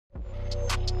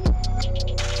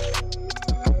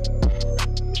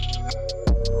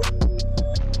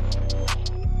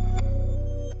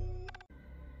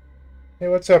Hey,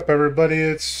 what's up, everybody?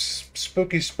 It's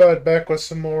Spooky Spud back with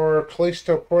some more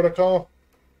Callisto Protocol.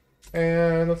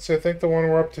 And let's see, I think the one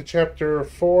we're up to chapter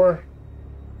 4.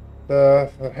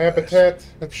 The habitat,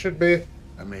 it should be.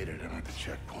 I made it. I'm at the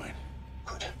checkpoint.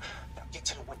 Good. Now get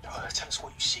to the window. Tell us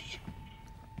what you see.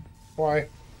 Why?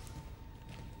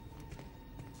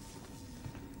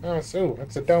 Oh, it's, ooh,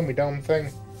 it's a domey dome thing.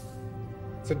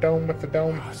 It's a dome with a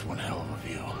dome. Oh, that's one hell of a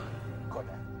view. Got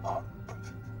that. Oh,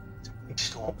 it's a big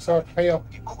storm. Looks all pale.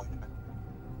 Get caught in the middle.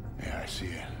 Yeah, I see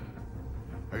it.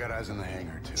 I got eyes on the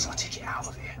hangar, too. So I take it out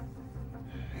of here.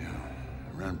 Yeah,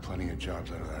 I ran plenty of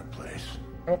jobs out of that place.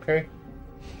 Okay.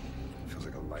 Feels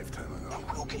like a lifetime ago.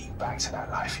 We'll get you back to that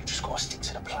life. You just gotta stick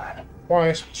to the plan.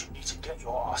 Why? So you need to get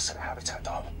your ass to the habitat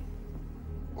dome.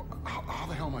 Well, how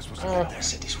the hell am I supposed to Oh. get I there?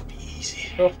 said this would be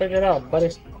easy. Go figure it out, buddy. I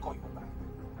got you back.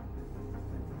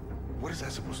 What is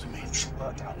that supposed to mean? You should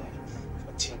work down there.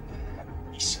 Collecting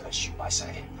research, you might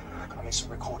say. I made some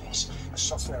recordings. The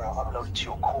software I uploaded to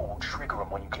your core will trigger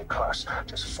them when you get close.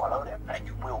 Just follow them and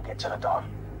you will get to the dome.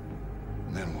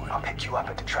 And then what? I'll pick you up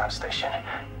at the tram station.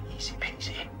 Easy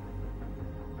peasy.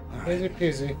 All right. Easy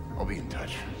peasy. I'll be in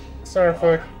touch. Sorry,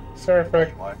 Flick. Sorry,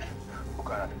 Flick. Won't. We're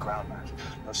going underground, man.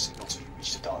 No signal till you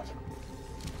reach the dome.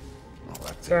 Oh,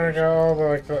 that's Sorry, I got all the,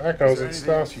 like, the Is echoes there and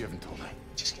anything else stuff. you haven't told me?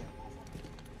 Just get over.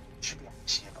 Should be able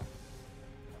to see you.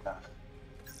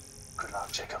 Good luck,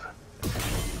 Jacob.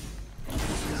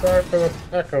 Sorry for the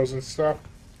echoes and stuff.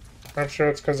 I'm sure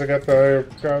it's because I got the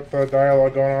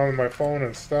dialogue going on my phone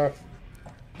and stuff.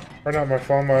 Or not my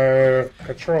phone, my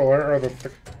controller, or the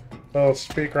little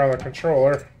speaker on the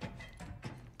controller.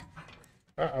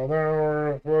 Uh-oh,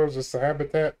 there, what was this, the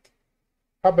habitat?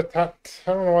 Habitat.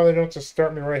 I don't know why they don't just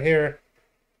start me right here.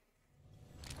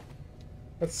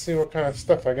 Let's see what kind of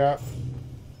stuff I got.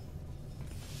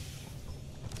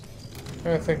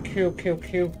 Anything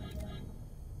Q.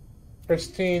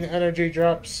 Pristine energy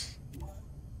drops.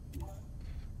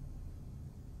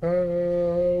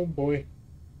 Oh boy.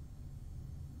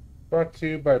 Brought to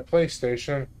you by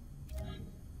PlayStation.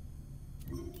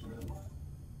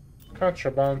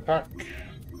 Contraband pack.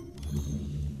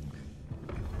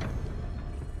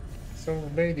 So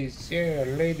ladies, yeah,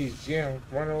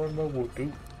 wonder what we'll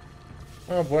do.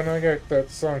 Oh boy, now I got that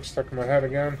song stuck in my head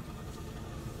again.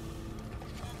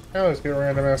 I always get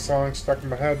random ass songs stuck in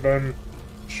my head, but I'm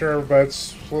sure everybody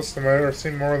that's listened to my or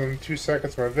seen more than 2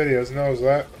 seconds of my videos knows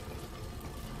that.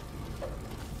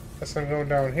 Guess I'm going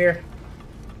down here.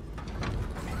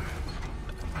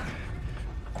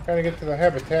 Gotta get to the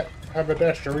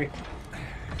haberdashery.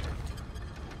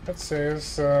 Let's see,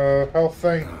 this health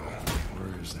thing.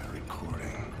 Where is that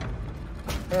recording?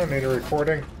 I don't need a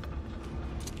recording.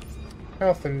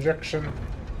 Health injection.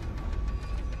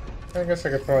 I guess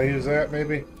I could probably use that,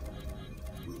 maybe.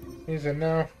 Use it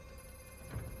now.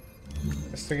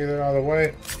 Just to get it out of the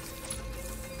way.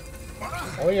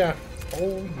 Oh yeah.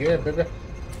 Oh yeah, baby.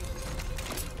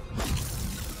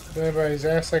 Is anybody's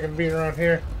ass I can beat around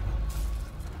here?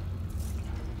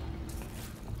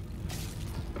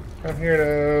 I'm here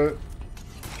to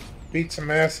beat some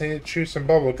ass and chew some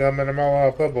bubble gum, and I'm all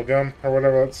out of bubble gum, or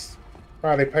whatever that's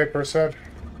Roddy Piper said.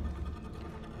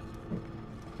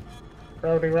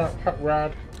 Rowdy Rod, hot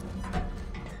rod.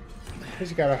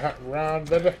 He's got a hot rod,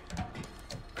 baby.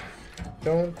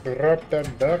 Don't drop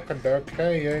that duck,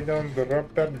 hey, don't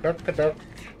drop that duck.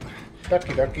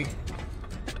 Ducky.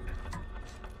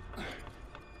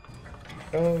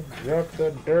 Don't drop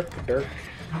that dirk.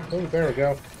 Oh, there we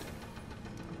go.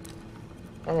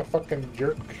 I'm a fucking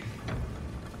jerk.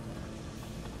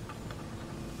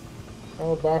 I'm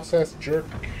a boss-ass jerk.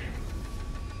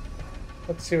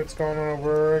 Let's see what's going on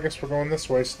over. I guess we're going this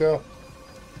way still.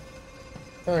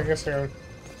 Oh, I guess I'm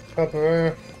gonna help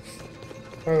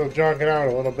I'll jog it out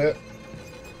a little bit.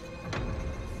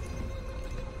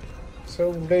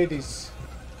 So, ladies,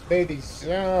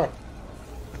 yeah.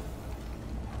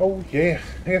 Oh yeah,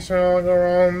 I guess I'll go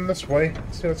around this way.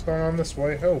 See what's going on this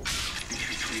way. Oh, what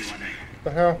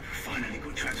the hell? Finally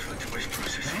got transferred to West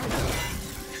Processing.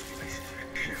 This place is a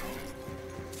kill.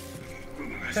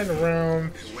 Turn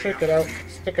around, shake it out,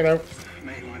 stick it out.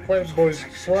 Wait, boys,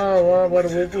 wow, what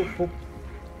a whoop.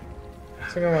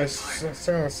 Sing all the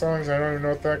songs, I don't even know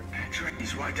what that.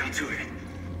 Train's right down to it.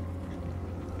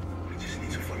 I just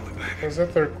need to follow it back. Was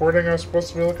that the recording I was supposed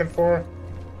to be looking for?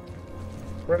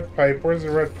 Red pipe, where's the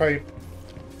red pipe?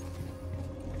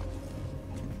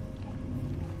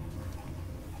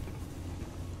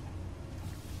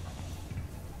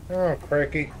 Oh,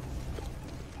 cracky.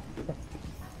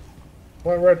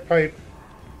 What red pipe?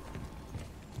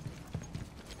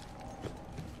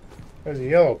 There's a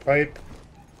yellow pipe.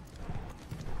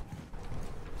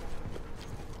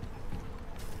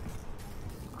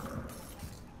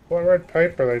 What red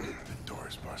pipe are they? The door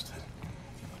is busted.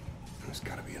 There's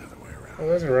gotta be another way around. Oh,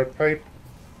 there's a red pipe.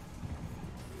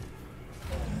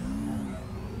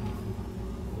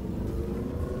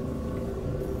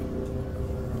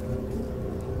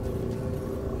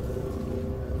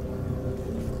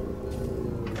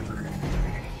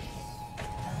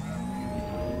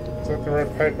 Is that the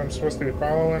red pipe I'm supposed to be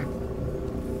following?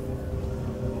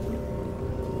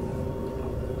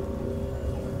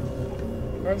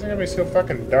 Why is it gonna be so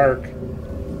fucking dark?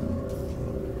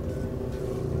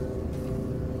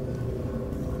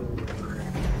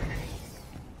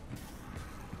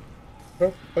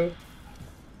 Boop, boop.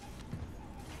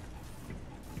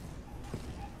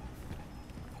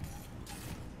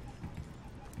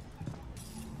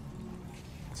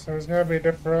 So there's gotta be a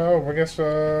different. Oh, I guess.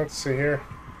 Let's see here.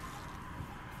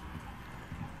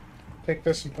 Take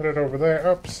this and put it over there.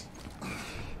 Oops.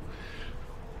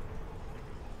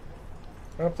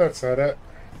 Nope, that's not it.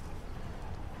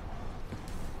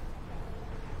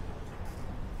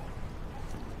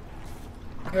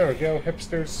 There we go,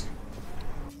 hipsters.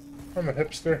 I'm a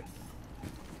hipster.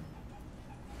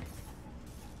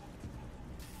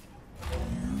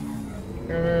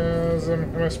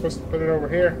 Am I supposed to put it over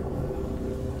here?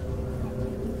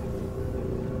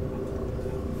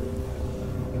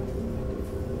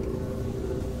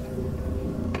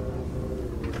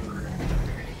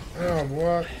 Oh,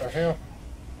 what the hell?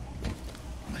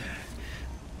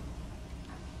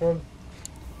 Well,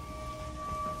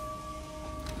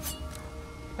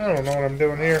 I don't know what I'm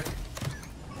doing here.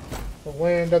 The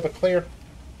land of the clear.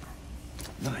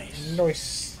 Nice.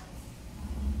 Nice.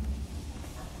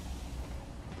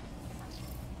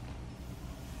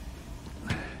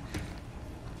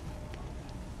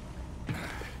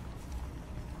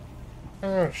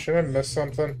 Oh, should I miss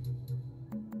something?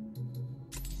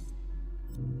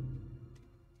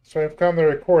 So I've got the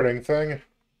recording thing.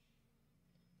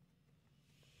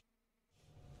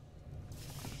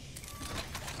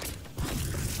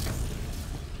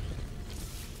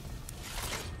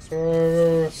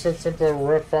 So, said something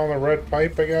about found the red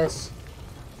pipe, I guess.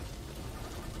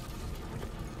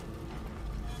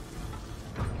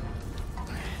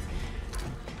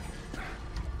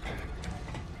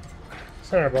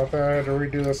 Sorry about that, I had to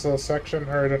redo this little section.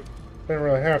 Or I didn't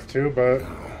really have to, but...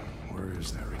 Where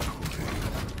is that recording?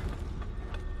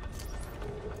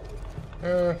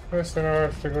 First thing I'll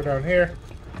have to go down here.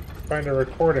 Find a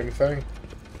recording thing.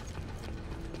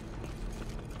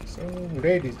 So,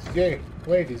 ladies, yeah.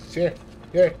 Ladies, yeah.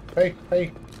 Yeah, hey,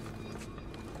 hey.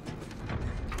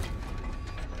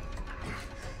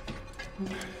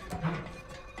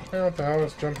 Oh, what the hell?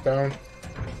 Let's jump down.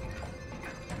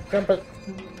 Jump it,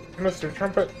 Mr.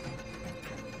 Trumpet.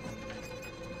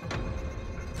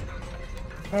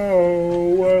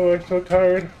 Oh, well, I'm so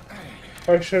tired.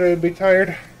 Why should I be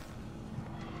tired?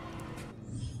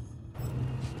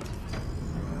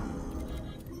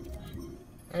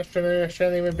 I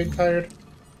shouldn't even be tired.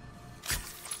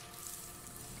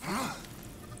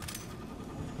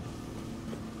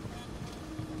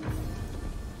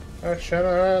 I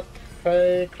shouldn't.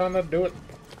 I cannot do it.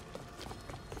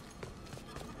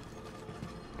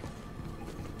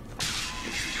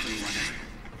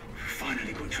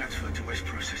 Finally got transferred to West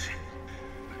Processing.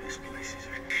 This place is a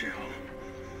shithole.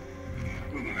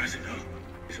 Rumor has it though,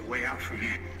 there's a way out from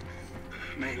here.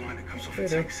 Main line that comes off of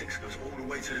Tank 6 goes all the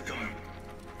way to the dome.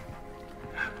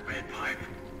 That red pipe.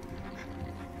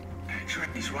 That train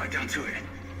is right down to it.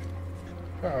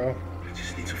 Uh-oh. I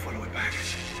just need to follow it back.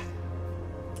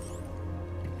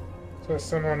 So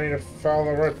someone need to follow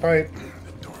the red pipe.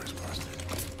 The door is busted.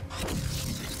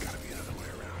 There's gotta be another way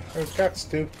around. There's gots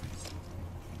to.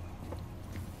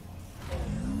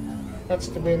 Has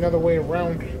to be another way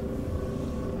around.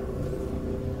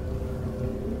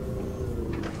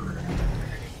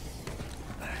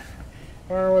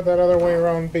 Where would that other way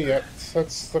around be at?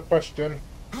 That's the question.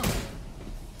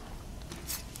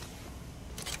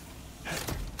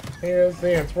 Here's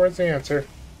the answer. Where's the answer?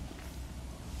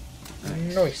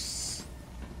 Nice.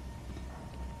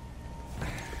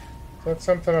 Is that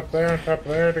something up there on top of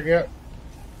there to get?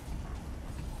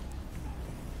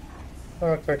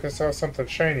 Oh, looks like I saw something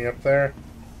shiny up there.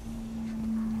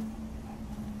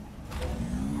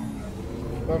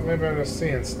 Well, maybe I'm just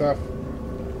seeing stuff.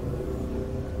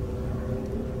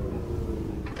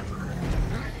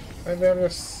 Maybe I'm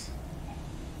just...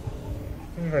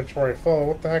 Inventory full.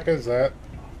 What the heck is that?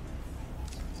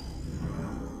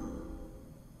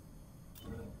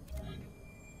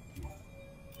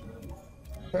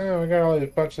 Oh, we got all these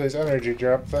bunch of these energy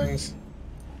drop things.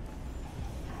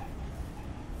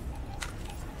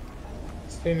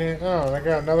 16. Oh, I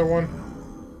got another one.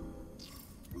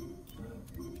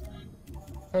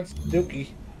 That's Dookie.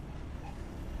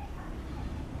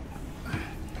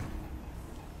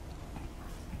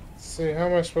 Let's see, how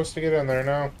am I supposed to get in there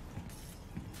now?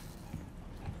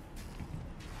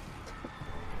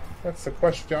 That's the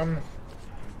question.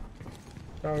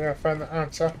 Now we gotta find the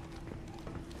answer.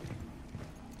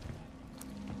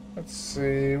 Let's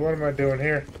see, what am I doing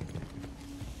here?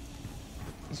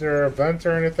 Is there a vent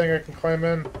or anything I can climb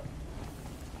in?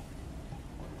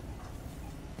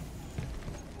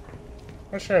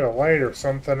 I wish I had a light or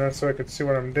something so I could see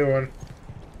what I'm doing.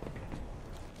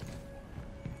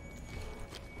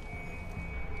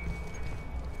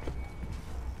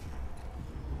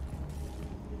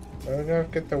 I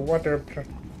don't get the water.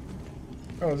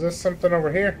 Oh, is this something over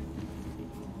here?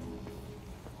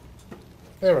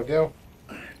 There we go.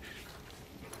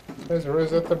 Is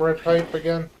it the red pipe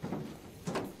again?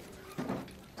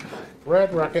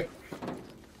 Red rocket.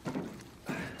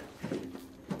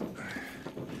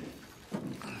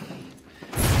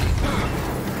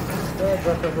 Red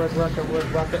rocket, red rocket,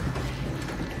 red rocket.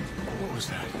 What was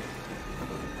that?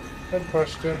 Good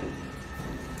question.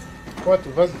 What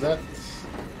was that?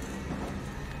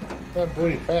 That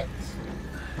booty fat.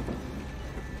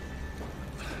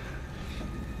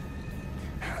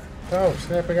 Oh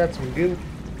snap, I got some goo.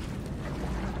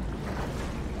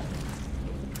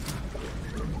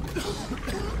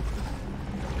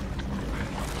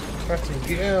 Got some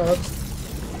goo. Yeah, let's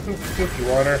dookie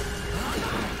water.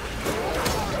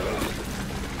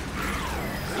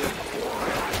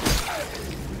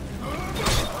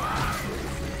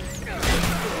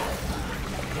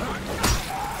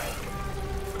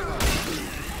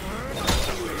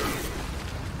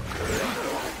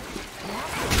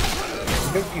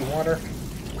 Dookie water.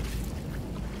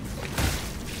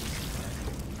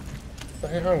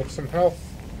 Oh, some health.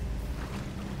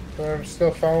 So I'm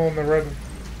still following the red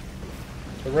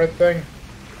thing,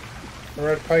 the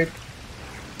red pipe.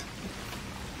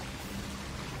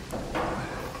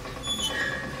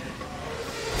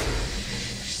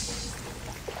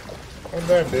 What'd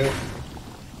that do?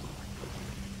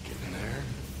 Getting there?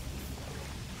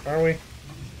 Are we?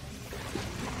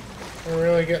 We're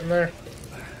really getting there?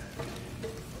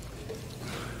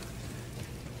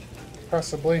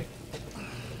 Possibly.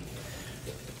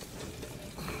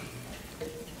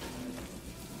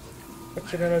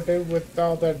 What you gonna do with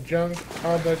all that junk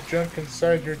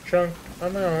inside your trunk? I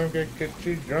know I'm gonna get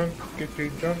you drunk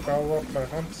all up my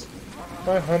humps.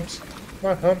 My humps,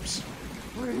 my humps.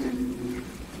 Please,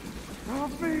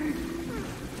 help me.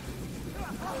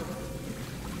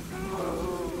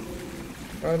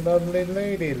 My lovely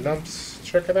lady lumps.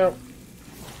 Check it out.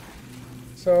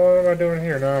 So what am I doing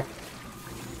here now?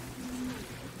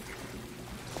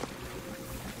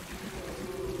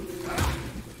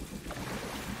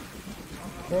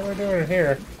 What am I doing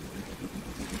here?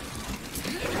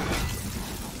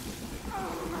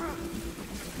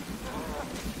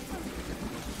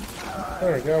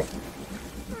 There we go.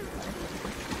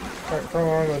 Start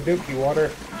crawling on the dookie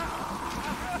water.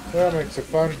 That makes it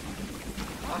fun.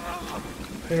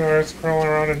 You know, it's crawling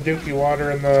around in dookie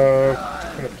water in the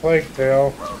plague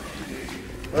tale.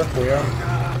 Requiem.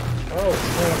 Oh,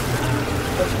 snap.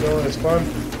 That's really is fun.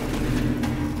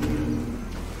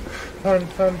 Fun,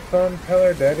 fun, fun. Tell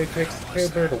her daddy takes the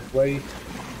K-bird away.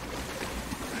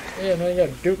 Yeah, now you got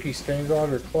dookie stains all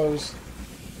over your clothes.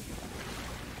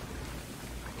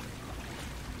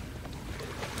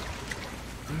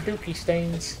 Dookie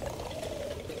stains.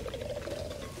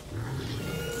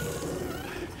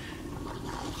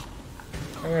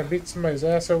 I'm gonna beat somebody's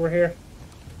ass over here.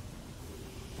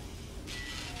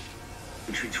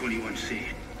 Entry 21C.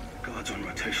 Guards on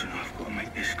rotation. I've got to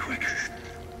make this quick.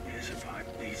 Here's a pipe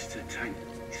leads to tank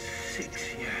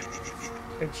 6, yeah.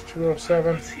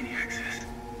 H207. I see any access.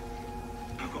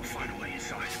 I've got to find a way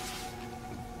inside.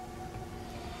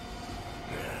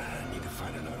 Yeah, I need to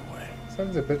find another way.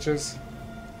 Sons of bitches.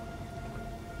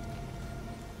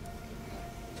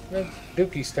 That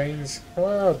dookie stains.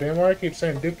 Wow, damn, why I keep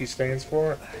saying dookie stains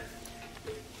for? What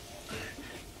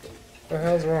the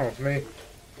hell's wrong with me?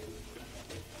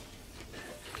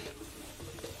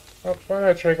 Oh, why did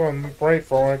I try going right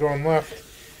for when I'm going left?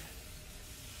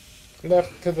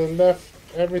 Left to the left.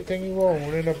 Everything you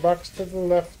own in a box to the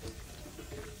left.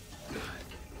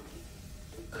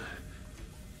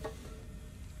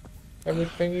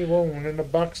 Everything you own in a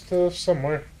box to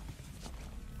somewhere.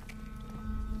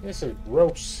 This is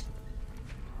gross.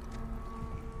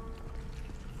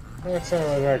 That's not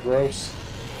really that gross.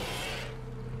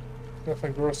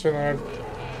 Nothing grosser than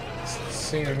I've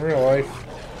seen in real life.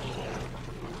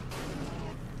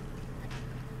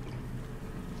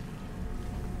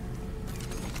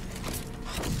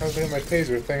 I was getting my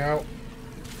taser thing out.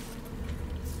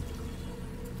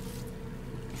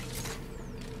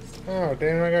 Oh,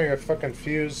 damn, I gotta get a fucking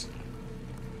fuse.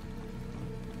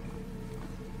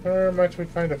 Where might we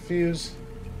find a fuse?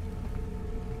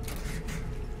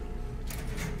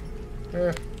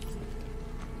 Eh.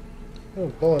 Oh,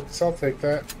 bullets, I'll take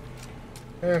that.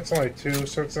 Eh, it's only 2,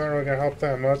 so it's not really gonna help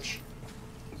that much.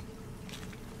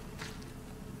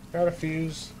 Got a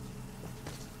fuse.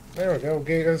 There we go.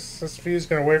 Okay, this fuse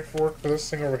gonna work for this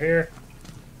thing over here.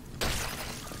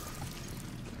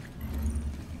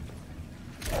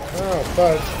 Oh,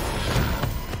 fudge.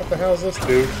 What the hell is this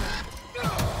dude?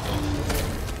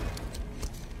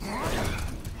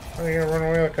 Are you gonna run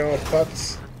away like a little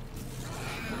putz?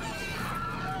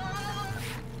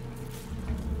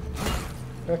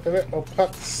 Look at it, little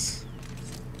putz.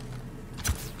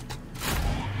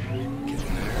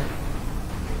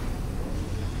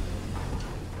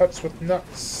 Putz with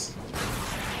nuts.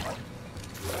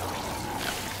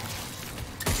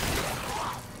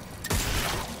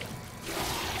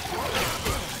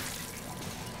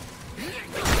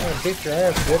 Oh, beat your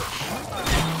ass, bitch.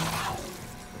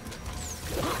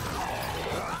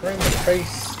 Right in the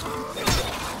face.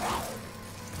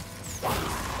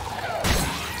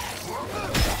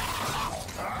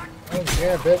 Oh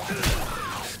yeah, bitch.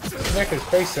 Smack his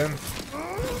face in.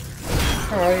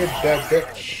 Oh, you're dead,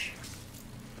 bitch.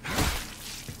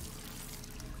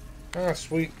 Ah,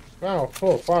 sweet. Wow,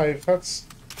 cool. 5. That's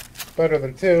better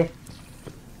than 2.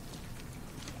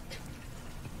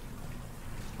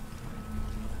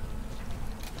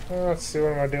 Let's see,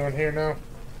 what am I doing here now?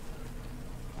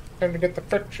 Time to get the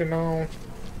friction on.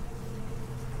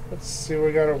 Let's see what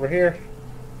we got over here.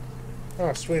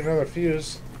 Oh, sweet, another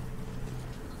fuse.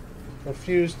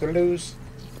 Refuse to lose.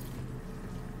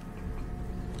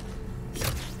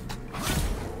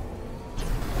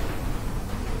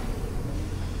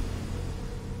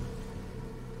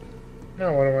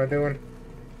 Now what am I doing?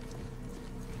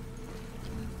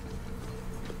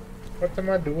 What am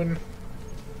I doing?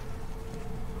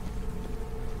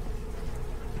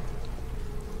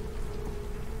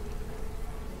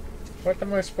 What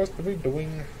am I supposed to be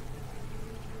doing?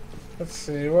 Let's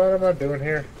see, what am I doing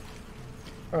here?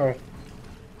 Oh.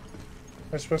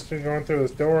 I'm supposed to be going through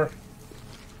this door.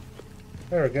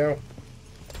 There we go.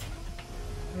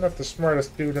 I'm not the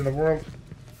smartest dude in the world.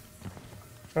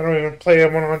 I don't even play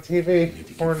one on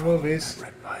TV or in movies.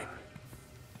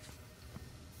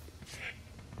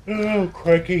 Oh,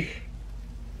 crikey.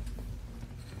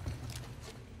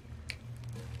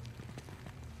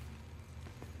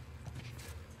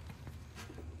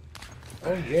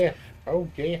 Oh, yeah. Oh,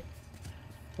 yeah.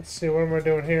 Let's see, what am I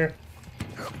doing here?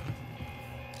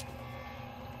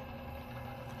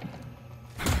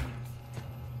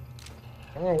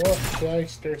 Oh, well,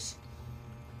 shysters.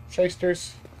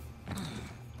 Shysters.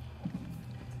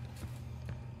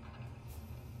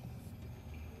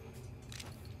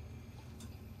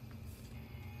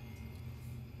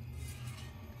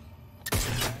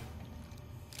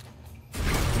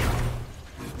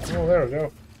 Oh, there we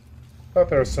go. Thought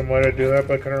there was some way to do that,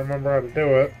 but I couldn't remember how to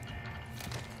do it.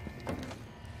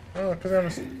 Oh, because I'm a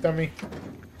dummy.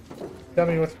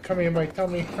 Dummy with cummy in my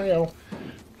tummy. Hi-yo.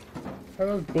 Are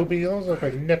those boobies? Those look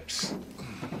like nips.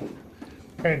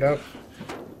 Kind of.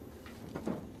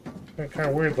 They're kind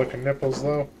of weird looking nipples,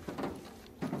 though.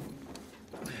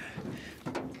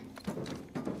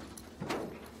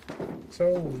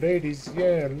 So, ladies,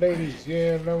 yeah,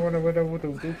 no one would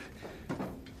do.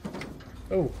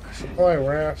 Oh, supply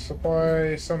raft,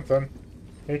 supply something.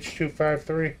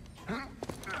 H253.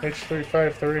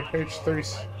 H353, H3.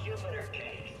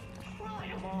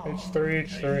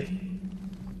 H3.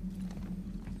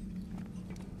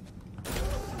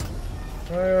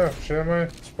 Oh, shit, am I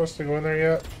supposed to go in there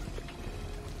yet?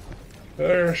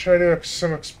 Or should I do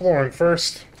some exploring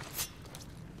first?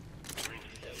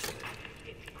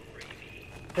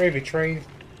 Gravy train.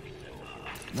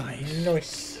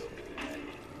 Nice.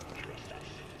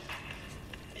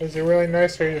 Is it really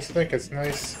nice, or you just think it's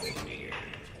nice?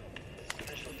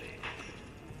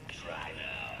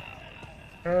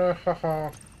 Haha.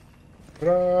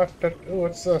 Ooh,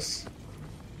 what's this?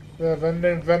 The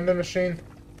vending machine?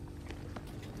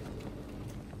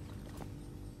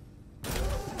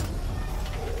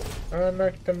 I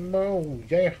like to mow,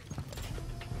 yeah.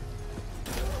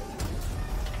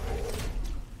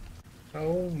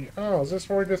 Oh, is this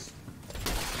where we just...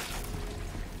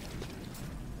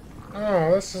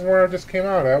 Oh, this is where I just came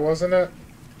out at, wasn't it?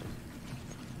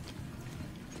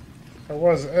 Or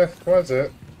was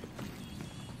it?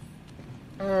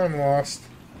 Oh, I'm lost.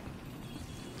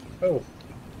 Oh.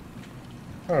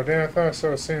 Oh, damn, I thought I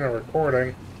saw a scene of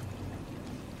recording.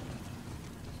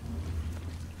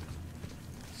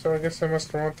 So I guess I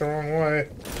must have went the wrong way.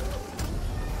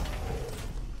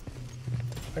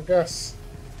 I guess.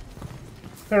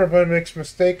 Everybody makes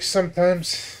mistakes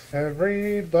sometimes.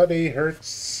 Everybody hurts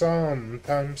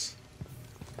sometimes.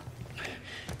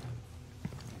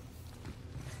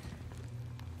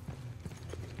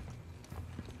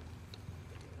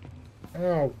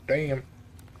 Oh, damn.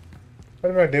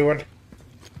 What am I doing?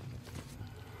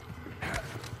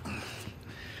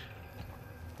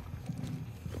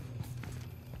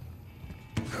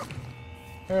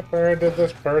 Yep, I already did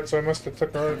this part, so I must have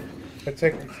took a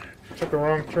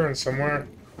wrong turn somewhere.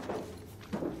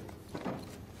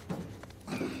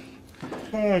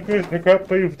 Oh, I guess I can't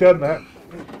believe you've done that.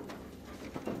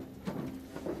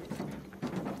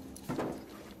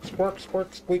 Squirk,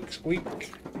 squirk, squeak,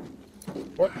 squeak.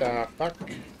 What the fuck?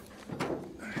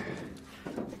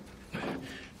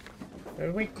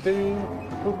 There we do.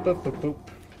 Boop, boop, boop, boop.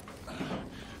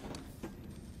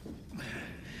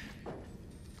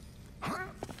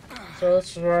 So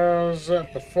that's where I was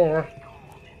at before.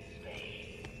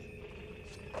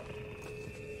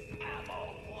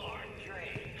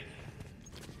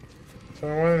 So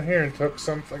I went in here and took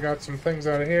some. I got some things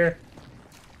out of here.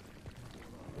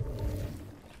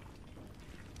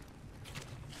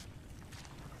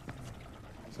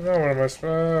 So now what am I?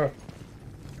 So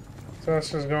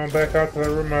this is going back out to the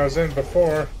room I was in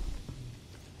before.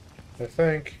 I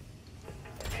think.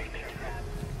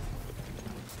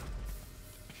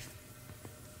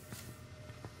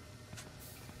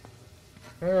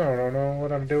 I don't know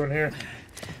what I'm doing here.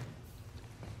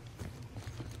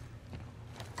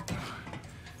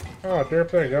 Oh, derp,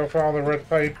 there you go. Follow the red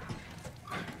pipe.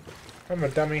 I'm a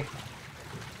dummy.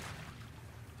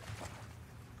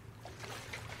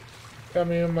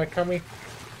 Dummy in my cummy.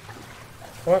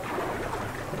 What?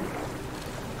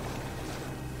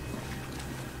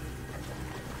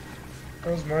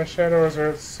 That was my shadow, or is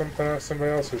there something else,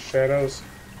 somebody else's shadows?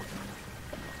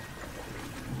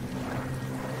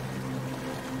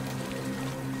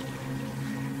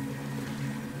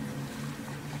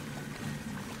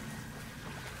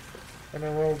 And I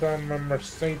rolled on my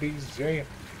Mercedes, yeah.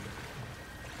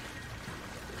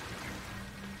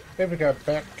 Then we got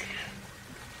back.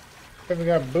 Then we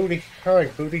got booty. I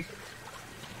like booty.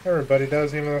 Everybody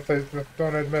does, even if they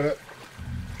don't admit it.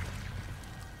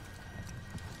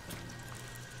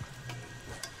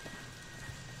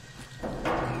 What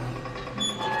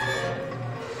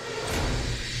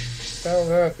the hell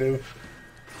did that do?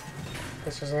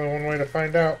 Guess there's only one way to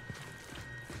find out.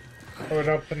 I would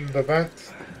open the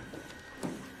vent.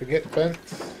 To get bent.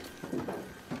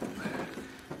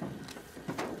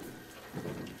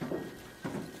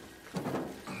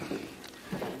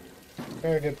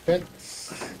 Gotta get bent.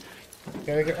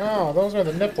 Gotta get. Oh, those are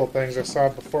the nipple things I saw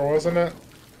before, wasn't it?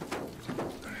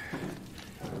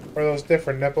 Or those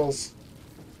different nipples?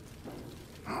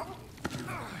 Are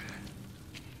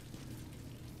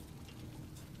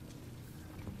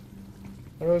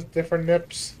those different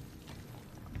nips?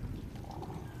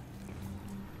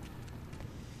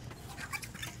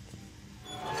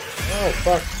 Oh,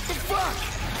 fuck.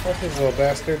 What's these little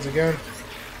bastards again?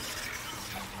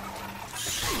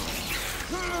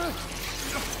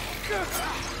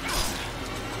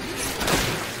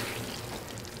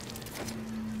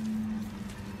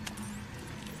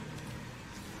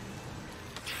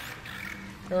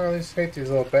 Oh, I just hate these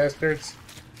little bastards.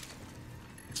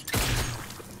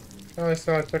 At least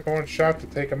I took one shot to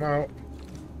take them out.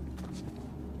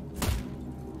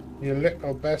 You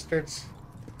little bastards.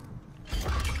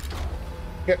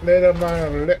 Get rid of my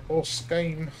little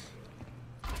scheme.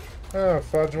 Oh,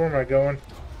 fudge, where am I going?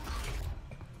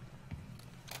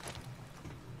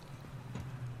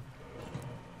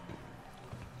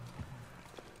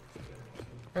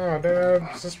 Oh, damn,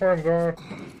 is this where I'm going?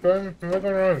 Am I going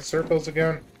around in circles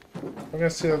again? I'm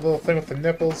gonna see that little thing with the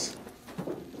nipples.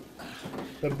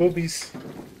 The boobies.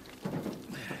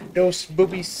 Those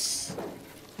boobies.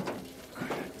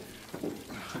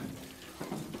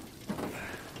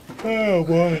 Oh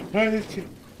boy.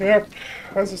 Yep.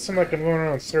 Why does it seem like I'm going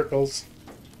around in circles?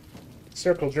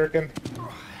 Circle jerking.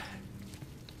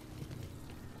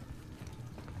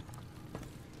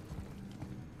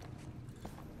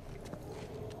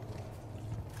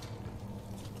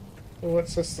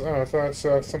 What's this? Oh, I thought I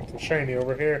saw something shiny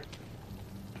over here.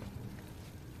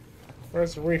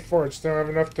 Where's the reforged? Don't have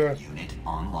enough to Unit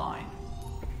online.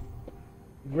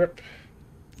 grip.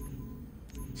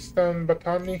 Stun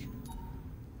batani.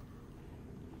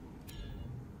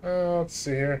 Let's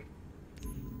see here.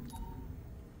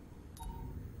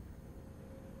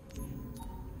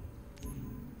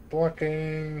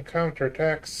 Blocking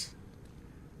counterattacks.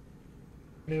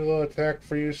 New low attack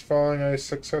for use following a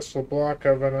successful block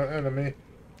of an enemy.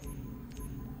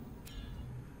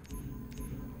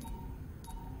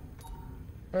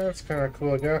 That's kind of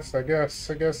cool, I guess. I guess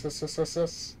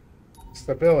this.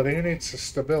 Stability. Who needs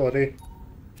stability?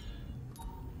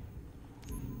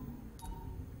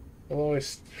 Alloy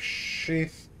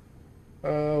sheath.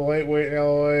 Lightweight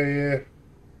alloy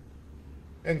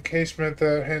encasement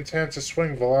that enhances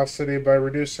swing velocity by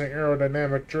reducing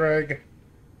aerodynamic drag.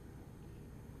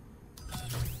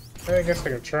 I guess I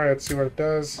can try it, see what it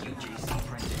does.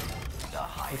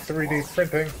 3D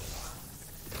printing.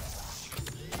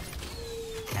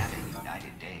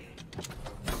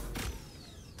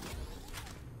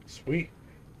 Sweet.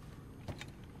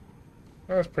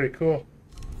 Oh, that's pretty cool.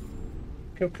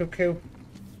 Cool.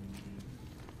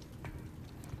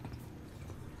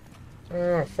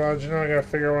 Oh, fudge, now I gotta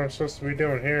figure out what I'm supposed to be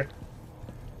doing here.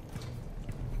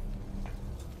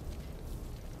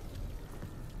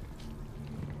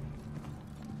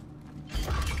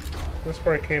 This is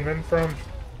where I came in from.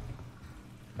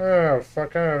 Oh,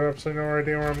 fuck, I have absolutely no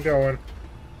idea where I'm going.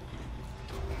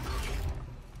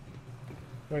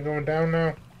 Am I going down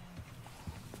now?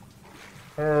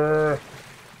 Or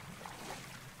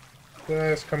did I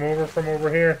just come over from over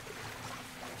here?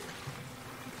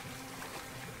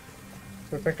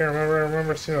 I think I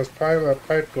remember seeing that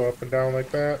pipe go up and down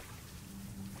like that.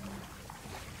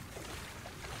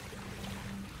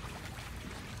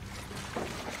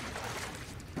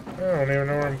 I don't even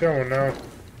know where I'm going now.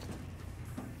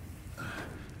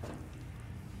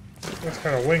 Just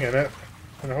kind of winging it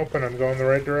and hoping I'm going the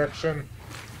right direction.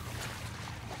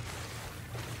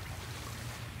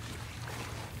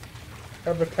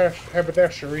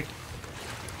 Haberdashery.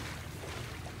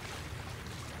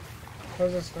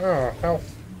 What's this? Oh,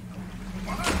 health.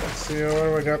 Let's see, what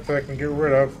do I got that I can get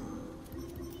rid of?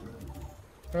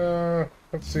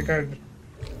 Let's see, can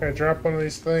I drop one of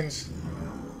these things?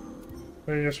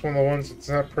 Maybe just one of the ones that's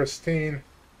not pristine.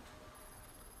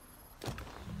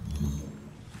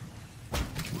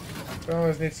 I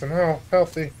always need some health.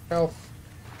 Health.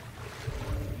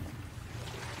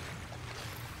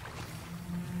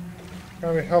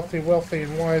 Gotta be healthy, wealthy,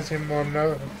 and wise, even though I'm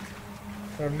none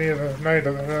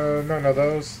of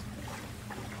those.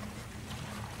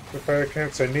 If I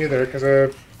can't say neither, because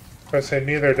if I say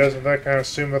neither, doesn't that kind of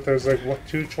assume that there's like what,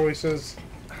 2 choices?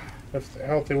 If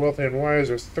healthy, wealthy, and wise,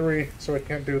 there's 3, so I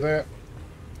can't do that.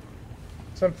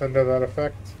 Something to that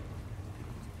effect.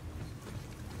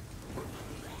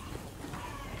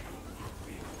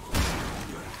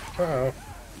 Uh-oh.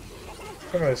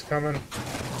 Somebody's coming.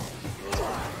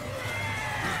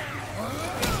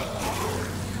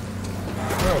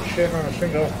 Oh shit, on a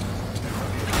shingle.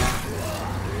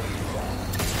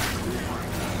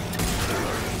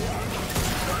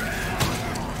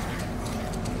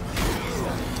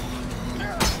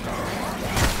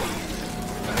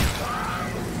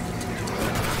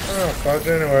 Oh, fudge,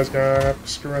 anyways, gonna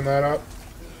screwing that up.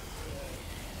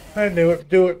 I knew it,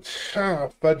 do it.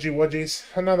 Oh, fudgy wudgies.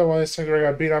 Another one of these things where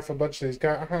I got beat off a bunch of these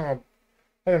guys. Oh,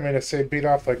 I didn't mean to say beat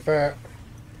off like that.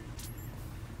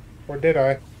 Or did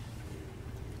I?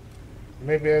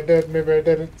 Maybe I did, maybe I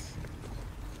didn't.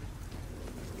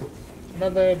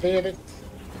 Maybe I didn't.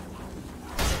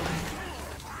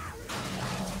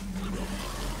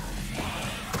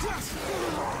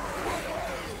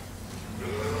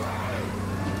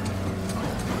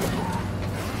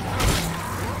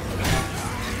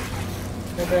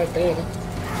 Maybe I didn't.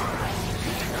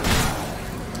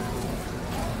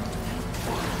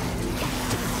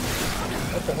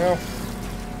 What the hell?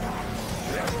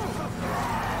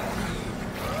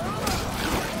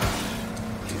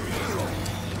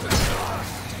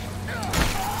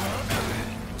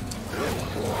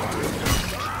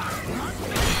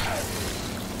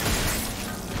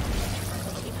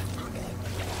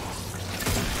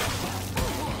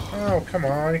 Oh, come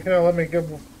on. You could have let me give...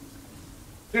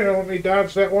 You know, let me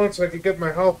dodge that once so I could get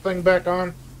my health thing back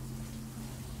on.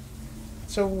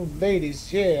 So,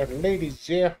 ladies, yeah.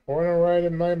 Wanna ride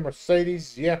in my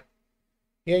Mercedes? Yeah.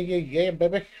 Yeah,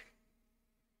 baby.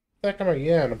 What am I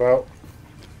yelling about?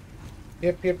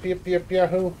 Yep,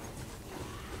 yahoo.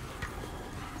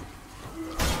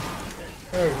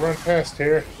 I'll run past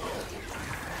here.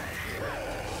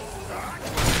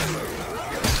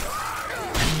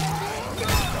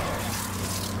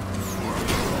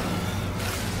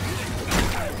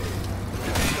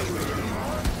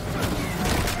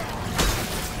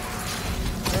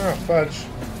 Oh, fudge.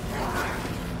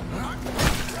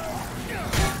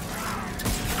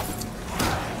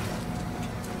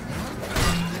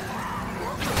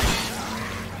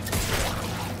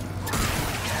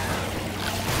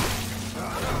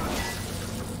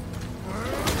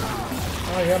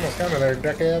 You almost got me there,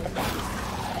 dickhead.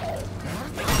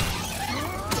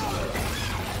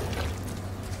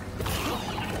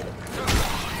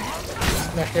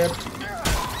 Smackhead.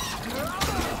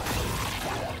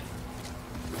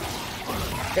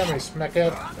 Got me,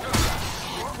 smackhead.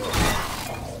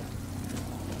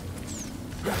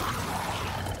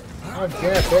 Oh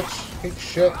yeah, bitch. Eat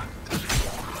shit.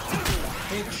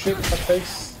 Eat shit in my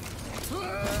face.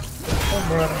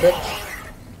 Home run, bitch.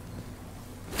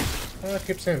 What do I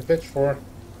keep saying bitch for?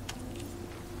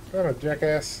 I'm a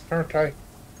jackass, aren't I?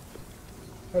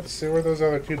 Let's see where those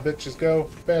other two bitches go,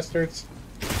 bastards.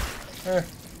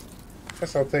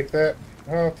 Guess I'll take that.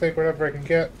 I'll take whatever I can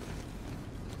get.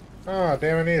 Ah,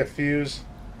 damn, I need a fuse.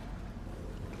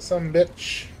 Some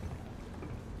bitch.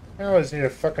 I always need a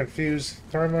fucking fuse.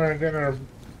 I'm getting on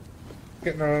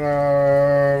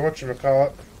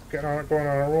whatchamacallit. Going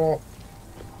on a roll.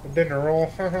 A dinner roll.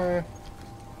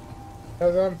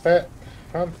 Cause I'm fat.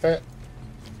 I'm fat.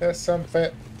 Yes, I'm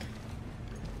fat.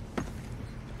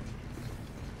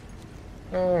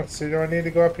 Oh, let's see. Do I need to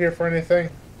go up here for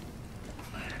anything?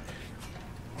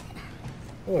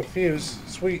 Oh, a fuse.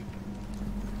 Sweet.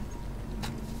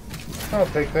 I'll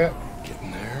take that.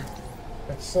 Getting there.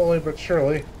 That's slowly but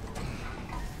surely.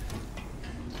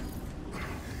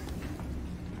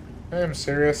 I am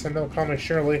serious, and don't call me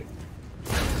Shirley.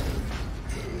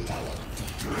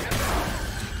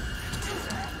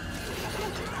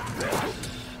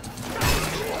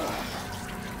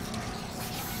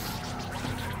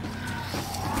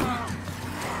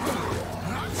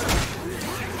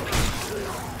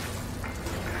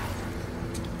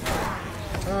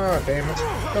 Oh, damn it.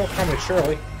 Don't call me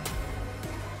Shirley.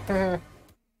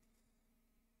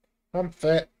 I'm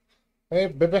fat. Hey,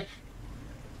 baby.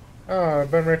 Oh, I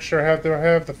better make sure I have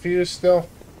the fuse still.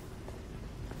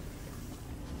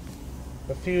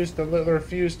 The fuse to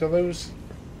refuse to lose.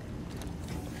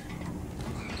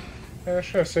 I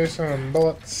should have saved some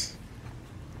bullets.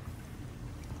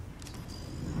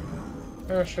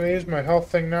 Should I use my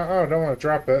health thing now? Oh, I don't want to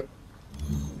drop it.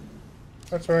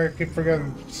 That's why I keep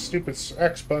forgetting stupid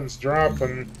X buttons drop,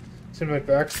 and it seems like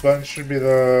the X button should be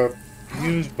the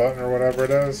use button or whatever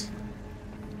it is.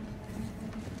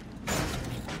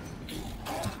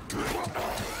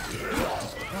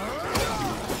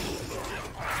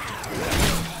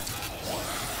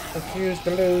 Refuse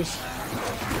to lose.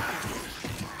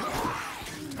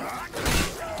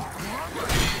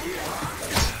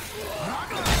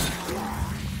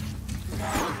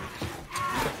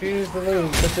 Refuse to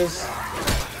lose, bitches.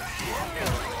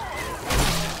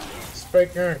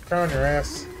 Spike your and crown your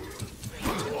ass.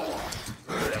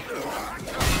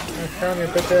 And crown your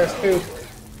bitch ass too.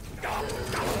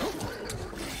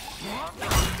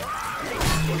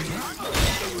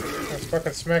 Let's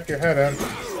fucking smack your head in.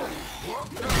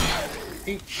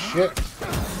 Eat shit.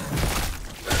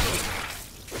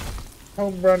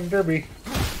 Home run derby.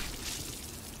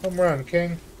 Home run,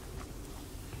 king.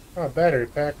 Oh, battery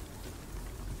pack.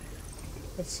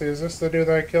 Let's see, is this the dude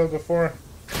that I killed before?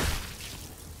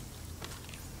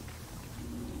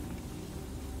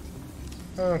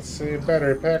 Let's see,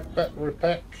 battery pack. Battery.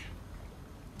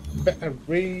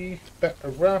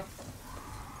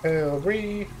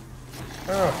 Battery.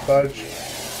 Oh, fudge.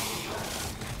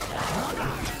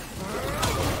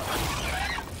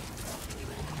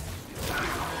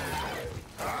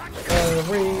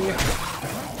 Battery.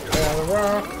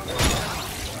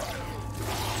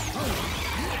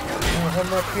 How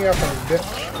much he up on,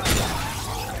 bitch?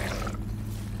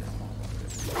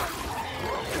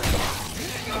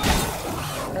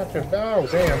 After, oh,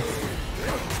 damn.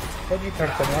 Where'd you come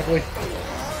from, ugly?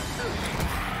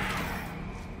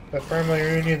 The family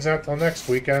reunion's out till next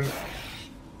weekend.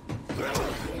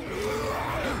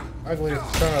 Ugly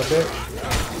son of a bitch.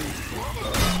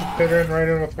 Fit in right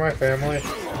in with my family.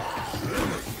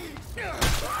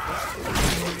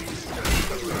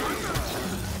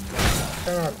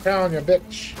 Oh, crown you,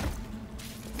 bitch.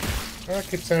 I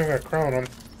keep saying I'm gonna crown him.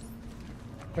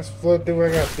 Let's do what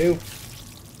I gotta do.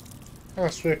 Oh,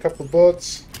 sweet, a couple of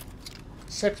bullets.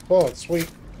 6 bullets, sweet.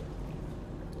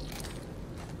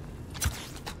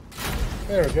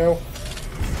 There we go.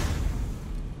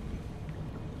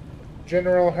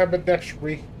 General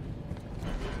haberdashery.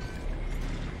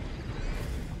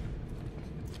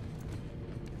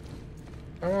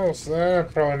 Almost there.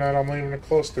 Probably not. I'm even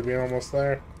close to being almost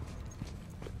there.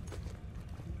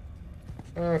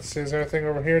 Let's see, is there anything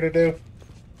over here to do?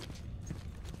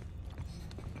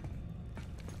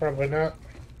 Probably not.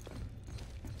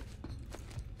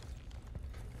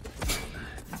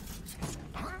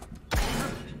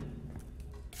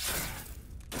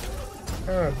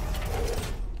 I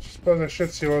suppose I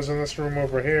should see what was in this room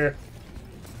over here.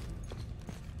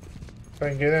 If I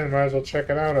can get in, might as well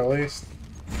check it out at least.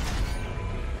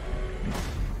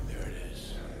 There it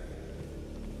is.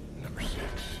 Number 6.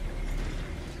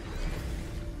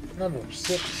 Number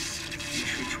 6.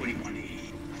 Entry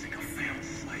 21E. I think I found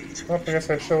a way to... Well, I guess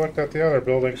I should have looked at the other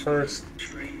building first.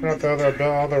 Not the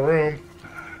other room.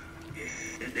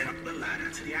 Yeah, then up the ladder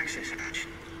to the access hatch.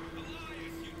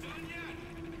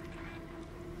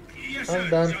 Yes, I'm sir.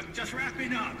 done. Just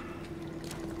wrapping up.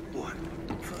 What?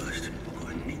 First, I've got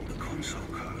to nick the console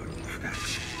code off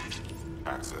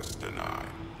that. Access denied.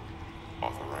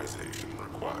 Authorization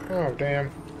required. Oh, damn.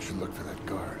 Should look for that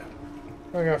guard.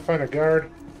 I gotta find a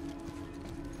guard.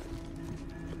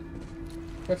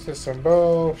 This is some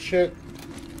bullshit.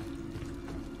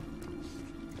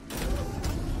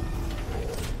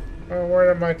 Oh,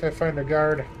 where might I find a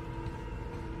guard?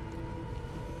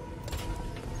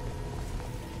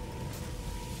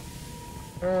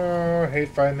 Oh, I hate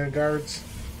finding guards.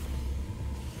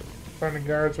 Finding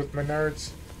guards with my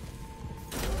nards.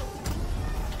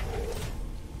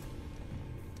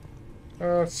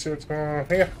 Oh, let's see what's going on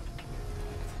here.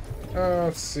 Oh,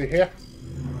 let's see here.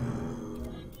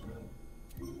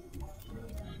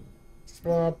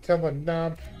 Slob, telling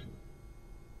knob.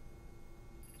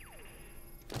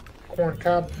 Corn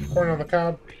cob. Corn on the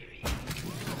cob.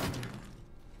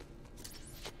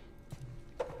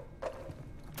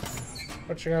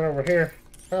 What you got over here?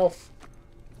 Health.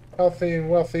 Healthy and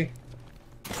wealthy.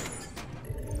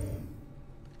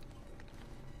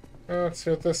 Let's see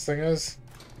what this thing is.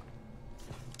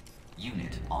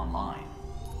 Unit online.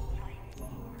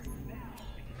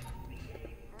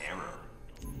 Error.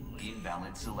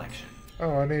 Invalid selection.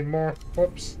 Oh, I need more.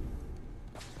 Whoops.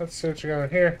 Let's see what you got in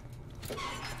here.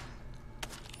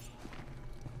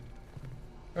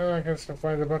 Oh, I guess I'll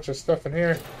find a bunch of stuff in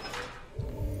here.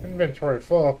 Inventory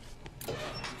full.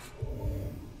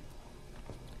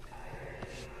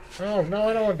 Oh, no,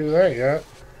 I don't want to do that yet.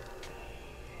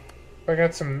 If I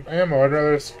got some ammo, I'd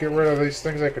rather just get rid of these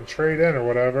things I can trade in or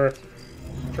whatever.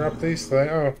 Drop these things.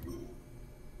 Oh.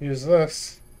 Use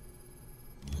this.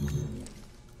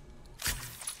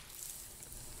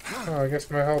 Oh, I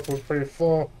guess my health was pretty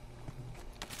full.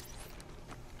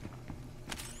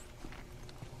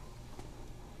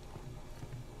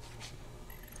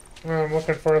 I'm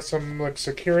looking for some, like,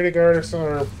 security guard or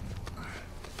something, or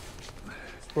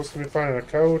supposed to be finding a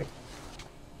code.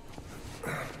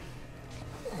 Poor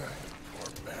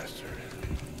bastard.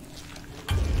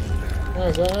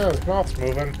 Oh, his mouth's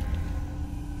moving.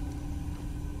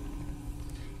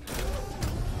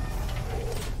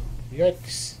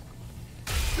 Yikes.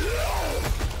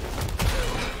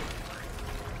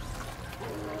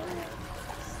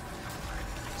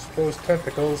 Exposed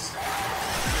tentacles.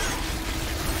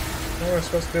 What am I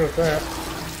supposed to do with that?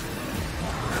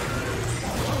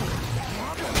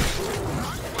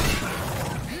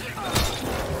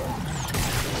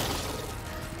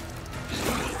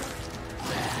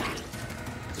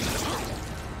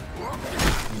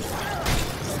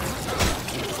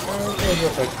 Oh, those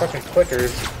look like fucking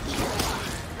clickers.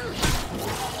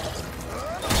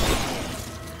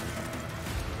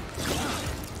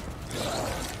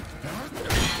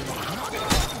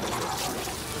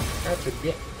 That's a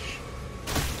bitch.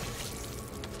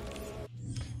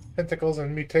 Tentacles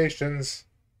and mutations.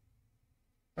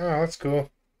 Oh, that's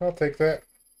cool. I'll take that.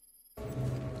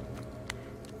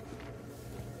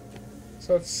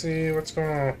 So let's see what's going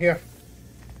on here.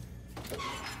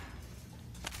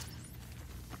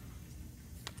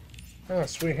 Oh,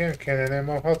 sweet hand cannon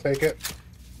ammo. I'll take it.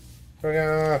 We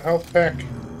got a health pack.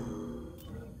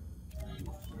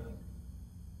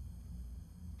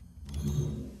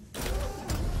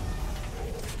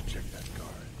 Check that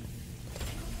guard.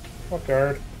 What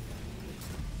guard?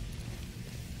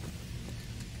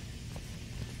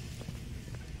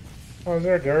 Oh, is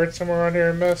there a guard somewhere around here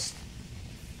I missed?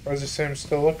 Or does it say I'm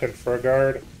still looking for a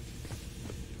guard?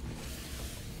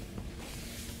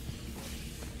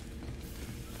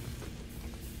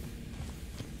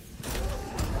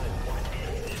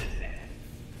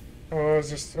 Oh, is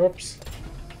this... Oops.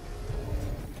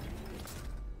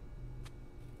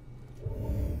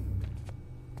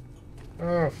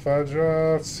 Oh, fudge.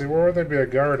 Let's see. Where would there be a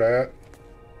guard at?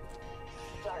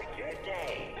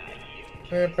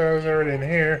 Yep, I was already in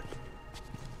here.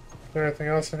 Is there anything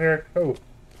else in here? Oh.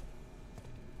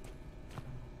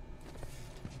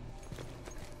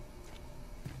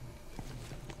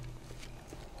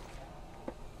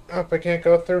 Oh, I can't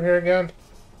go through here again?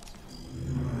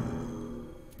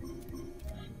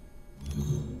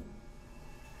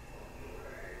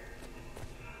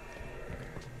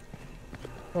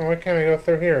 Oh, why can't I go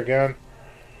through here again?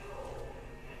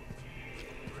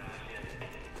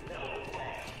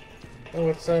 Oh,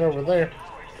 what's that over there?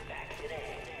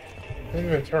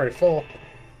 Inventory full.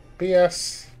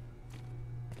 BS.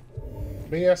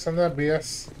 BS on that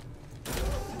BS.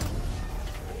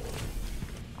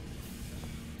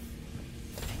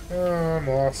 Oh, I'm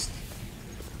lost.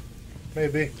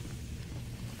 Maybe.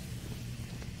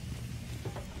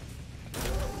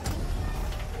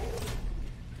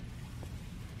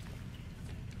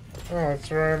 Oh,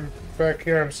 that's where I'm back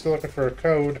here. I'm still looking for a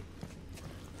code.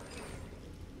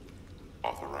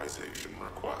 Authorization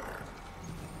required.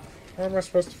 Where am I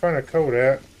supposed to find a code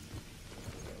at?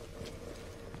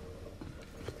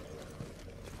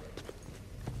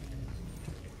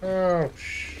 Oh,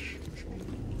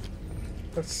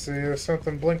 let's see. There's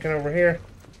something blinking over here.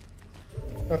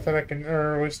 Nothing I can,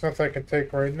 or at least nothing I can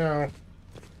take right now.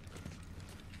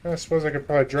 I suppose I could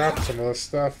probably drop some of this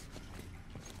stuff.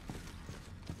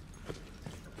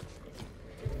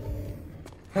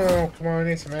 Oh, come on, I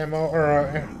need some ammo, or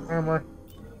armor.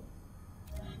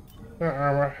 Not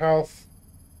armor, health.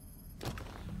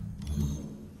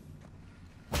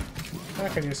 I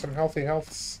can use some healthy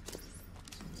healths.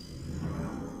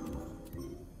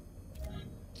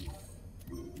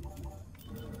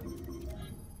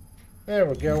 There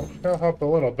we go. That'll help a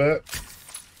little bit.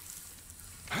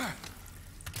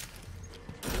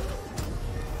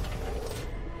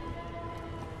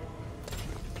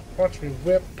 Watch me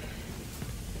whip.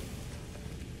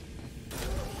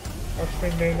 Watch me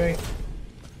nay-nay.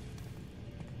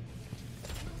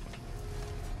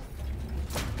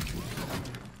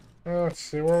 Let's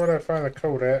see, where would I find the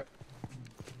code at?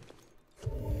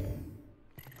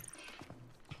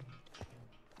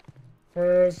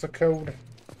 Where's the code?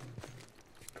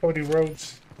 Cody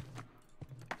Rhodes.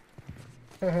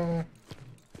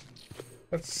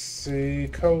 Let's see.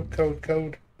 Code.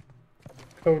 Code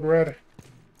red.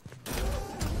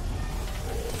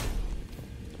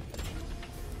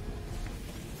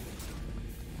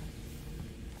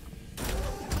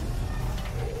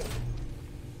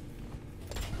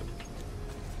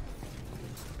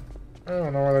 I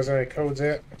don't know where there's any codes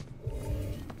at.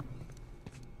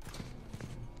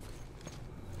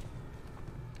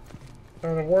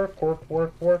 Trying to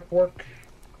work.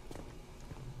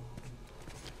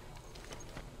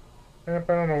 Yep,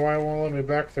 I don't know why it won't let me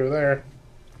back through there.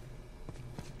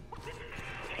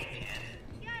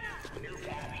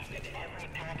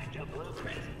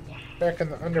 Back in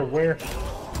the underwear.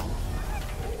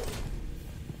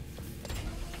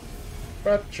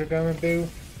 What you gonna do?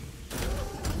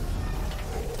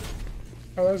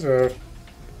 Oh, there's a...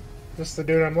 This the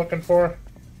dude I'm looking for?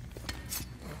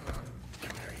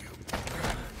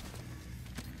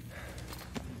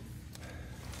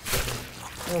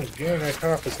 Oh, dang, I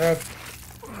cut off his head.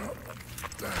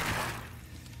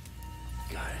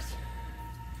 Got it.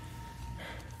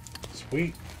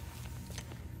 Sweet.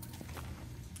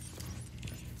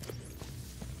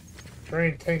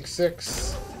 Train tank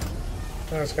 6. I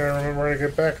just gotta remember how to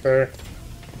get back there.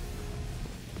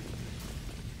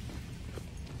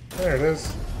 There it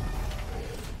is.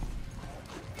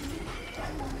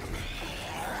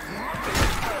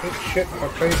 Hit shit in my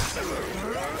face.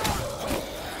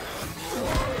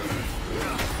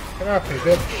 Get off me,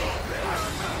 bitch.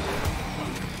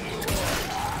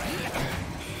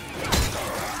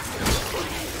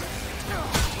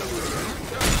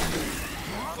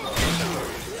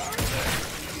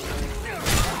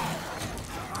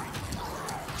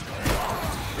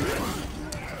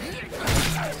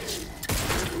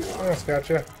 Almost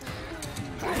gotcha.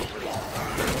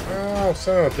 Oh,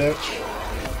 son of a bitch.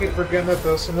 Keep forgetting that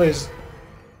though. Some of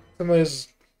these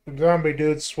zombie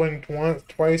dudes swing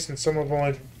twice, and some of them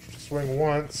only swing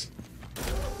once.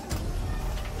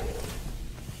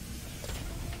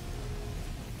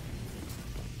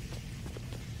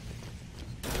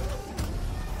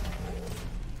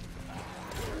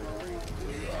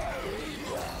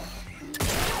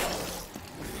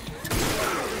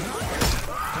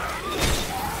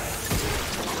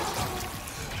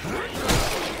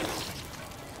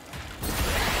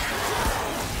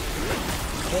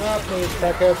 Get up, please,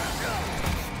 crackhead.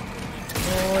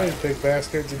 Oh, these big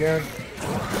bastards again.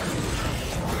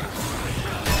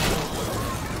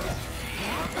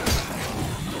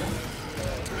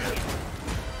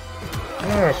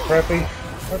 Oh, crappy.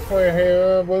 That's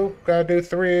why whoop, gotta do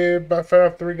fight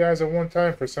off 3 guys at one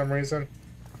time for some reason.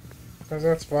 Cause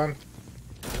that's fun.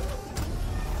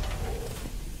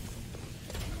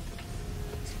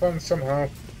 It's fun somehow.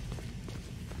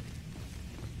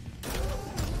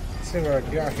 Let's see what I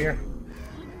got here.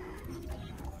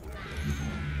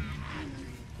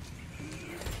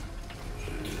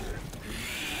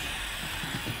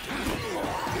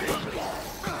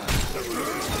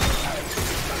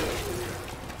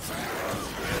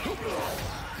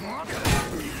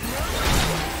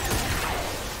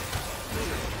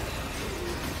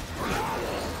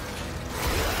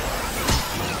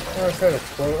 head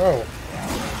exploded. Oh. I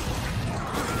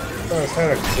thought his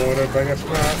head exploded, but I guess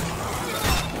not.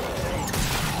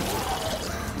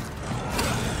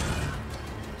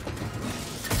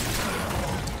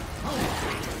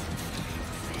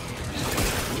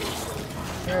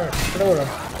 Yeah, explode him.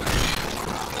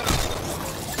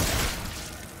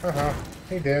 Uh-huh.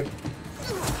 He did.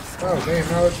 Oh, damn,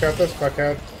 now let's got this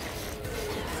fuckhead.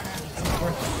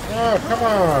 Oh, come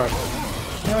on!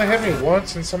 You only hit me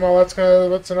once and somehow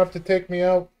that's enough to take me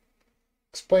out.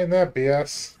 Explain that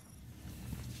BS.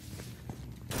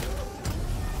 I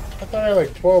thought I had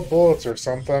like 12 bullets or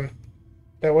something.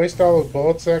 Did I waste all those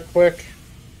bullets that quick?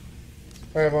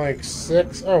 I have like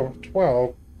 6? Oh,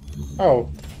 12. Oh,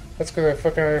 that's because I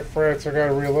forgot, so I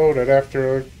gotta reload it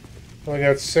after I only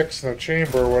got 6 in the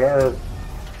chamber or whatever.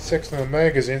 6 in the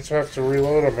magazine, so I have to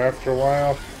reload them after a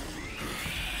while.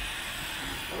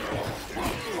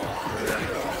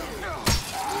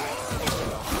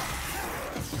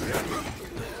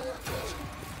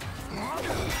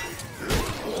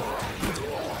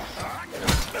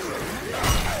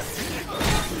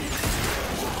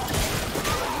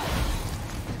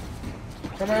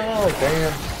 Come on, oh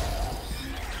damn.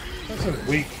 This is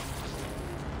weak.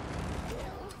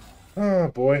 Oh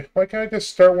boy. Why can't I just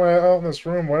start when I'm out in this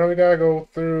room? Why do we gotta go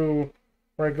through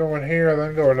where I go in here and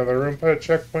then go into the room, put a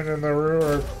checkpoint in the room,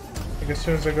 or like as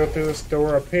soon as I go through this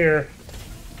door up here?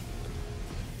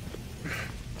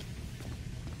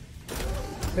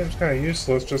 Seems kind of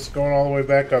useless just going all the way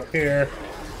back up here.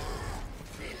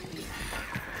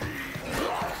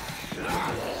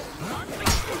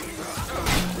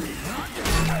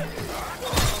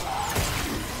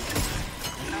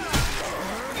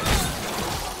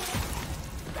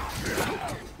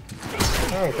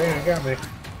 Oh, damn, it got me.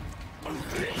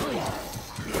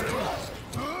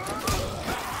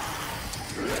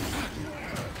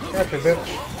 Gotcha,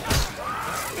 bitch.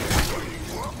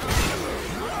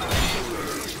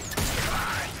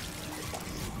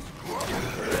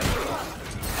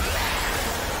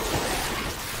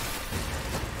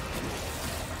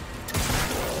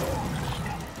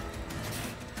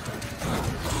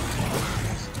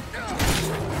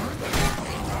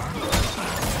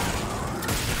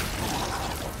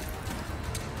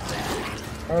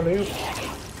 Hello.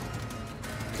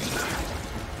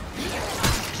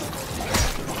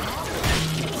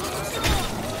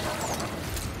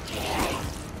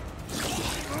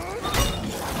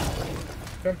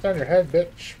 Jumped on your head,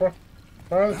 bitch.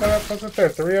 Wasn't there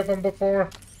 3 of them before?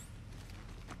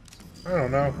 I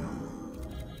don't know.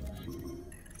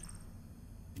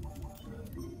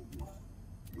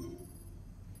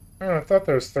 I don't know, I thought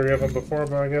there was 3 of them before,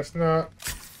 but I guess not.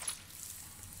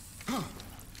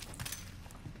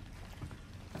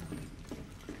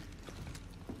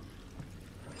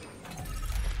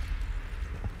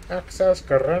 Access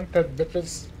granted,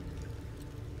 bitches.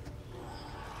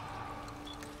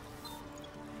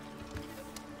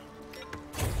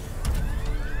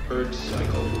 Purge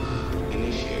cycle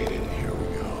initiated. Here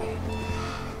we go.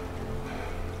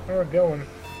 Where are we going?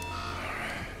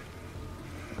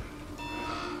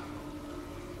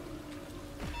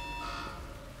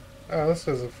 Oh, this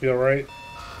doesn't feel right.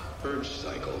 Purge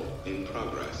cycle in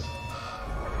progress.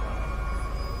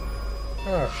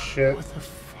 Oh, shit. What the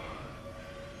f...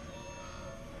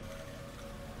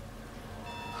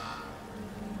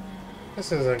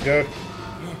 This isn't good.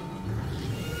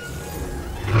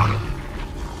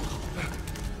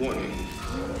 Warning.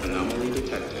 Anomaly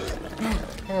detected.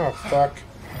 Oh, fuck.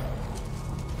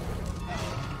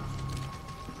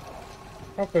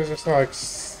 Hope there's just like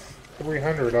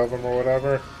 300 of them or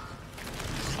whatever.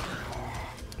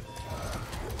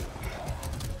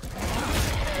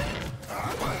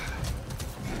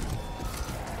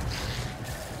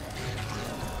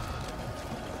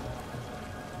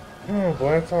 Oh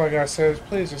boy, that's all I gotta say is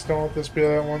please just don't let this be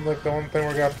that one, like the one thing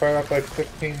where we gotta fight up like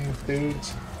 15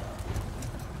 dudes.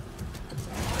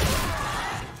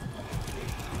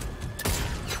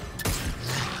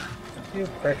 You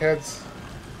prickheads.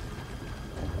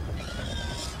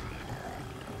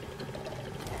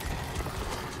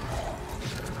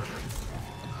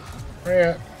 Where you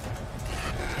at?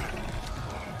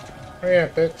 Where you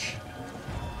at, bitch?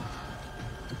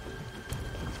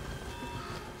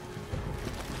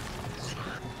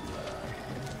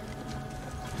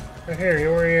 Right here, you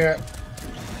where you at?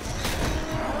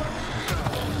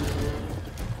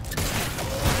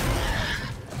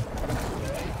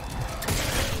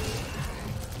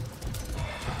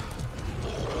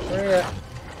 Where you at?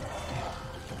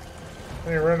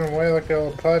 Are you running away like a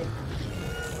little pud?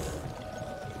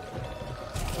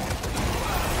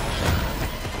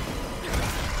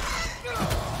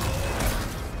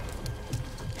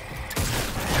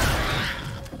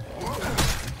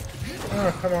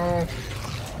 Oh, come on.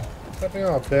 Let me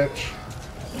off, bitch.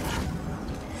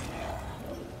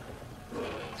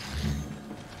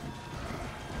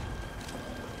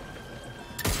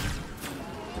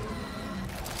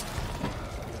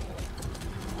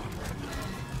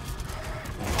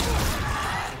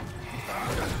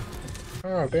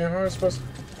 Oh, damn, how am I supposed to...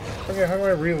 Okay, how do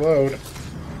I reload?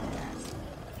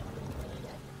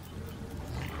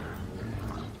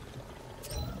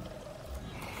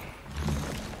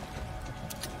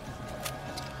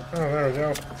 Oh, there we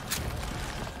go.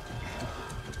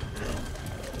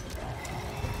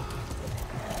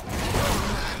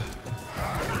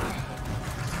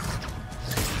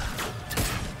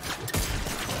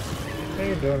 How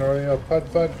you doing over there,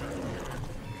 Pud Pud?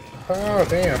 Oh,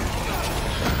 damn.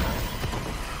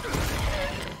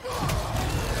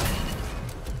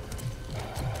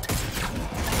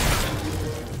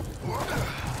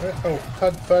 Oh,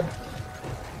 Pud Pud.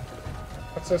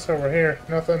 What's this over here?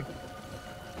 Nothing.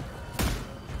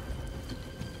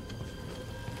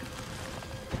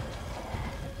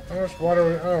 How much water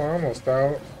we... Oh, we're almost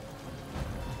out.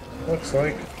 Looks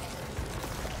like.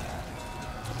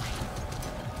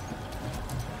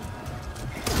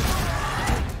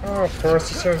 Oh, of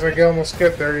course, as soon as I almost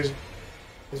get there,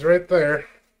 he's right there.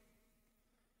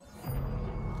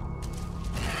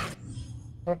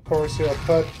 Of course, he'll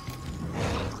put...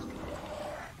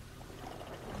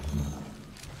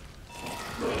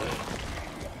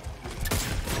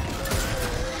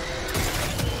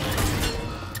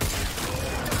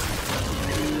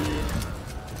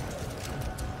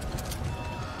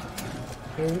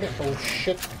 Oh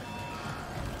shit.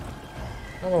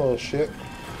 I'm a little shit.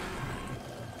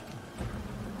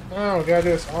 Oh, we gotta do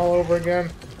this all over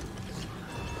again.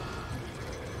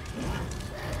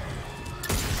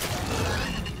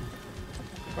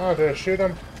 Oh, did I shoot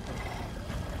him?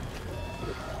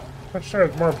 I'm sure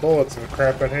there's more bullets and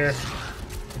crap in here.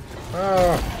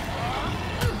 Oh.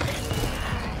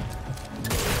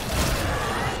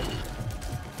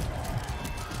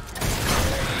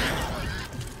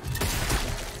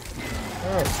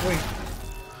 Oh, sweet.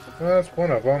 Well, that's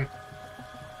one of them.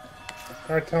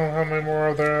 Alright, tell them how many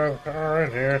more there are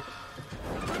in here.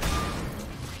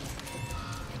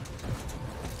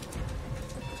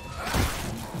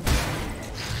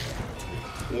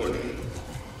 Warning.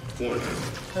 Warning.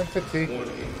 And fatigue.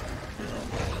 Warning.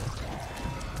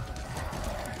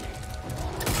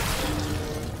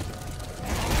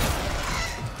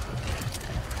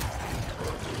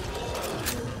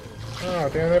 Oh,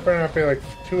 damn, there better not be like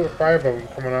 2 or 5 of them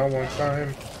coming out one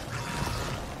time.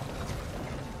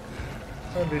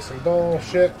 That'd be some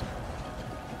bullshit.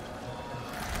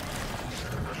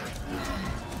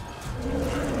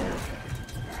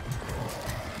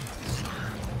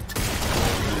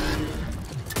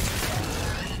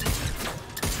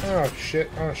 Oh shit,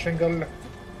 oh shingle.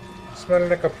 Smell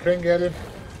like a Pringle.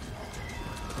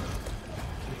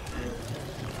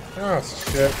 Oh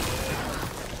shit.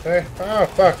 Hey, oh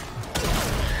fuck.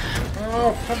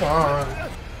 Oh, come on.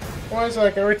 Why is it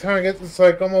like every time I get this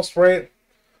like almost right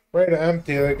to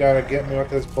empty, they gotta get me with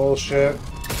this bullshit.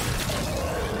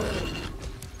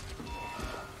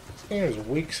 This game is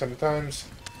weak sometimes.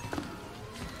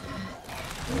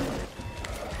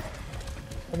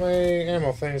 How many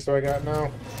ammo things do I got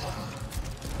now?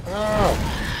 Oh!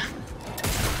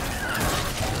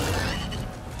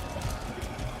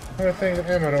 How many things of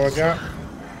ammo do I got?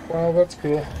 Well, that's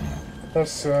cool.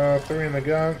 Plus 3 in the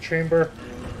gun chamber.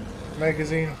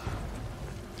 Magazine.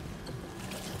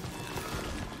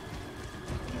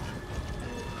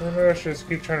 Maybe I should just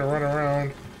keep trying to run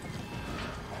around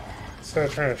instead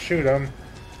of trying to shoot them.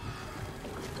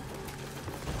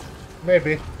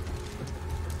 Maybe.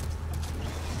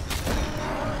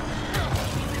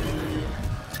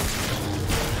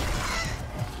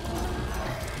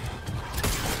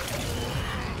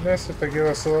 Nice if they give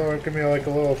us a little, give me like a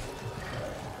little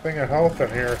thing of health in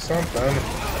here or something.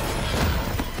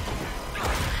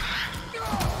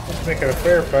 Let's make it a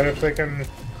fair fight. If they can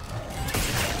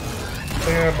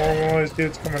have more of one of these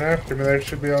dudes coming after me, they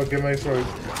should be able to give me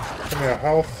a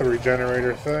health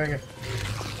regenerator thing.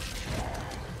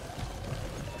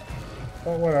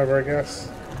 But whatever, I guess.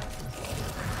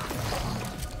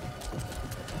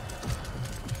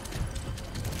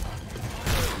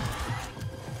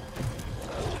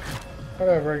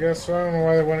 Whatever, I guess. I don't know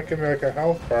why they wouldn't give me like a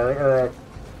health bar or a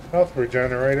health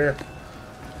regenerator.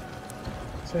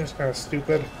 Seems kind of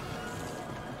stupid.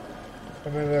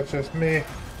 But maybe that's just me.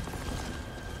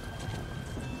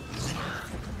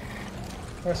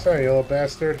 I saw you, little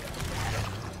bastard.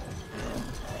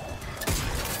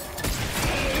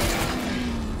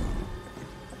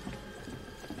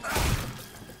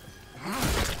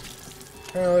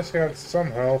 Well, at least I got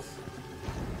some health.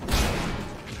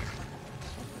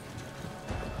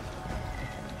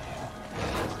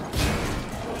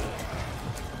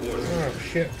 Oh,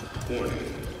 shit.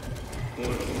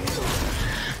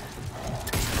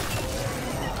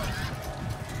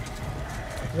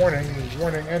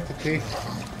 Warning, entity.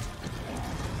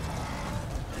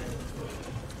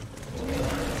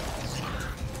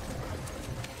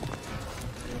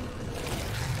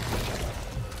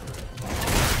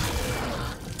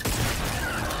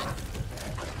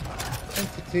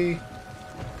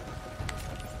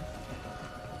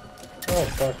 Oh,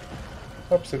 fuck.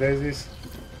 Oopsie daisies.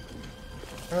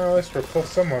 Oh, at least we're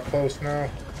somewhat close now.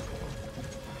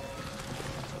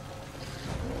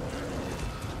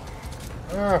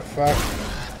 Ah, fuck.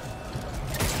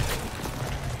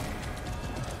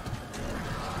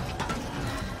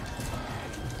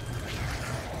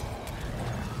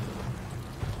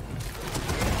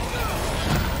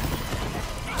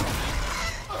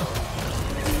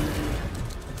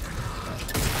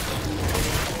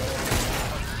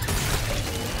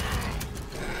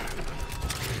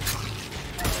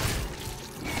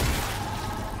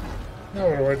 Now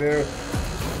what do I do?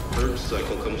 Purge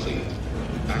cycle complete.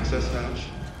 Access hatch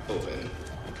open.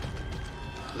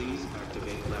 Please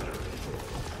activate ladder control.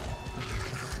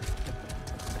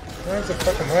 Where's the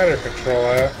fucking ladder control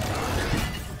at?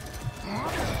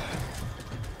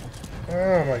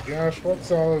 Oh my gosh,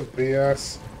 what's all this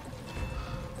BS?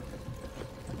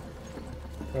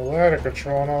 The ladder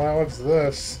control and all that, what's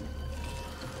this?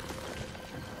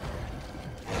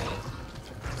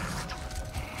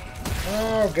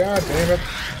 Oh, god damn it.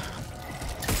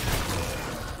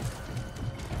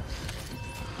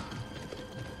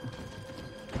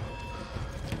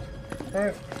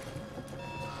 Alright.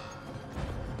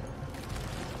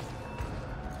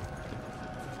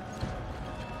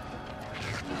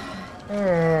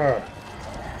 I'm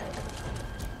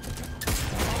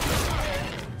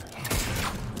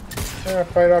gonna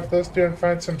fight off this dude and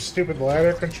find some stupid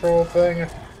ladder control thing.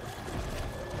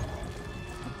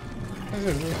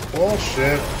 This is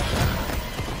bullshit.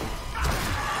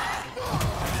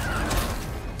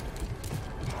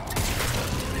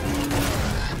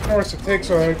 Of course, it takes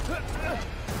like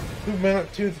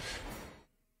 2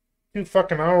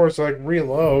 fucking hours to like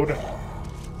reload.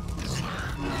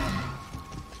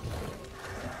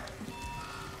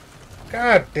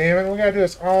 God damn it, we gotta do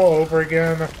this all over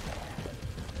again.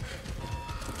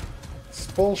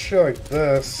 It's bullshit like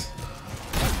this.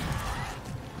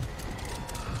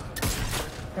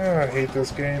 Oh, I hate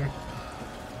this game.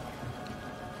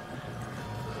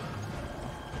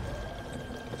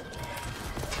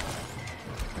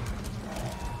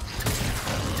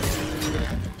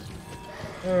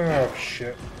 Oh,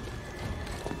 shit.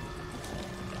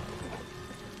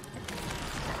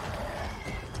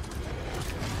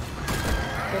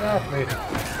 Get off me.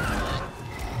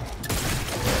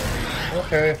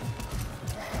 Okay.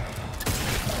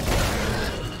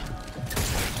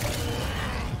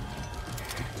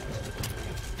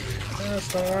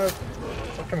 That's not why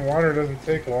fucking water doesn't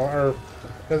take long, or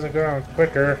doesn't go down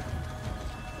quicker.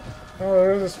 Oh,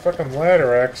 there's this fucking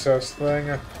ladder access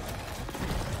thing.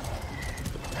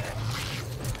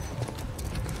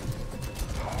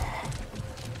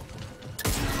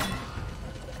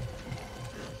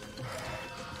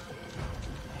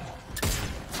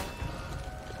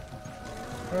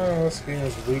 Oh, this game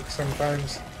is weak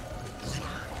sometimes.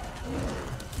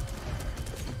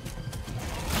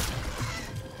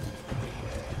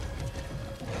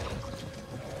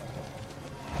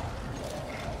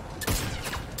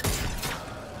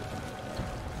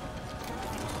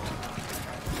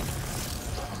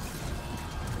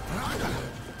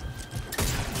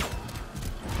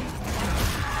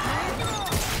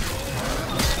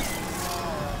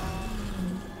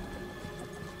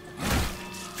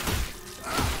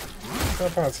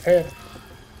 Up on its head.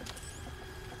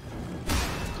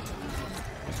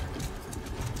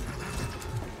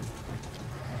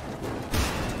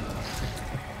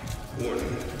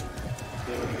 Warning.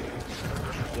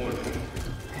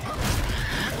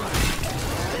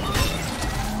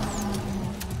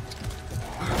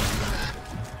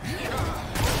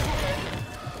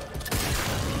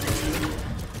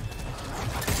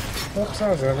 Oops, that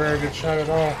wasn't a very good shot at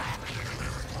all.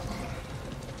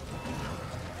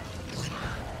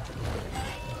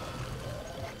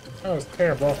 That was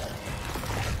terrible.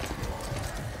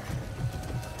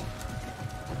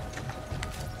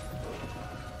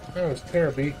 That was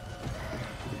terrible.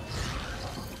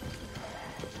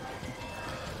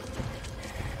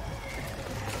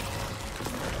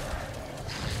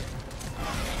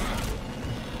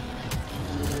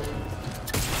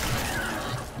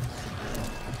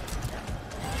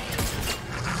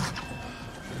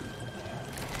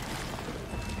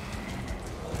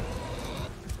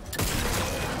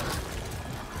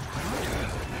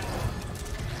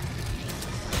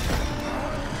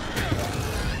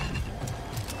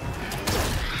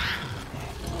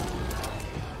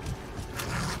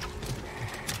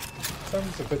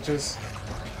 Sons of bitches.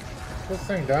 Is this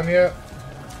thing done yet?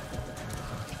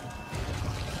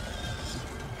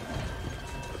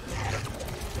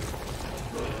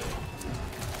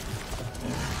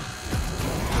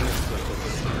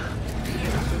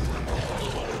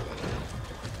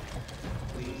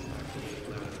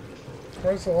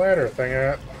 Where's the ladder thing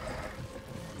at?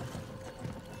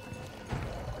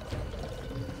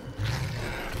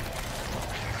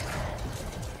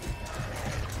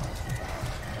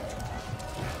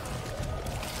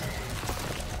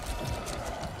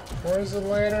 Where's the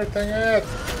ladder thing at?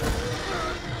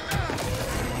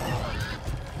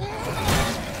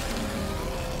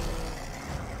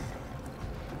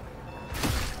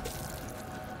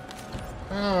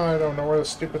 Oh, I don't know where the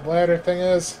stupid ladder thing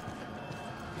is.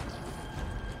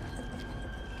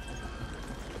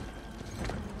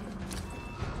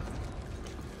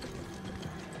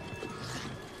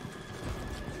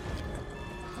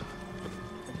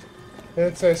 It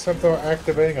did say something about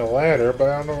activating a ladder, but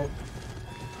I don't know.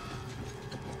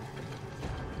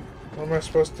 Where am I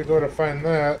supposed to go to find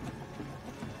that?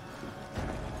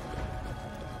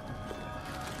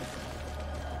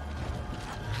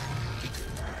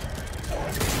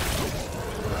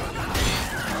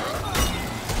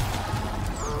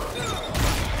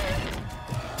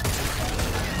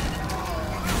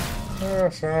 Oh,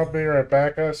 so I'll be right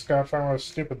back. I just gotta find where the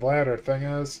stupid ladder thing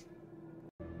is.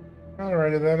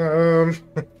 Alrighty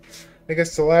then, I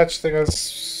guess the latch thing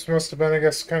must have been, I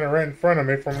guess, kind of right in front of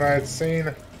me from what I had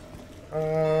seen.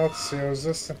 Let's see, was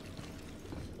this...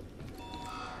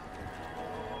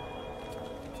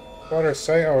 Water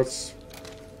site? Oh, it's...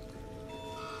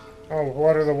 Oh,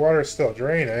 water, the water's still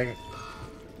draining.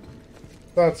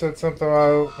 Thought it said something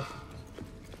about...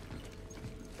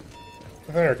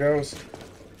 There it goes.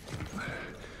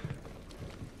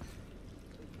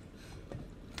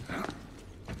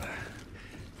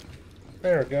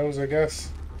 There it goes, I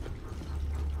guess.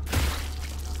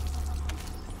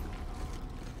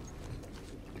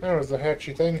 That was the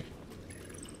hatchy thing.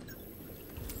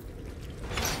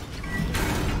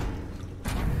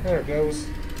 There it goes.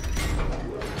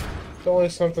 It's only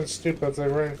something stupid that's like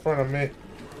right in front of me.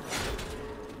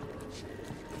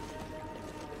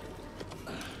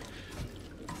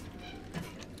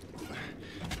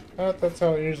 That's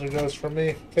how it usually goes for me.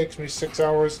 It takes me 6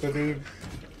 hours to do.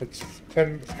 It's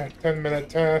 10-minute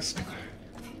task.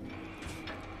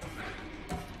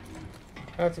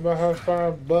 That's about how far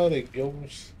our buddy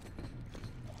goes.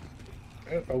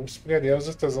 Oh, SpaghettiOs,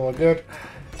 this doesn't look good.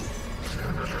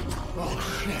 Oh,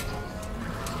 shit.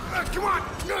 Come on!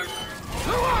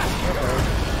 Come on!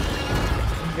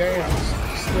 Uh-oh. Yeah,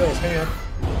 still his hand.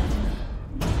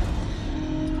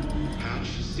 Hatch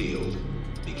sealed.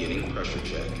 Beginning pressure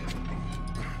check.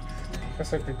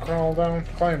 Guess I could crawl down,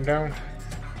 climb down.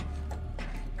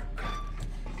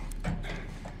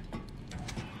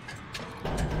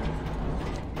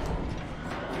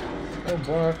 Oh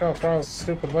boy, look how far the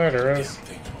stupid ladder is.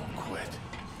 Things won't quit.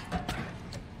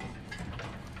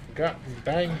 God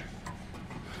dang.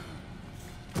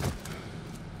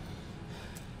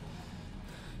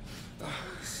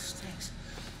 Stinks.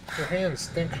 Your hands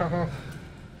stink, haha.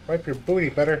 Wipe your booty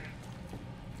better.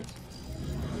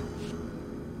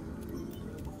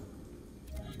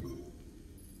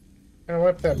 Gotta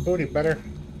wipe that booty better.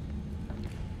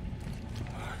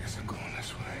 I guess I'm going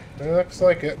this way. It looks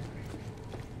like it.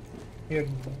 You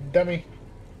dummy.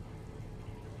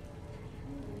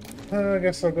 I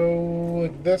guess I'll go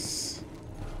like this.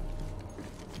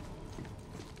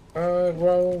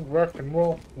 Well, rock and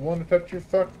roll. Wanna touch your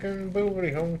fucking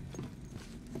booty hole.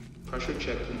 Pressure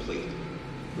check complete.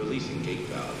 Releasing gate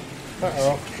valve.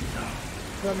 Uh-oh.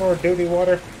 Is that more duty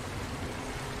water?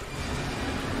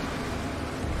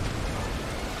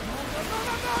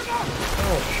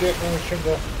 Oh shit, no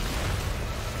shingle.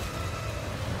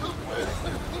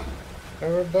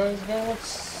 Everybody's going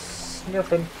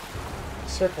snurfing.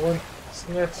 Circling.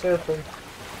 Surfing.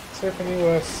 Surfing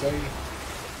USA.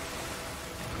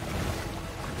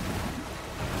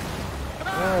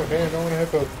 Oh damn, don't want to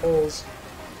hit those poles.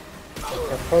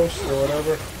 Or posts or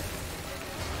whatever.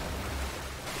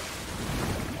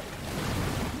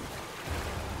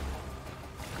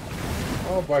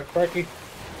 Oh, by crikey.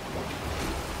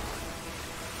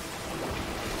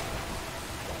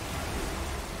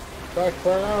 Back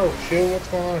fire. Oh, shit, what's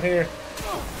going on here?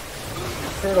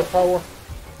 Turtle power.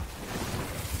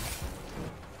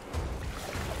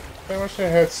 I wish I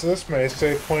had this many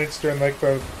save points during, like,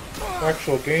 the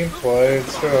actual gameplay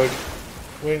instead of, like,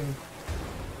 when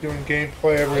doing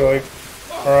gameplay every, like,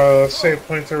 or save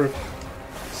points every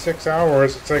 6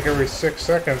 hours. It's like every 6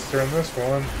 seconds during this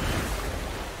one.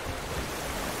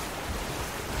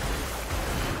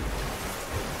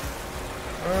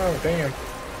 damn.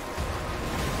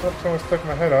 Oops, I almost took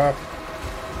my head off.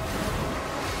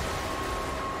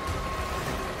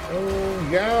 Oh,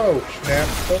 yo! Snap.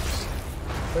 Oops.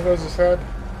 There goes his head.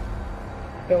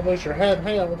 Don't lose your head.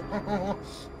 Hell.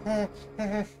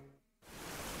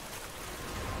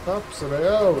 Oops,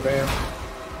 oh, damn.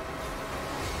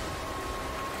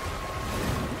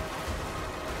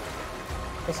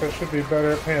 Guess I should be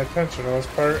better at paying attention on this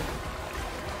part.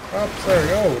 Oops, there we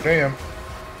go. Damn.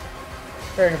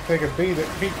 I can take a beating.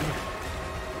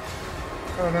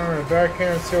 Oh, now we're in the back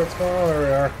here and see what's going on. There we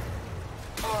are.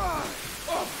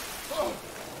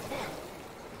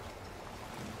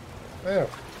 Yeah.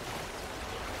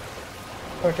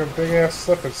 Like a big ass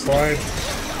slip and slide.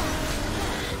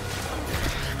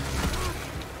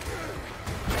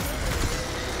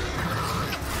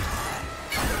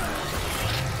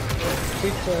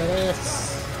 Beat that ass.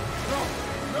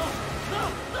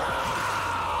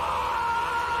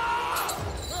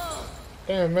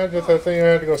 Damn, imagine if that thing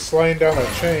had to go sliding down a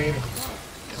chain.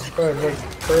 Probably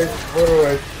would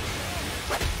literally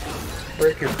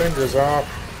break your fingers off.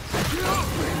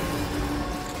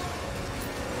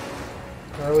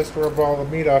 Or at least rub all the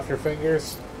meat off your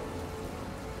fingers.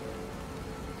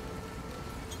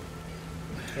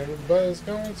 Everybody's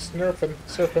going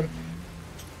surfing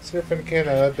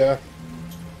Canada.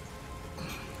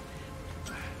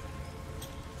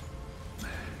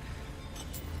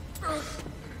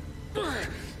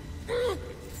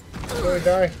 Did we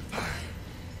die?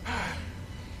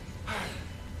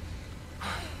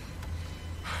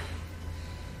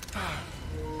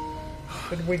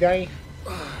 Did we die?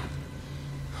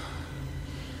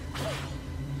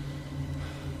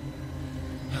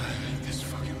 This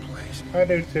fucking place. I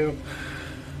do too.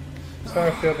 That's how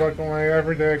I feel like when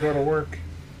every day I go to work.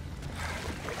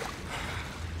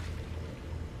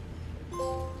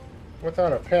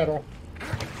 Without a paddle.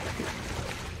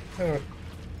 Oh.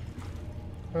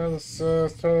 Well, let's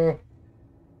so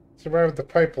survived the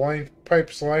pipe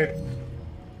slide.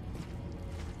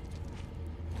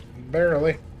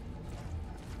 Barely.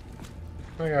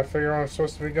 I gotta figure out I'm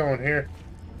supposed to be going here.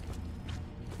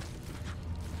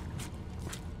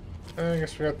 I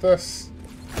guess we got this.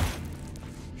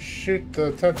 Shoot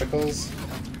the tentacles.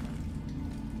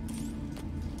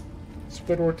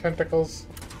 Squidward tentacles.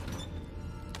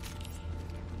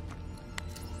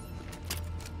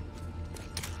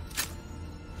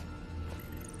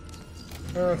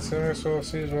 Let's see, I we'll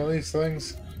see one of these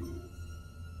things.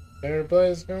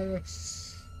 Everybody's going.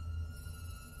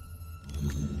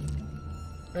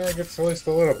 Yeah, it gets at least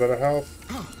a little bit of health.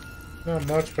 Not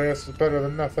much, but it's better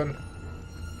than nothing.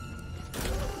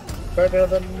 Better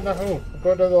than no.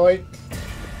 Go to the light.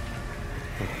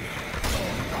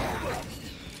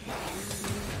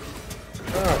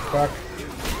 Oh, fuck.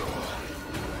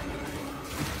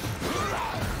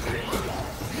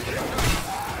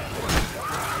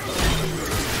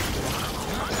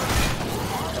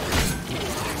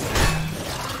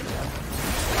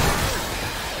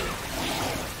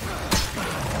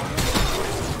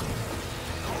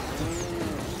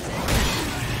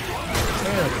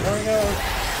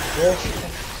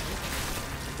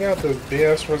 Yeah, the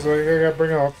BS was like I gotta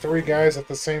bring out 3 guys at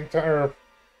the same time. Or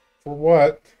for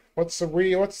what? What's the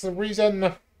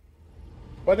reason?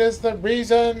 What is the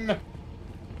reason?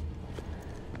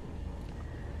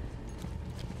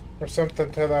 Or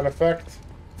something to that effect.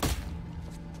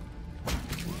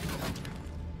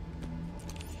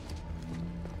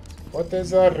 What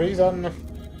is the reason?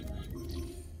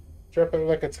 Drop it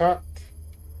like it's hot.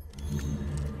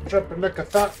 Drop it like a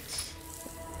thought.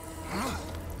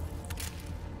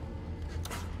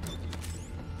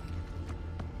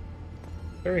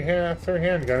 Three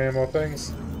handgun ammo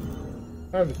things.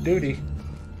 I have a duty.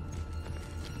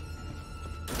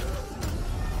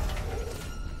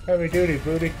 Heavy duty,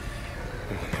 booty.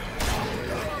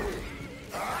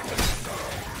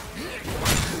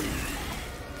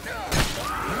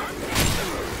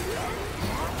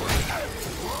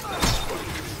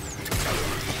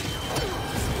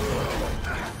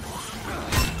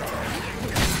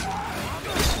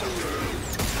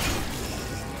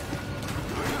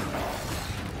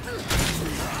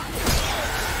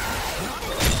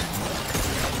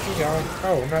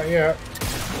 Oh, not yet.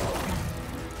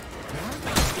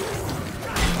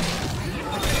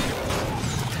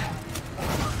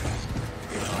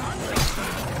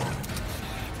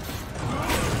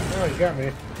 Oh, you got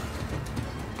me.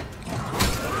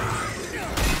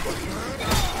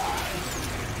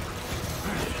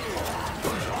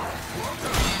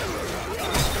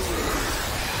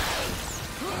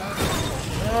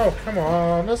 Oh, come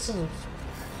on. This is...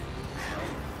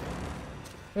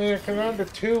 Yeah, Commander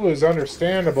 2 is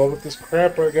understandable, but this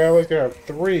crap I got like I have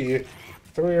three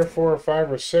or four or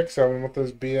five or six of them with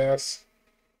this BS.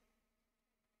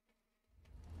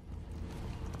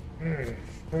 We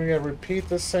gotta repeat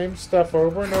the same stuff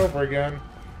over and over again.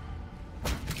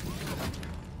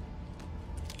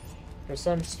 For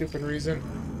some stupid reason.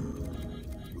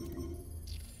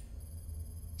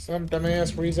 Some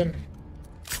dumbass reason.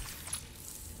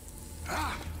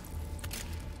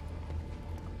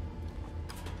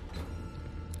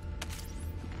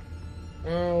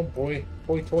 Oh boy.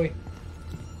 Boy toy.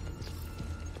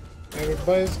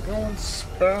 Everybody's going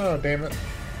oh damn it.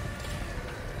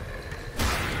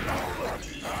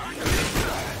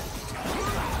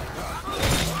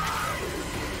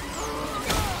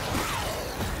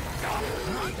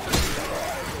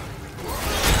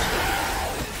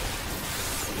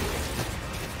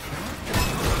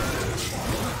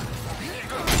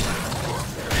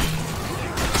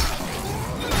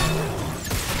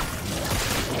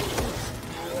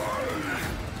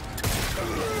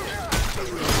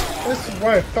 This is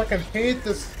why I fucking hate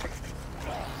this.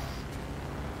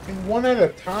 In one at a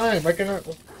time, I cannot.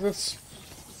 This.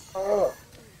 Oh.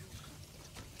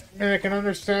 Man, I can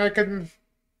understand. I can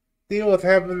deal with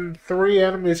having three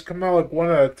enemies come out like one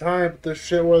at a time. But this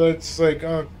shit where it's like,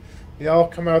 they all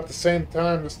come out at the same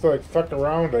time just to like fuck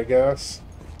around, I guess.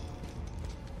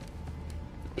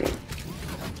 It's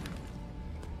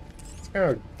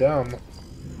kind of dumb.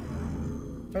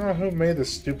 I don't know who made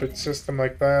this stupid system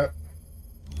like that.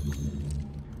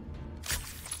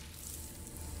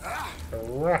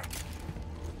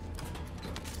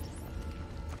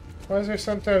 Why is there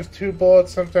sometimes 2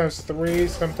 bullets, sometimes 3,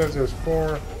 sometimes there's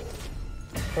 4?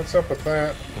 What's up with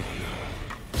that?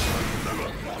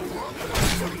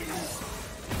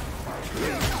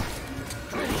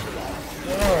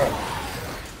 Oh.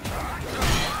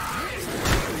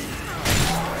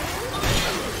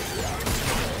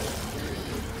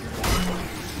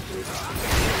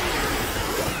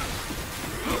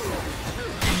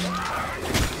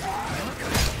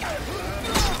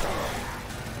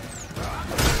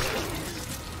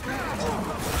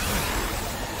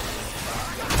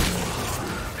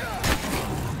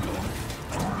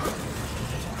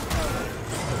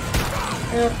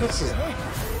 Yeah, this is.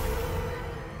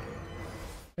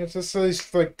 It's just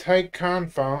these like tight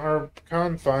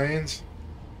confines.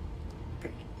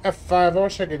 F5. I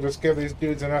wish I could just give these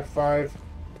dudes an F5.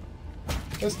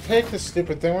 Just take this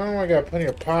stupid thing. Why don't I got plenty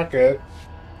of pocket?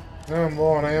 Now I'm low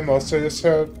on ammo, so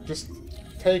just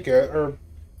take it or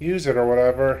use it or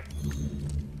whatever.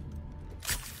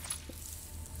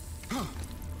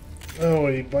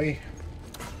 Oh, boy.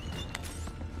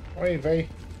 Oy vey.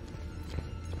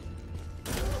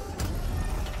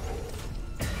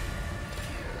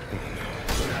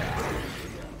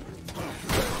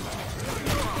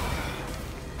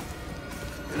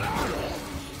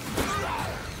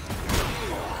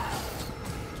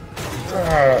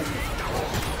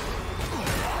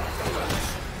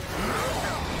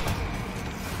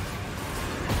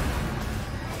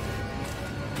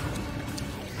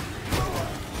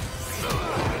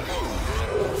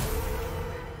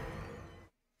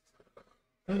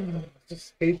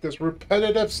 Just hate this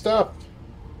repetitive stuff.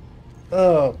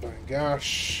 Oh my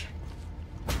gosh.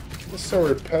 It's so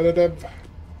repetitive.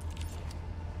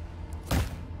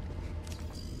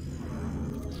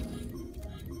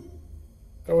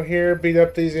 Go here, beat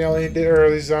up these alien or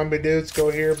these zombie dudes. Go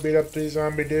here, beat up these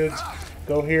zombie dudes.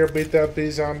 Go here, beat up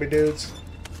these zombie dudes.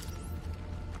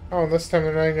 Oh, and this time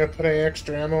they're not gonna put any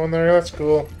extra ammo in there. That's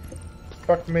cool.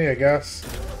 Fuck me, I guess.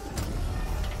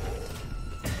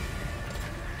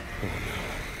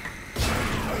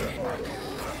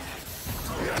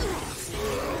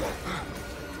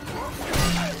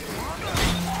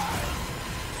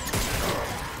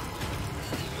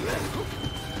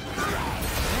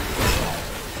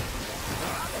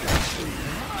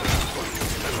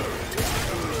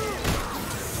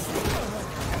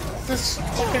 This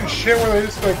fucking shit where they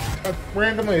just like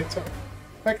randomly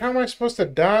like how am I supposed to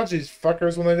dodge these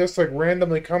fuckers when they just like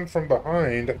randomly come from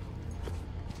behind?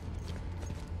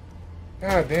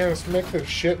 God damn, let's make this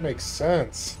shit make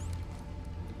sense.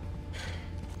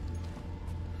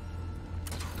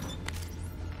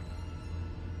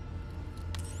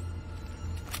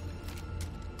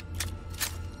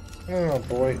 Oh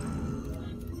boy.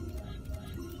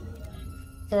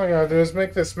 All I gotta do is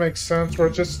make this make sense where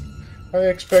it just I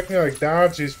expect me to like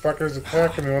dodge these fuckers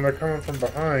attacking me when they're coming from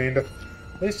behind. At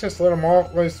least just let them all,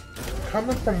 at least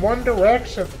coming from one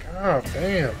direction. God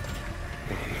damn.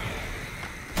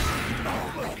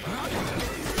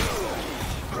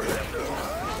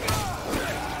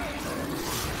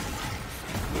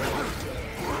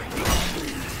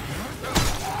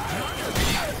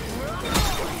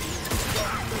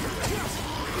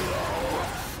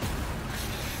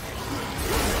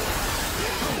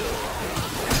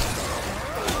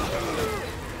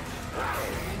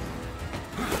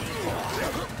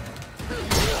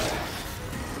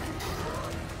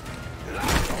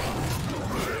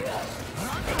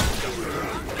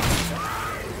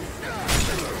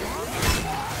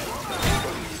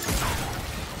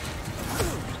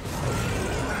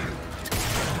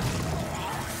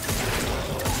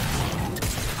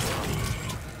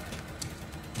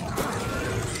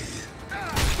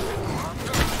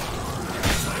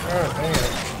 Oh, damn.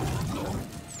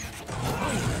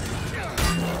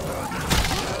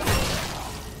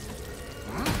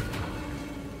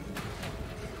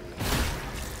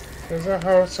 Is that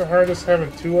how it's so hard as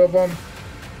having two of them?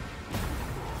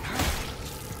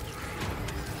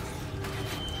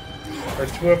 Or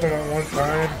two of them at one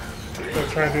time? They're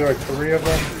trying to do like three of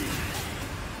them?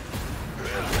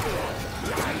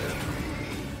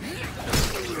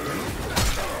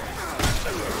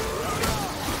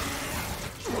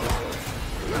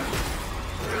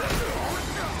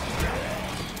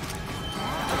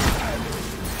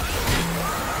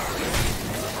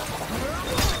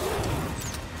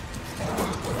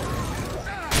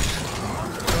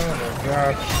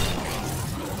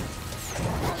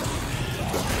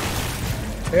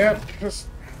 Yep, just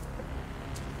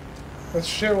this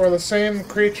shit where the same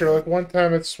creature, like one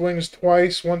time it swings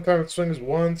twice, one time it swings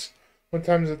once, one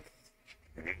time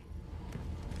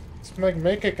it's like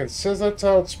make it consistent. That's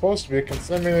how it's supposed to be.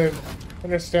 I mean, I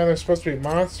understand they're supposed to be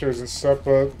monsters and stuff,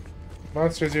 but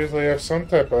monsters usually have some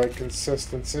type of like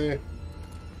consistency.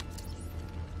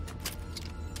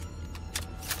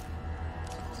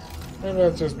 Maybe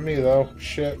that's just me though.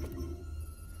 Shit.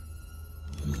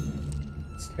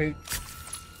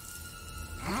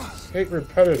 Hate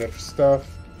repetitive stuff.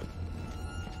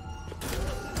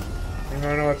 Even though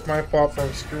I know it's my fault for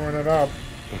screwing it up.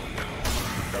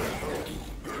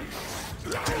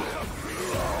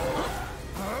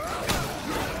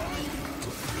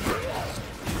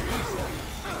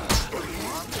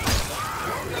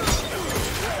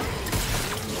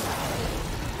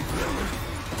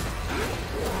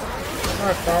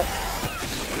 My fault.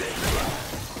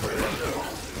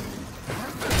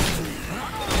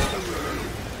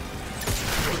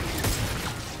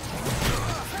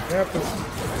 Yep.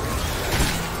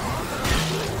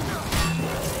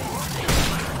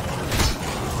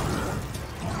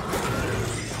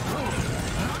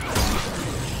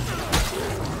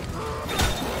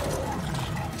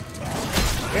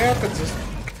 Yep, it's just...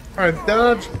 Alright,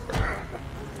 dodge.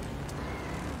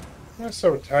 I'm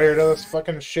so tired of this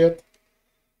fucking shit.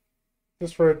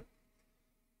 Just for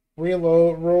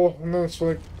reload, roll, and then it's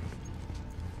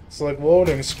like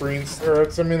loading screens. Or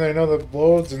it's, I mean, I know the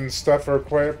loads and stuff are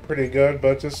pretty good,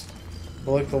 but just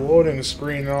like the loading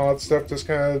screen and all that stuff just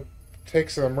kind of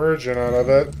takes the immersion out of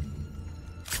it.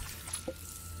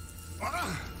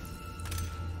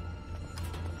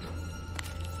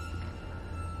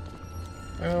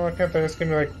 Oh, why can't they just give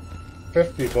me like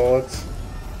 50 bullets?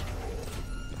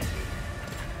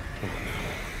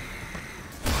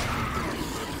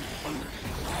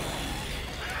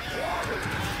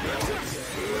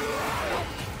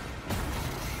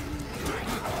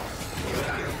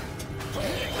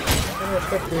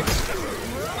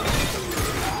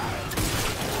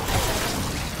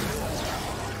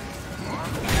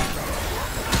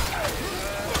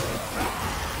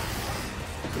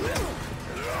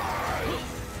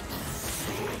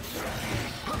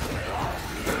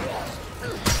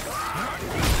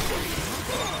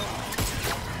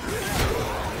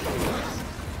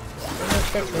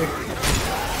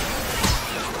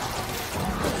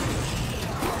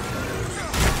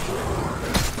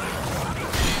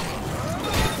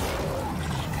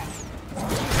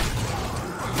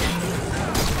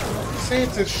 See,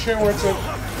 it's a shit where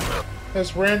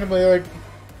it's randomly like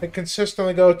it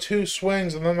consistently go 2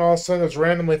 swings and then all of a sudden it's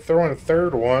randomly throwing a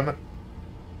third one.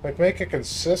 Like, make it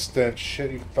consistent,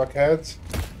 shit, you fuckheads.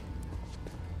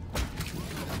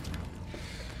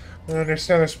 I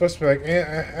understand they're supposed to be like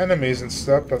enemies and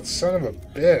stuff, but son of a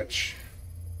bitch.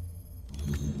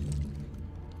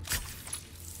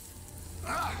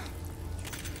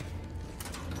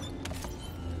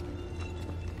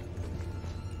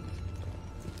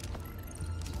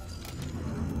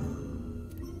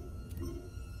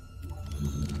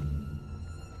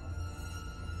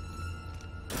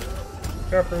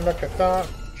 Jumping like a thought,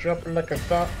 jumping like a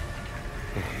thought.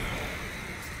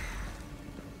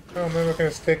 Oh, maybe we're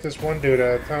gonna take this one dude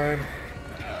at a time.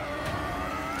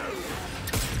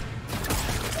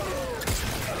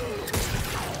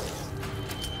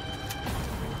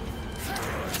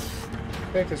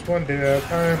 Take this one dude at a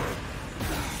time.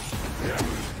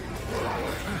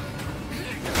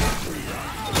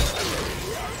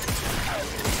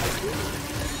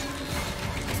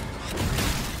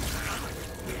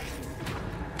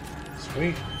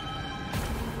 Sweet.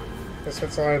 Guess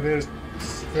that's all I do is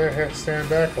stand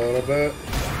back a little bit.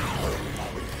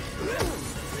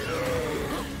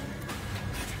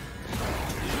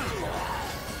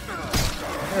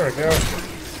 There we go.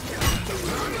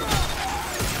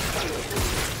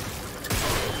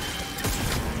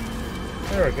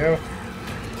 There we go.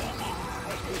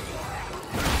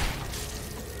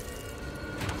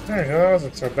 There you go, that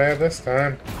wasn't so bad this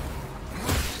time.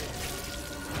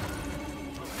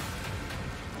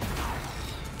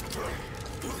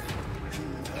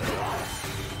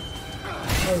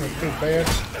 Wasn't too bad.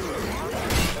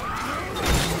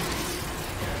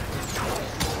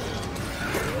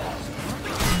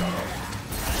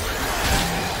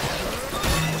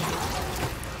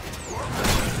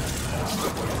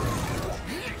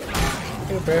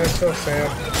 Too bad, so sad.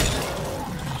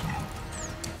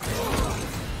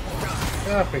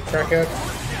 Get off me, crackhead.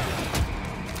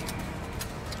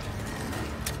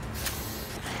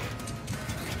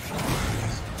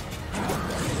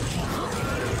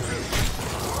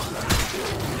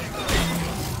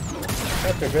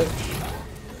 That's a bitch.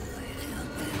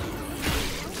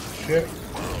 Shit.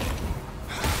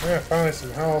 Yeah, finally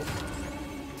some health.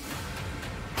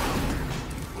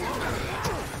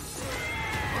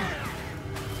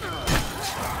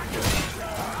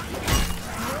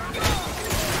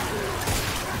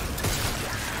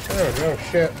 There we go,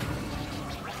 shit.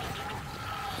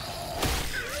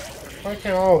 Why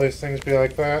can't all these things be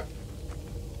like that?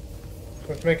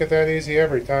 Let's make it that easy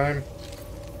every time.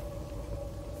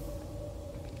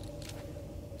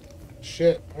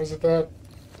 Shit, was it that?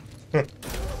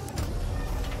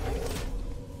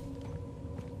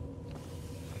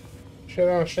 Shit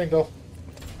on a shingle.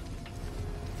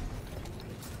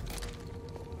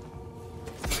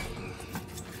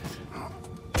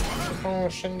 Oh,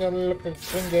 shingle, look at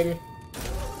shingle.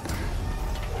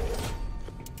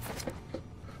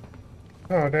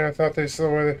 Oh, damn, I thought they still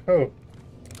were the. Oh.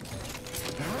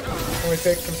 Can we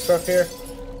take some stuff here?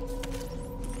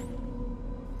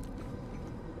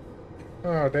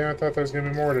 Oh, damn, I thought there was gonna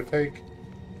be more to take.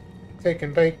 Take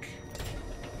and bake.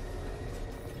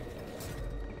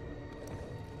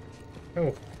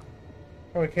 Oh.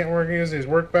 Oh, we can't use these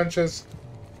workbenches.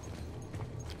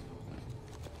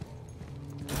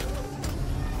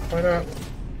 Why not?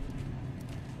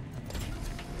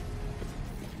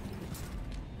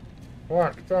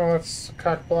 Blocked. Oh, that's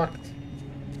cock blocked.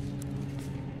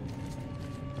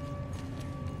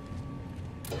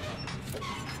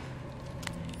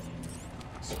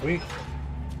 Sweet.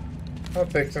 I'll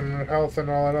take some health and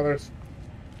all that other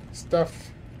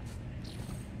stuff.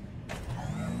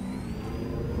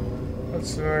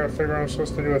 Let's now figure out what I'm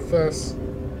supposed to do with this.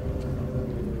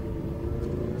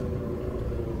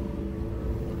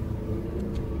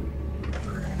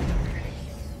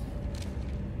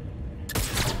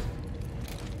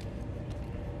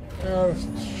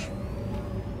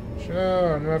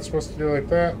 No, I'm not supposed to do like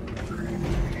that.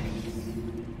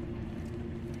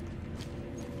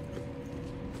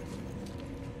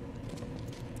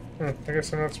 I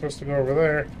guess I'm not supposed to go over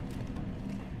there.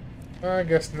 I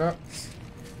guess not.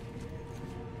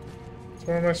 So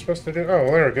what am I supposed to do?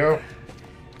 Oh, there we go.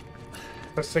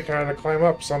 I was thinking I had to climb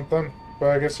up something, but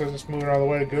I guess I was just moving out of the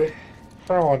way to go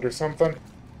crawl under something.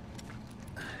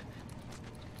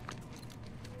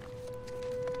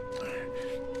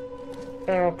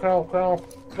 Crawl, crawl, crawl.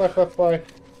 Left, left, fly.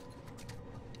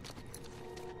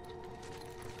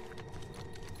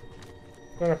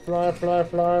 Gonna fly, fly,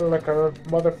 fly like a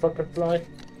motherfucking fly.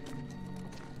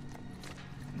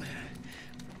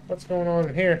 What's going on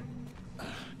in here?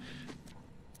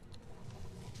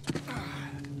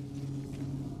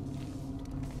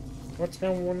 What's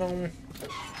going on?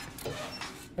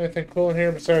 Anything cool in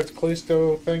here besides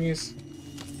Callisto thingies?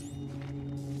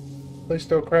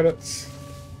 Callisto credits.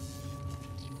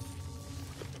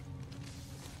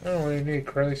 I don't really need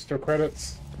Callisto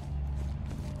credits.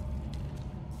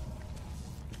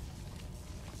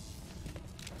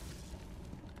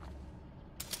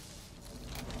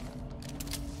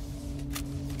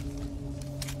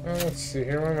 Let's see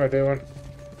here, what am I doing?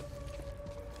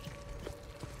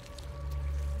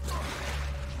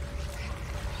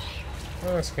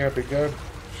 Oh, this can't be good.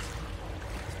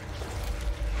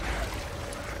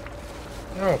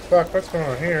 Oh, fuck, what's going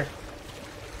on here?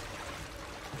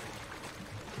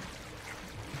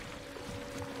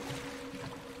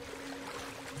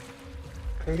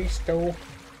 Callisto.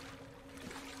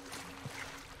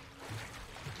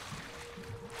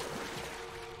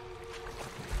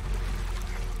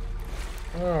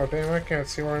 Oh, damn, I can't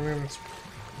see where I'm in.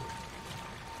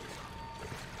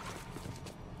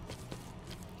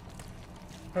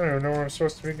 I don't even know where I'm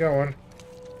supposed to be going.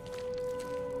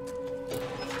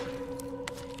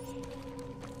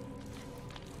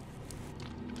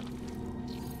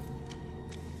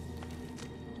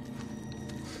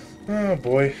 Oh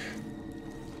boy.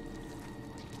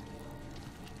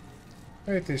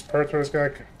 I hate these parts where I just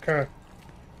gotta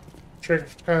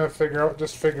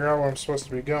figure out where I'm supposed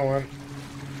to be going.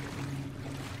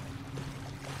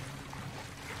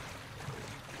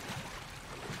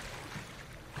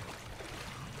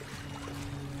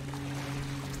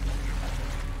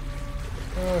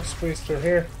 squeeze through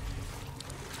here.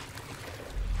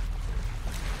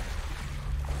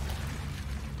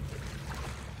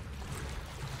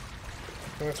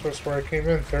 That's just where I came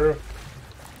in through.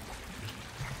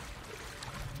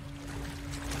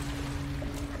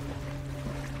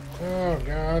 Oh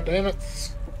god damn it.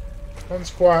 One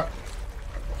squat.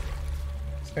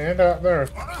 Stand up there.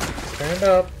 Stand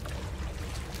up.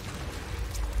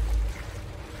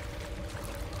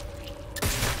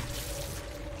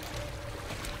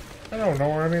 I don't know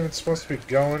where I'm even supposed to be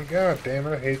going. God damn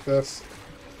it, I hate this.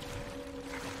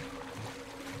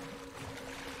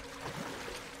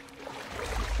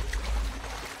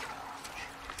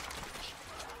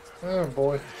 Oh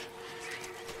boy.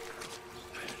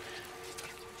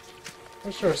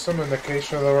 I'm sure some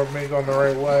indication of me going the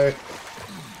right way.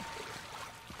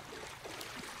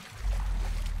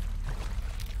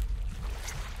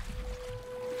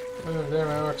 Oh, damn,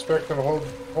 I don't expect them to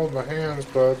hold my hands,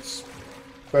 but it's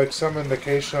like some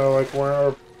indication of like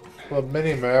where a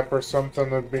mini map or something.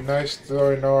 It'd be nice to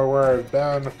really know where I've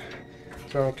been,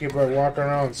 so I don't keep like walking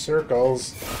around in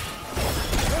circles.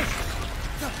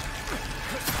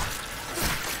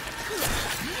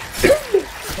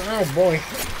 Oh boy,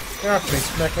 get off me,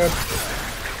 smackhead.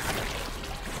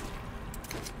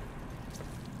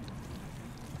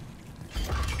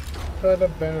 Could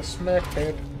have been a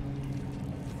smackhead.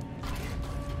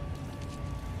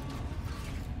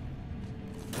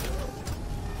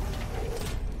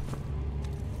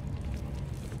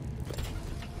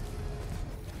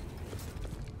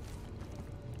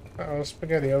 Uh-oh,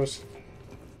 SpaghettiOs.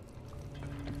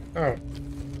 Oh.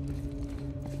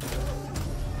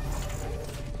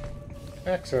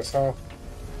 Access hall.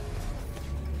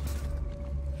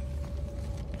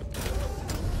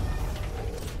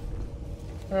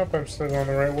 I hope I'm still going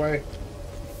the right way.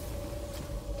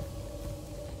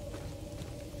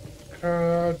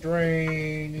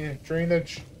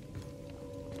 Drainage.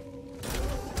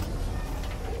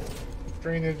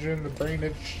 Drainage in the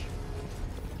drainage.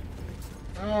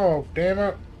 Oh, damn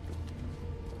it.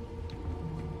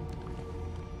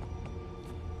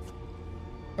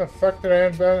 The fuck did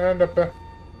I end up at?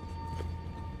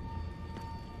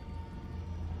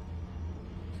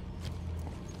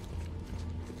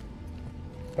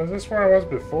 Was this where I was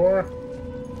before?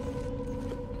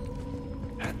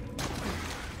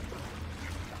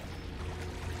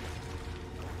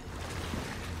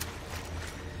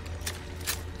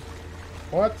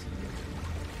 What?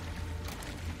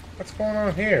 What's going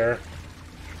on here?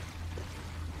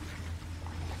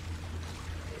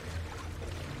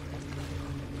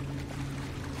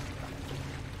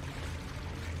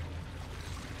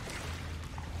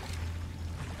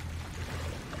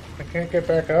 I can't get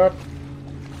back up.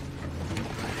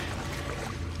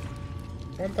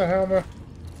 What the hell am I?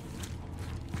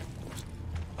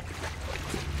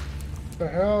 What the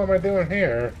hell am I doing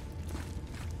here?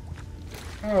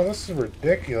 Oh, this is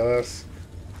ridiculous.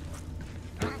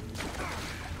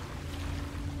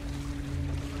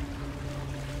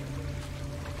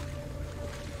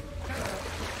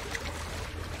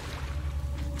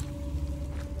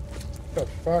 What the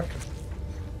fuck?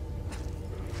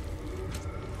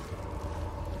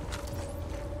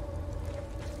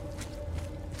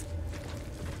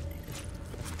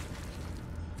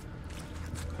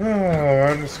 Oh,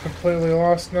 I'm just completely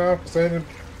lost now because I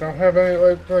don't have any,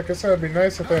 like I said, it'd be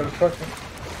nice if I had a fucking,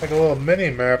 like a little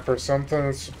mini map or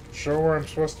something to show where I'm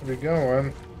supposed to be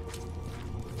going.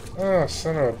 Oh,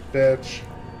 son of a bitch.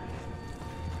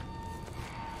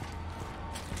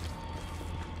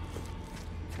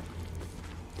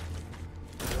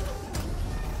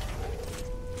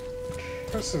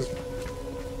 This is...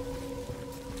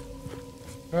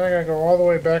 Now I gotta go all the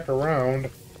way back around.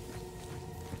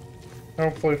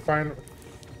 Hopefully find...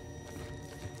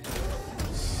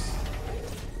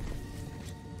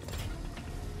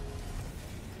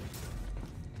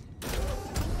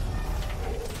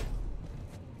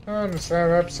 I just have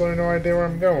absolutely no idea where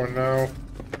I'm going now.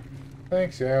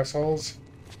 Thanks, you assholes.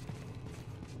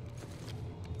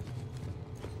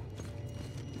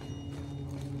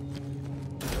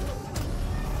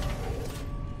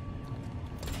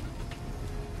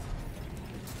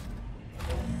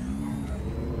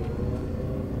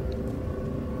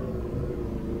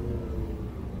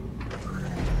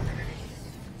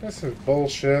 This is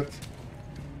bullshit.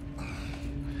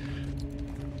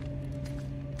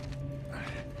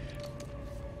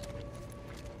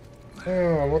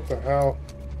 Oh, what the hell?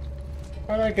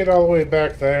 How did I get all the way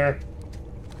back there?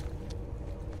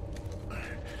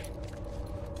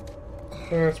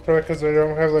 That's probably because I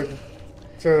don't have, like...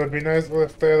 So it'd be nice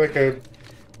if they had, like, a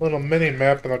little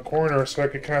mini-map in the corner so I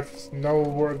could kind of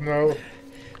know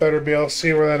better be able to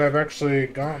see where that I've actually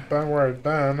been where I've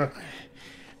been.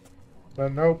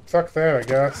 But nope, fuck that, I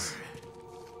guess.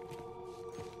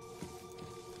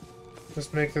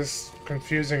 Just make this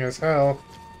confusing as hell.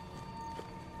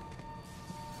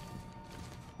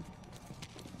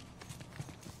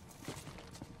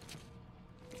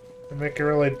 And make it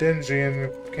really dingy and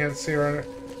you can't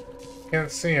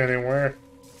see anywhere.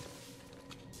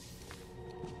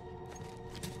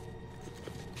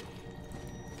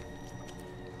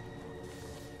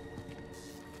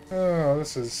 Oh,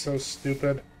 this is so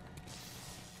stupid.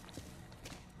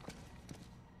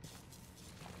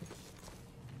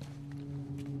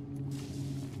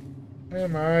 Yeah,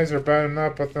 my eyes are bad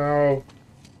enough, but now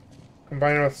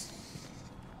combined with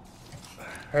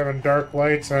having dark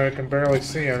lights, I can barely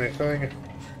see anything.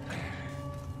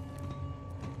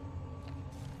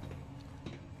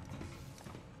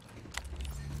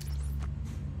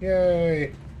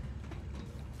 Yay!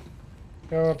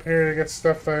 Go up here to get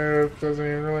stuff that doesn't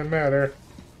even really matter.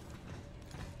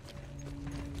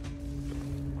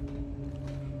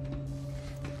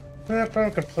 Yep,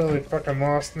 I'm completely fucking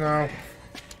lost now.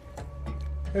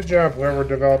 Good job, whoever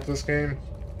developed this game.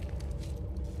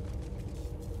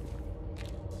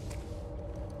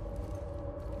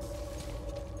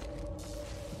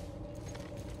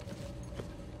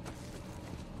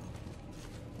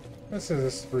 This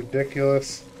is just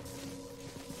ridiculous.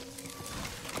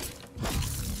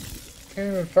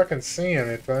 Can't even fucking see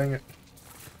anything.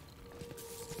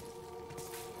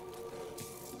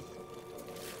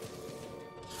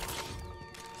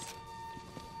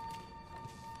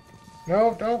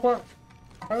 No, don't go.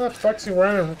 Why the fuck's he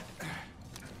running?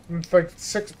 It's like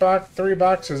 3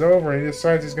 boxes over and he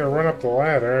decides he's gonna run up the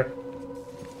ladder.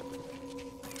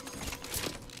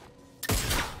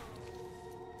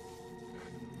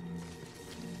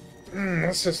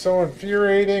 This is so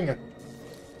infuriating.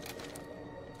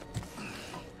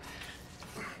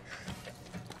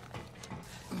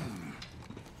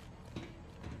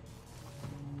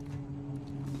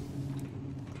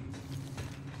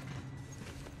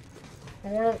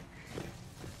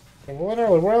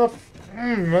 Literally, where the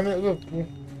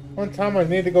one time I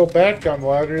need to go back down the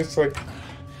ladder, it's like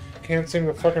I can't seem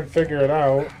to fucking figure it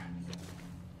out.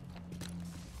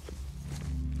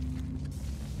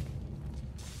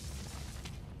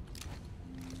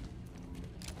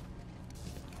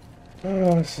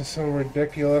 Oh, this is so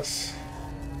ridiculous.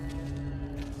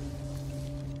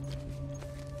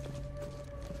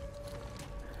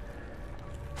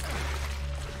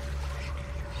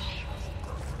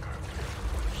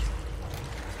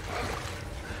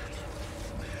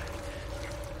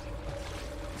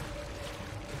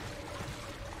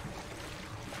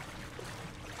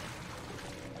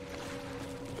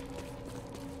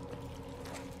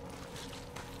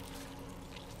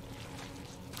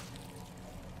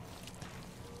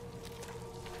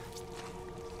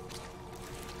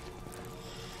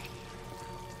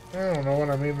 I don't know what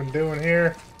I'm even doing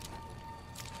here.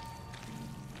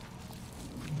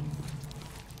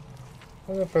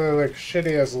 What if they're like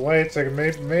shitty as lights? I can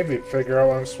maybe figure out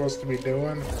what I'm supposed to be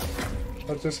doing.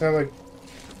 I'll just have like.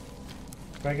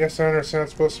 I guess I understand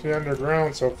it's supposed to be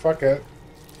underground, so fuck it.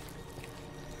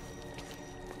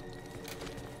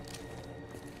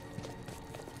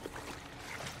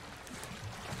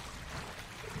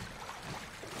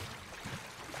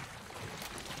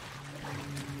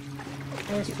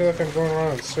 I just feel like I'm going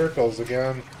around in circles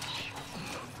again.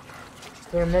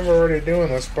 I remember already doing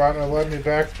this spot and it led me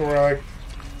back to where, like,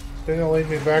 didn't it lead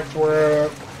me back to where,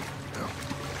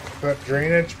 that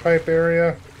drainage pipe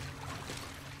area?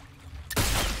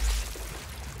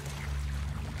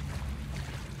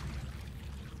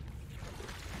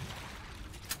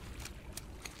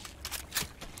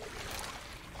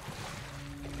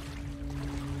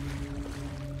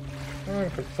 I'm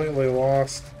completely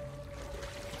lost.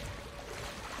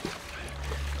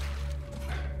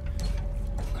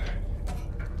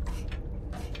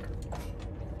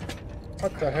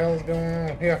 What the hell is going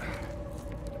on here?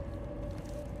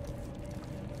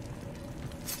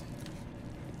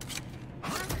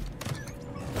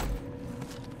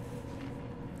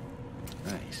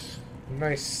 Nice.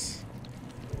 Nice.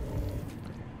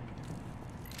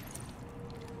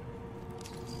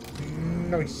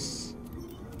 Nice.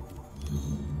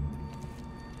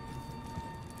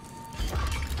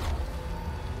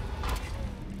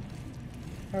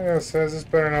 Like I said, this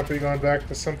better not be going back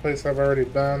to someplace I've already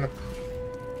been.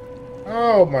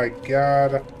 Oh my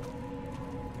god.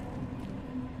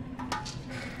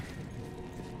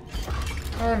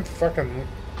 I'm fucking...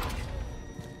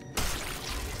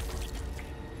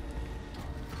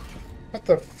 What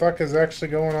the fuck is actually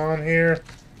going on here?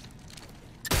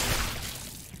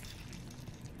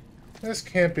 This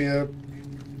can't be a...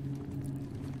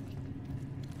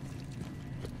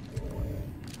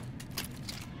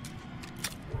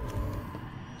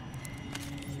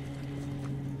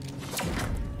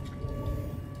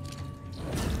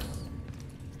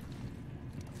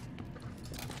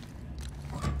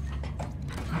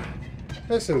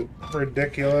 This is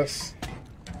ridiculous.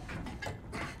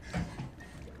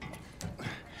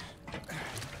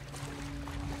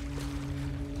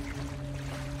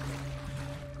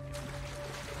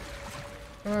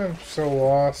 I'm so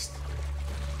lost.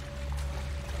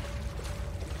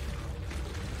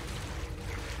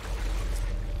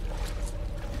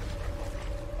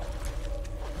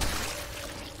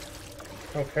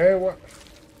 Okay, what?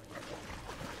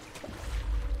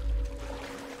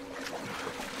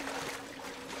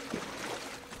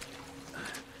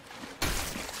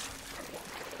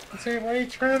 See, what are you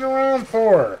turning around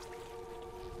for?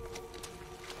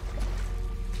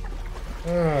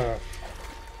 Ugh.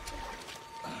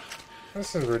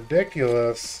 This is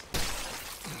ridiculous.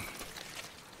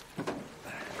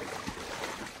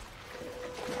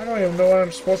 I don't even know what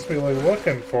I'm supposed to be like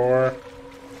looking for.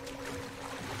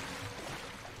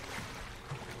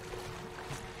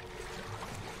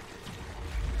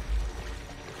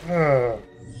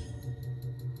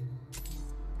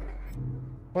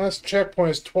 Last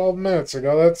checkpoint is 12 minutes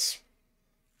ago. That's...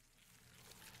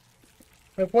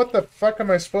 Like, what the fuck am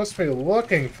I supposed to be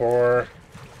looking for?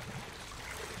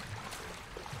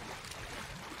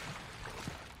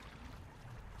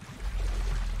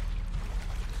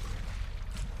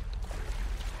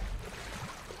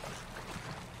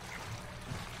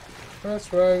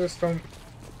 That's why I just don't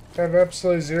have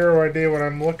absolutely zero idea what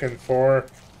I'm looking for.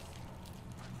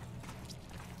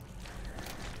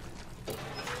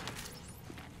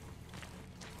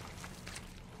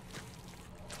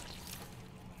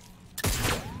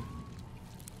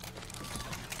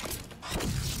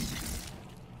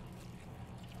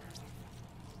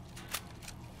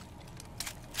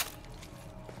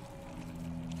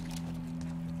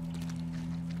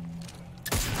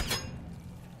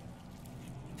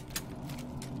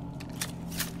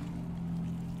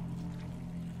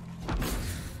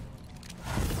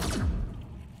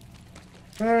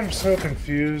 I'm so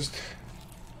confused.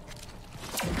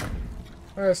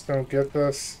 I just don't get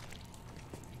this.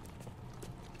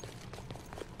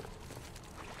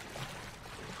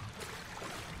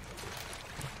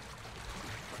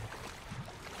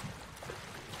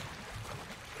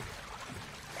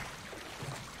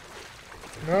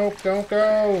 Nope, don't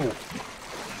go!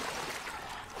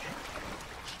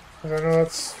 'Cause I know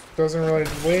that doesn't really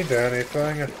lead to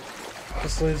anything. It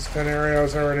just leads to an area I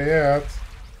was already at.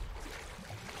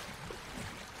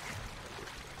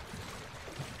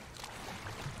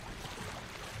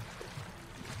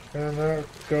 And that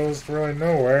goes really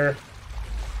nowhere.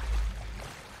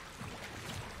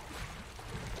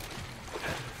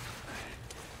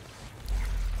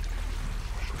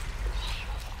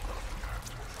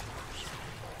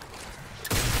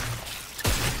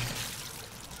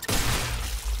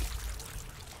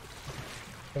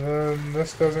 And then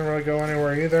this doesn't really go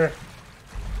anywhere either.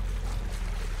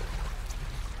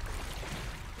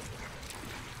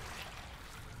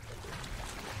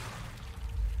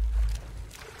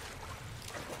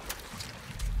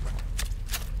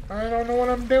 I don't know what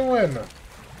I'm doing.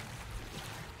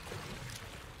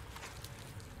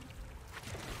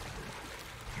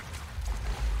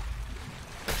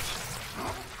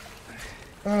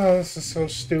 Oh, this is so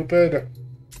stupid.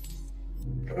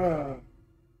 Ugh.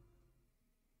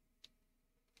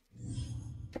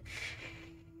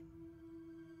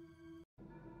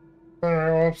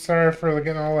 Alright, well, I'm sorry for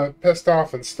getting all that pissed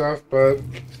off and stuff, but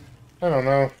I don't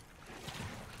know.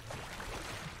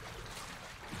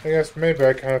 I guess maybe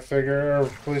I kind of figured, or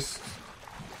at least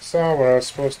saw what I was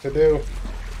supposed to do.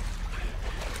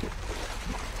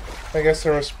 I guess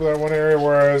there was that one area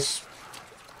where I was...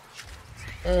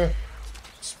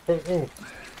 ooh.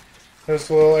 There's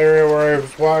a little area where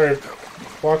I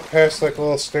walked past like a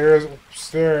little staircase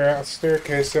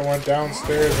that went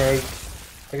downstairs, and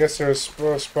I guess there was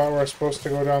a spot where I was supposed to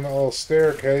go down the little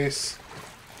staircase.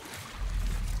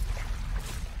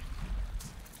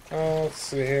 Let's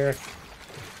see here.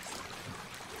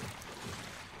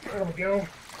 There we go.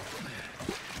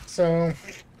 So,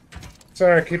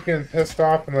 sorry I keep getting pissed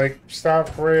off and like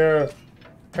stop kind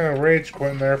of rage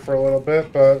quitting there for a little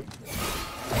bit, but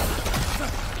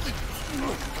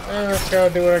I just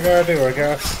gotta do what I gotta do, I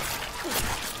guess.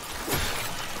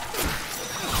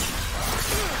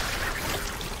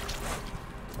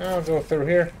 I'll go through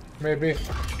here, maybe.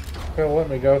 They'll let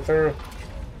me go through.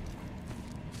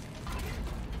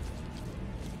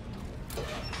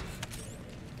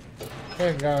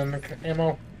 Handgun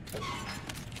ammo.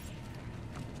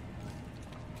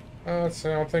 Let's see,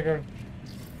 I don't think I'm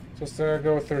supposed to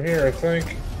go through here, I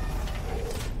think.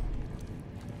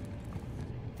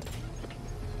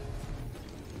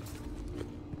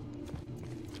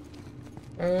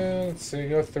 Let's see,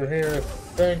 go through here, I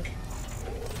think.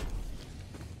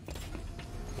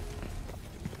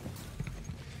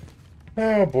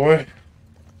 Oh boy.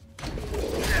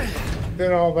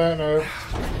 Did all that and I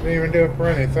didn't even do it for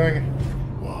anything.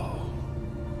 Whoa.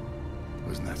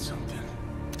 Wasn't that something?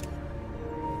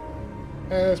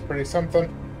 Yeah, that's pretty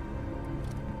something.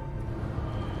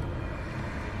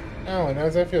 Alan,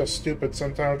 as I feel stupid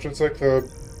sometimes, it's like the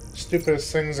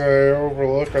stupidest things I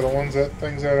overlook are the ones that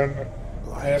things that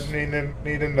I have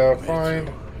needing to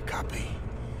find. Copy.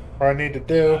 Or I need to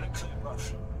do.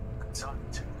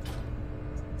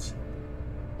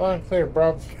 Fine, clear,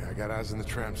 bruv. Okay, I got eyes on the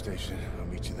tram station. I'll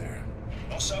meet you there.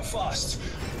 Not so fast.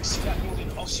 See that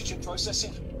building, oxygen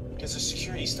processing? There's a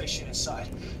security station inside.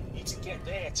 Need to get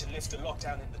there to lift the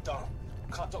lockdown in the dome.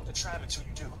 Can't dock the tram until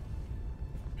you do.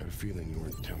 I have a feeling you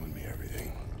weren't telling me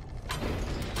everything.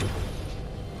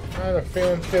 I had a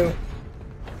feeling too.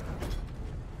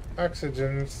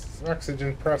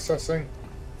 Oxygen processing.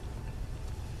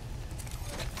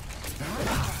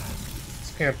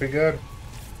 This can't be good.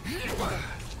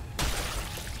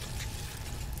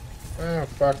 Oh,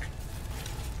 fuck.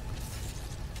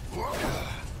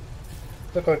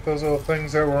 Look like those little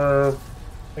things that were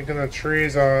making the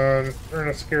trees on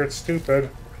Ernest Scared Stupid.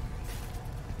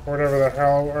 Or whatever the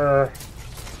hell, or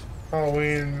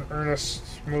Halloween Ernest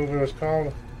movie was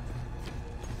called.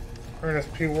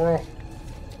 Ernest P. Worrell.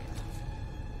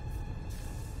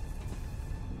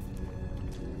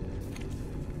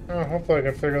 Oh, hopefully I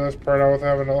can figure this part out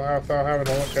without having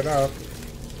to look it up.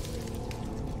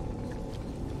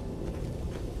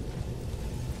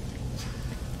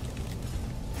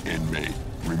 Inmate,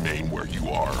 remain where you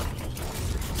are.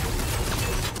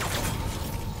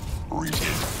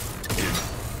 Reason in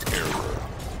error.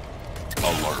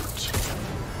 Alert.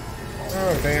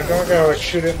 Oh damn, don't I gotta like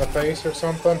shoot it in the face or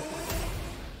something?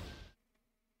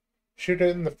 Shoot it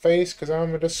in the face because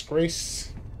I'm a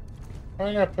disgrace. Why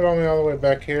you gotta put me all the way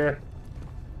back here?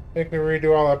 Make me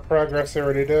redo all that progress I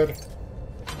already did.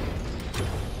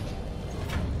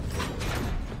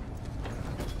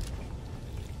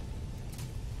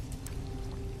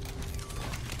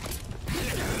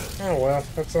 Oh well,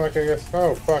 that's like I guess.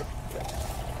 Oh fuck.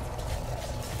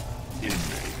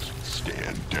 Inmate,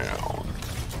 stand down.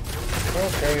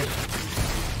 Okay.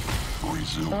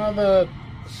 Resume.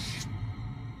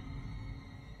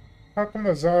 How come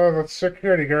the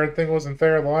security guard thing wasn't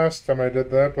there the last time I did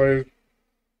that? But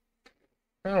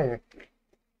oh,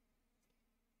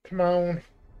 come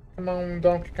on,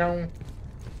 Donkey Kong.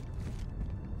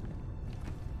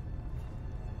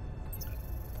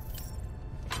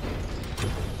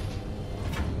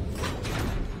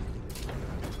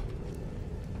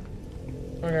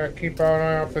 I gotta keep an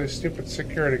eye out for these stupid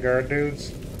security guard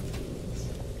dudes.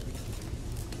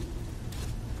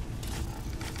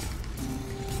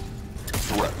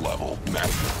 Threat level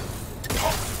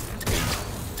maximum.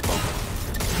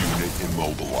 Unit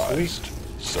immobilized.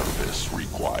 Service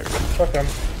required. Fuck them.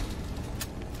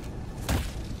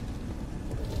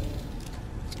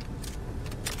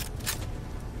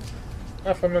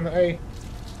 F him in the A.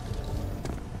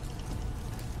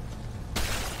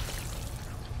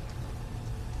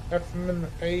 F him in the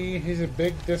A. He's a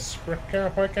big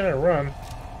disrespect. Why can't I run?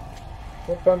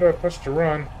 What button do I push to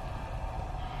run?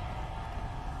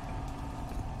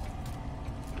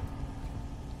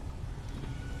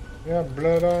 You got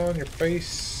blood on your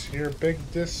face. You're a big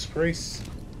disgrace.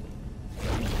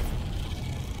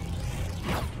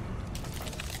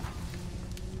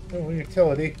 Oh,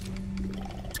 utility.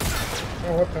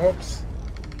 Oh, what the hooks?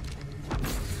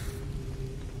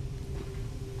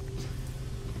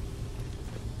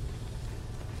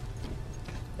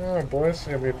 Oh boy, this is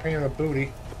gonna be a pain in the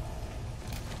booty.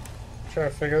 Try to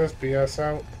figure this BS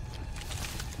out.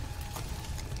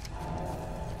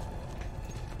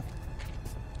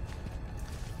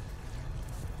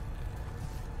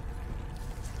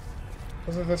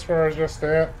 Wasn't this where I was just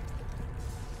at?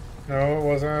 No, it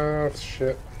wasn't. Oh,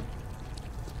 shit.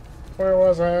 Where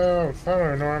was I? Oh, I don't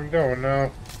even know where I'm going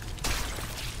now.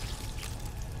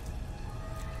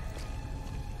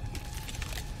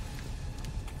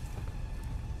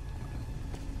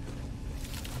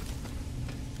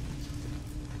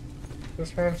 Is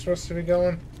this where I'm supposed to be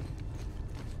going?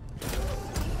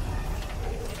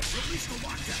 Release the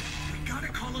lockdown. We gotta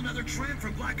call another tram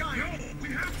from Black Eye. No, we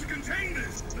have to contain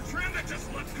this. The tram that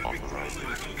just left could be crawling.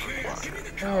 I don't care. Give me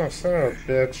the Oh, son of a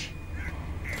bitch.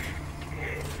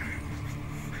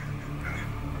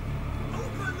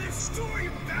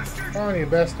 Come on, you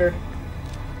bastard.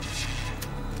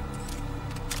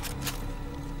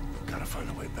 Gotta find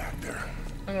a way back there.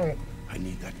 I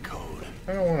need that code.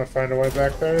 I don't want to find a way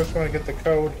back there. I just want to get the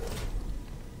code.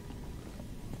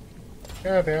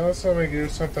 God damn, let's let me do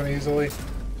something easily.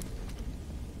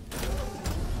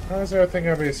 How is everything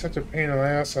gonna be such a pain in the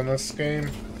ass in this game?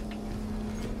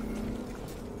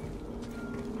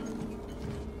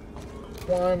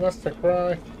 Why must I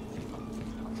cry?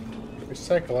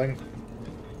 Recycling.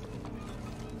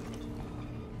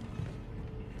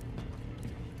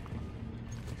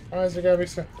 Why is it gotta be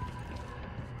so...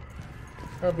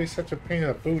 Gotta be such a pain in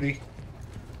the booty?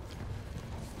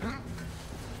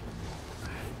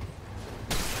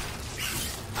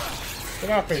 Get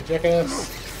off me,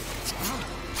 jackass!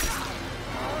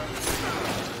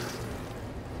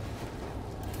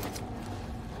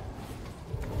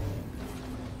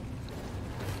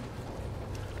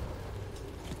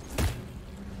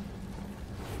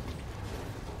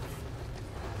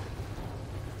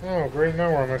 Oh, great,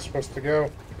 now where am I supposed to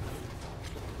go?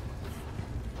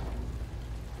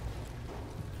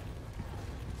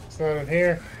 It's not in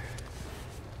here.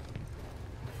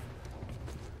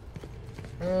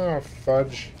 Oh,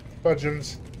 fudge.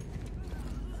 Fudgems.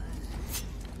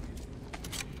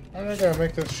 Why do I gotta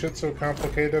make this shit so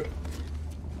complicated?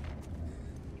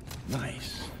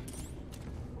 Nice.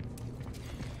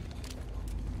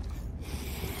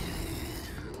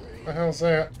 What the hell's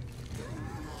that?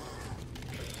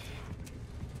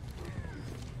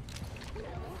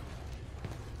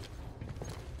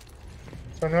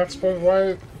 So I'm not supposed...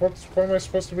 What am I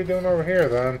supposed to be doing over here,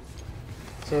 then?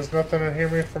 So there's nothing in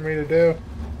here for me to do?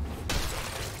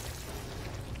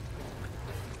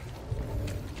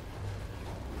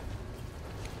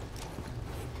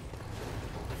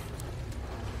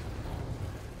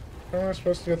 Where am I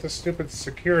supposed to get this stupid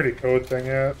security code thing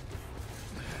at?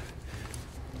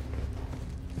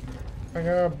 I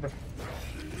got...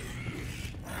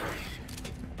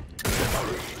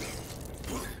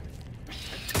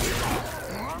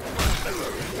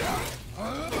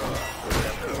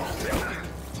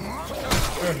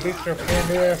 Beat your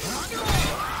candy ass.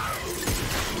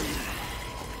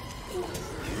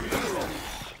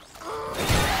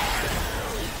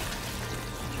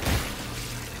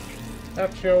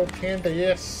 That's your candy,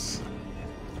 yes.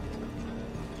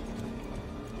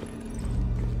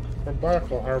 For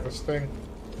barnacle harvesting.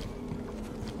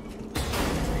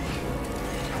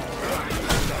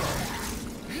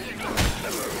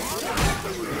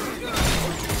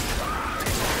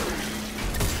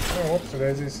 Oh, whoops,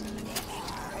 daisies.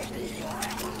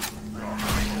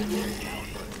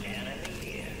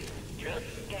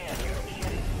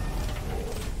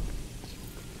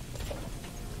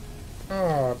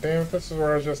 Oh, damn it, this is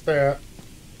where I was just at.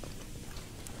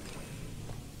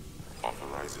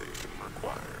 Authorization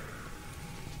required.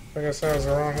 I guess I was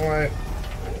the wrong way.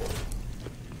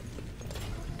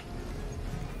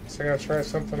 So I gotta try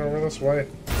something over this way.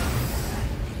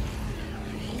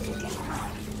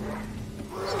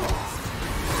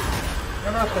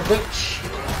 Get off the bitch!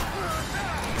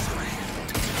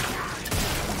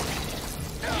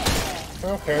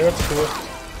 Okay, that's cool.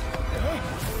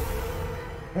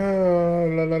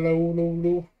 La la la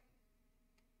lo.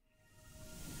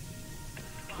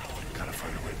 Gotta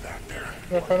find a way back there.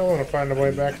 If I don't want to find a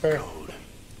way back there. Code.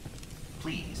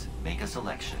 Please make a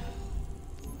selection.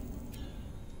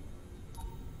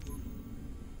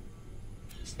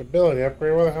 Stability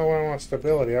upgrade? Where the hell do I want a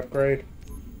stability upgrade?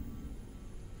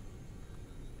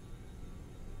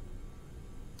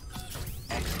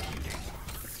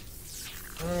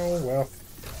 Oh well.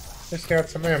 Just got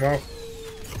some ammo.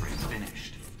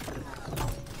 Finished.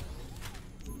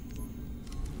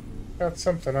 Got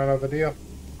something out of the deal.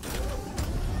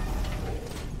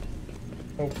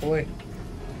 Hopefully.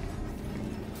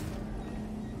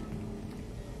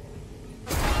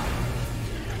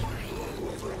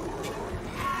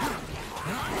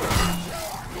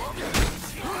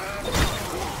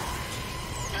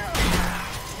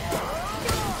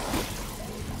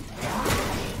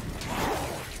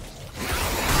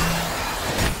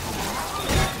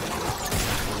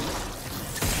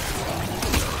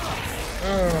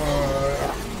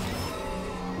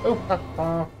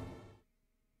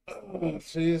 Oh,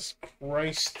 Jesus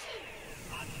Christ.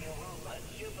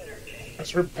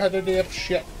 That's repetitive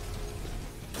shit.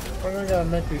 Why do I gotta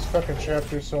make these fucking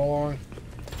chapters so long?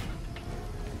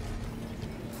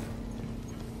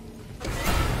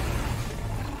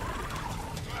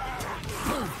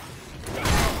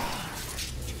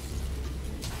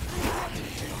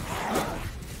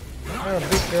 Oh,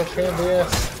 beat your candy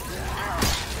ass.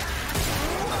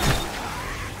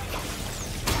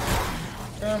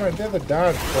 Come Damn, I did the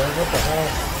dodge thing. What the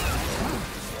hell?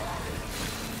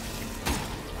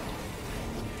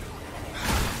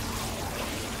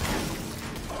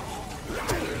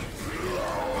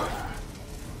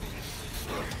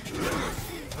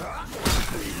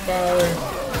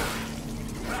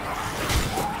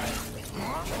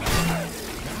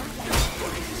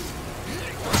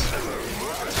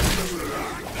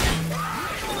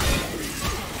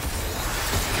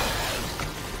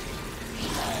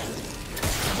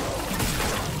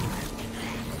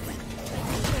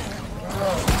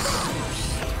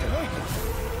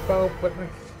 But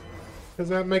is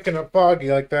that making it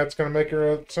foggy like that's gonna make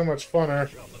her so much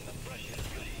funner?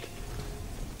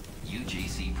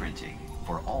 UGC printing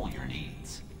for all your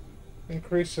needs.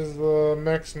 Increases the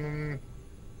maximum.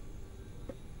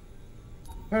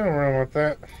 I don't run with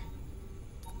that.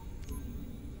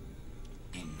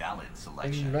 Invalid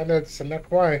selection. Invalid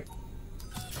select. Why?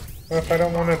 What if I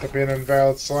don't want it to be an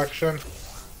invalid selection?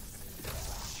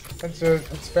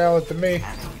 It's valid to me.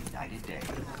 Have a united day.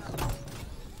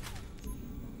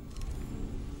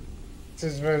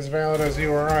 It's as valid as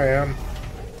you or I am.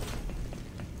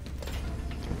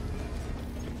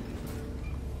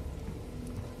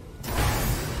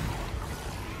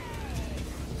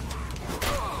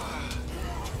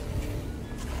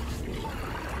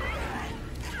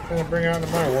 Gonna bring out into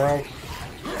my world.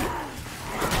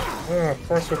 Of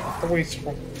course with 3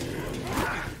 swings.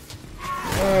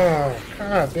 Oh,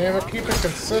 god damn it, keep it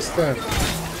consistent.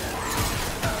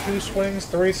 2 swings,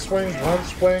 3 swings, 1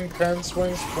 swing, 10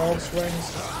 swings, 12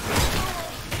 swings.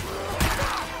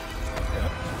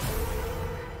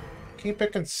 Keep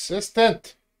it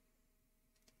consistent.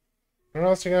 Or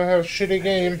else you're gonna have a shitty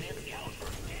game.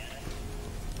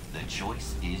 The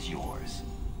choice is yours.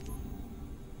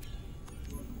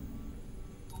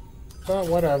 But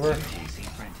whatever.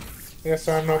 UGC printing. Guess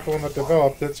I'm not the one that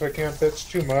developed it, so I can't bitch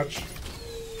too much.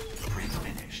 Print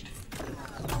finished.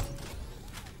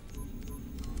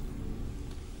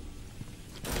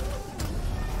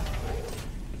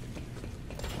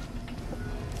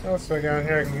 What else I got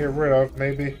here I can get rid of,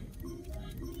 maybe?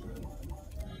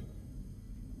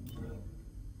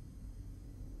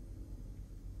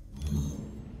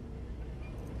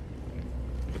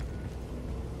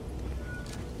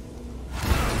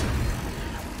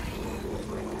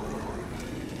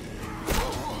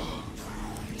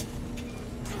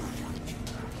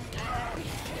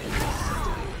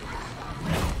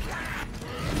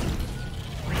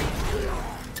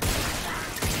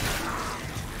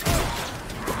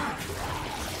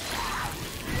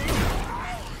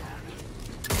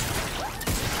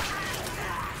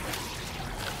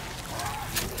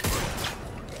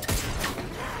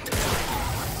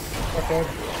 Okay.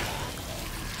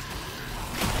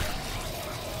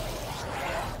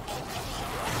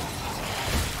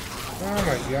 Oh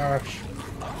my gosh.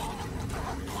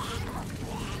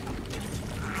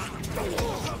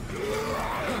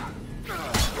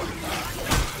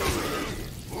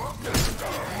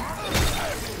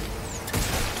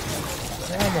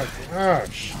 Oh my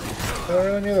gosh. Do I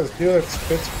really need this dude that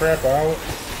spits crap out?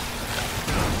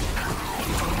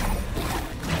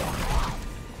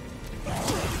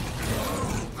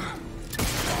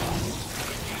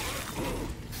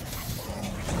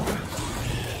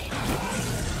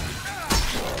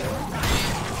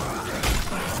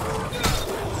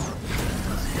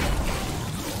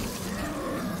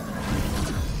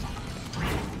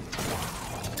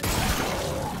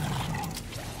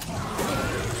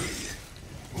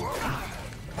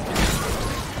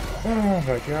 Oh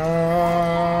my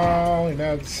god,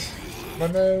 nuts. My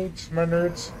nodes, my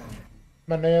nerds,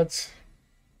 my nads.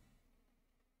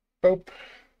 Boop.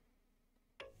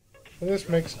 This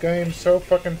makes games so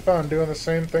fucking fun, doing the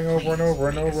same thing over and over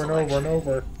and over and over and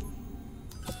over.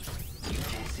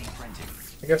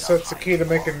 I guess that's the key to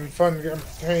making fun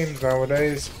games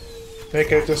nowadays.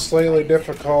 Make it just slightly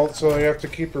difficult so you have to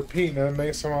keep repeating it. It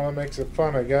makes somehow that makes it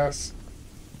fun, I guess.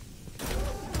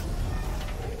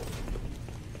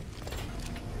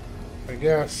 I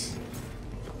guess.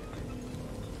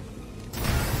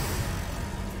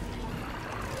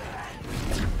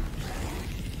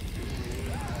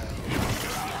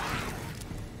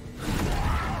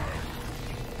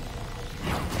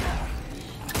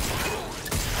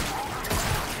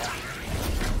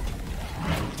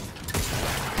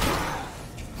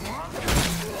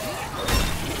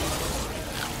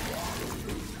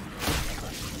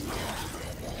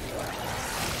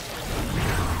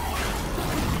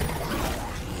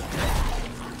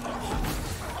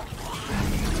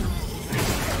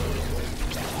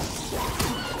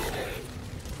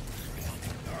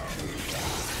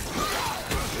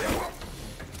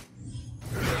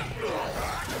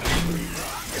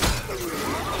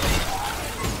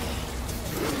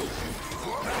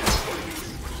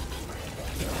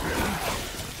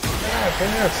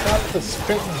 Yeah, stop the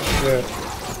spitting shit.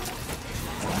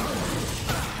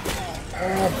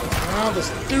 Oh, this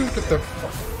dude with the...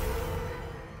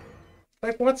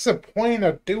 Like, what's the point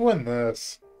of doing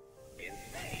this?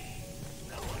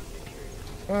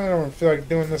 I don't feel like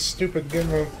doing this stupid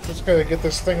game. I'm just gotta get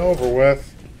this thing over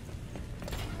with.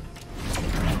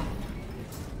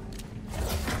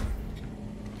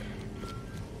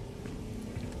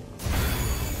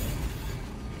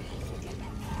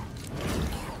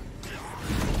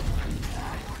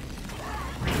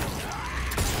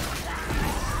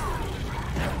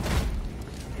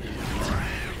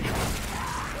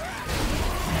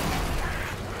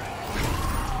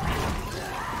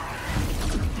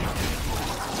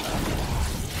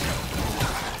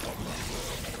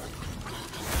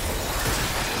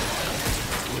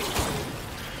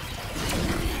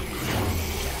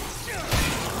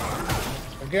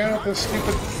 Get this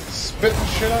stupid spitting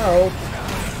shit out.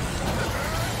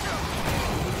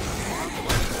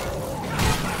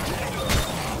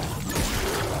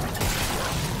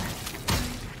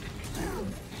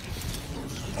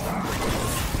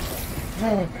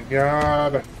 Oh my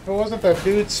god. If it wasn't that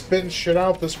dude spitting shit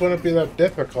out, this wouldn't be that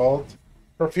difficult.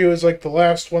 Or if he was like the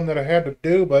last one that I had to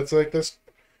do, but it's like this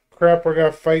crap we're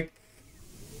gonna fight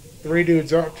 3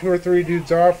 dudes off, 2 or 3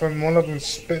 dudes off, and one of them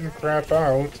spitting crap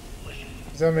out.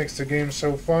 That makes the game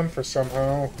so fun for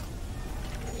somehow.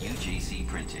 UJC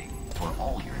Printing for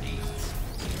all your needs.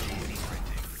 UJC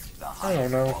Printing, the I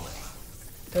don't know. quality.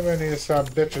 Maybe I need to stop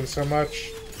bitching so much.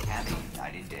 Have a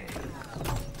united day.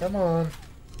 Come on.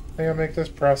 I think I make this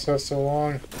process so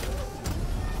long.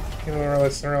 You know,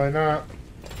 it's really not.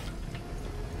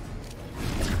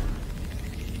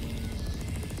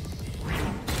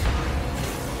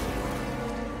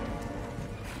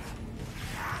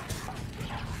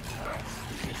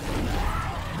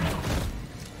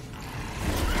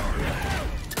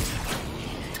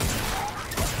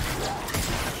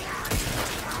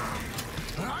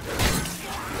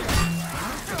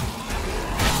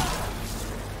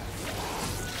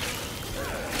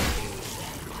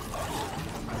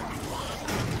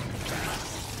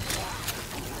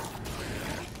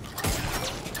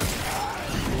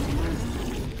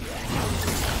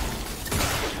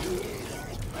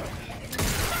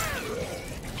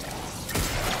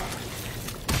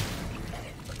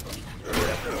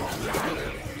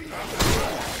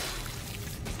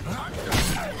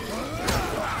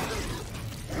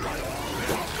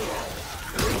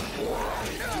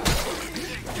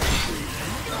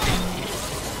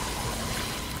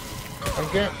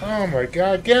 Again, oh my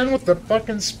god, again with the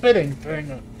fucking spitting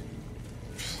thing.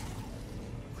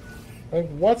 Like,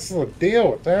 what's the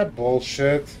deal with that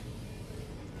bullshit?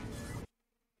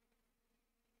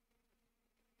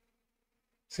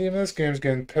 See, even this game's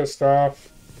getting pissed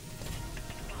off.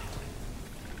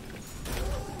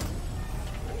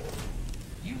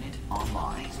 Unit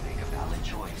online. Make a valid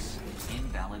choice.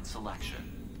 Invalid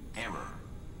selection.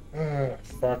 Error.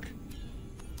 Fuck.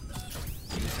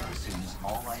 User assumes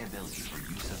all liability for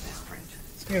use of this print.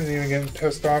 This game's even getting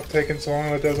pissed off taking so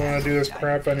long that it doesn't want to do this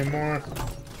crap anymore.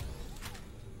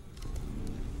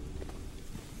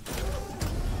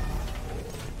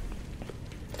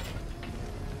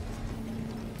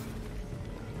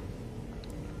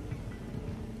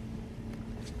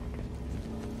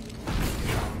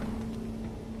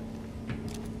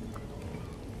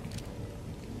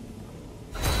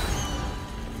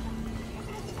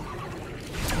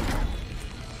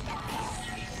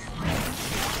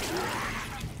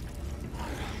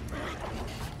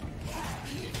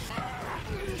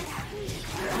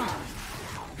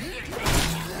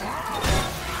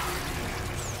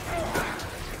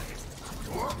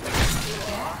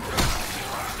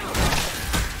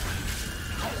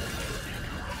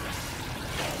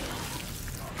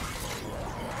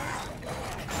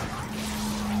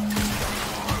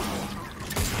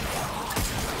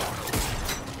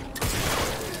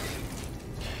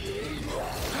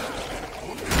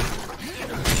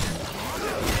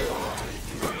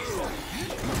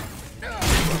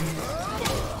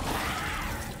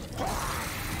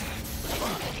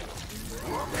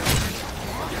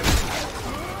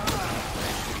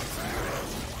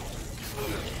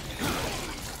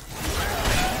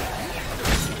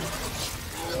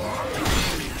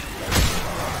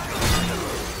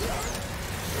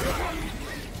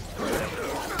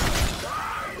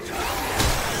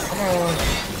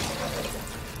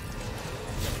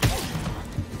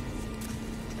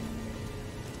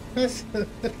 This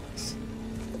is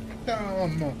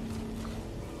dumb.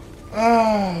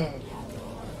 Oh.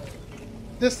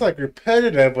 Just like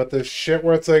repetitive with this shit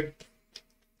where it's like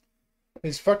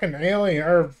these fucking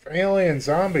alien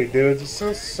zombie dudes.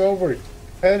 It's so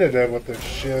repetitive with this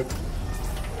shit.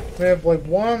 I mean, if like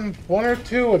one or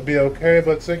two would be okay,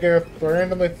 but they get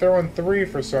randomly throwing 3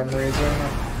 for some reason.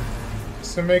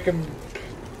 Just to make him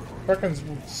fucking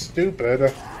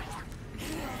stupid.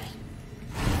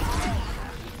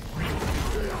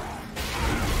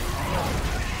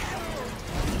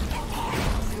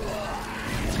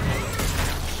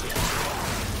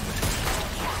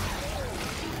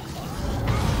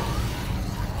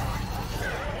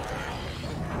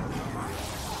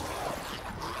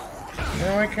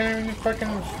 I can't even fucking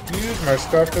use my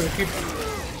stuff because it keeps...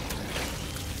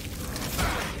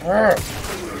 Ah!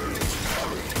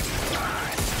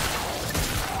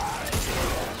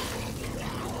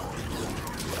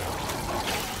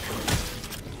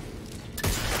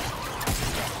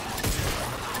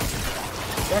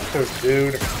 Fuck this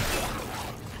dude.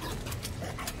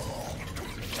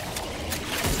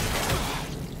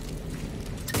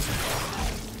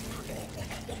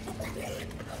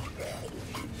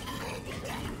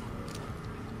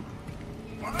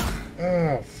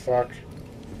 Oh, fuck.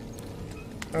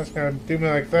 That's gonna do me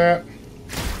like that.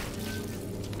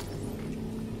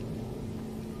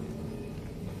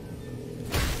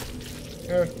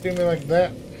 Gonna do me like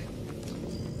that.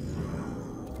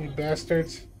 You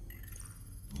bastards.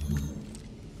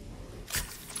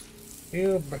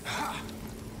 You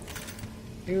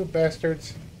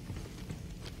bastards.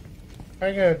 How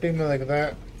you gonna do me like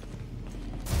that?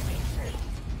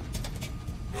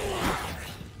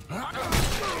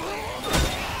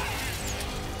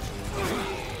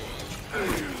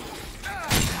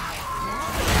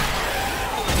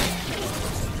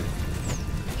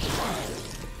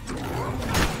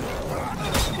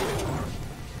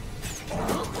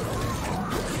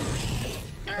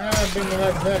 Do me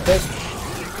like that, bitch.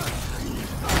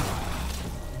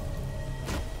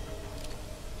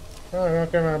 Oh, I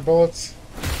don't get my bullets.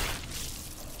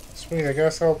 Sweet, I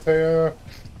guess I'll tell you.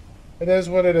 It is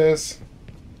what it is.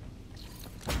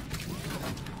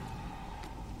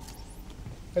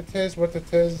 It is what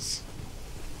it is.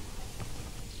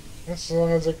 As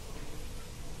long as it...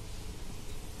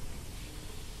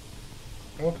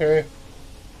 Okay.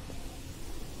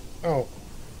 Oh.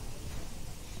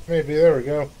 Maybe, there we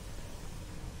go.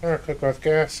 I'll cook off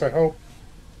gas, I hope.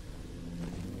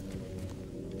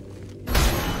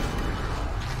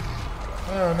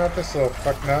 Oh, not this little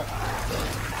fucknut.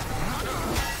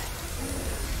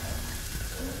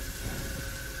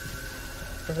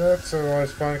 That's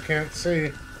always fun, can't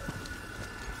see.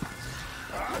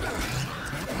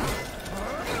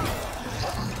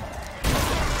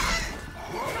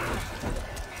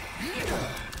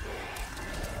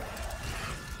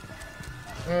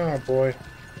 Oh boy.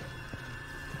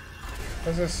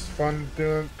 This is fun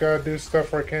doing, gotta do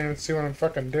stuff where I can't even see what I'm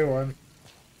fucking doing.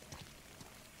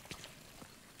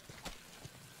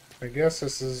 I guess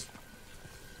this is...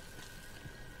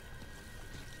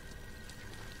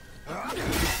 I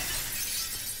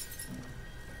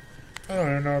don't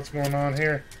even know what's going on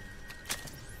here.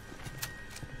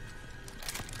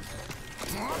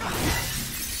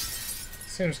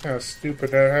 Seems kind of stupid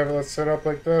to have it set up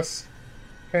like this.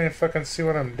 Can't even fucking see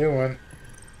what I'm doing.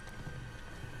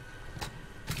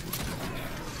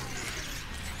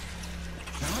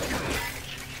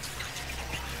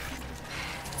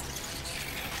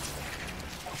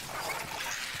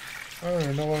 I don't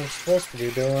even know what I'm supposed to be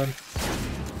doing.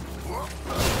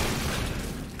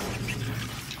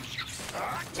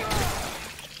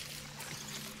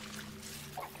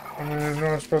 I don't know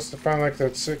I'm supposed to find like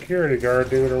that security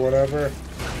guard dude or whatever.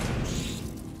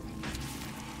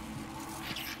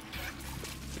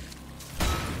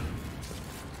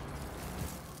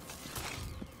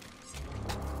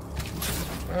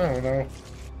 I don't know.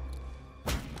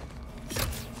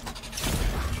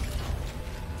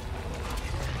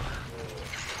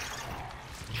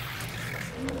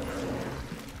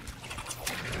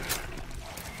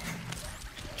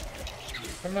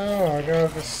 No, I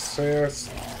gotta just say it's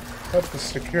up the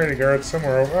security guard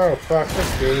somewhere. Oh fuck,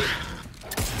 this dude.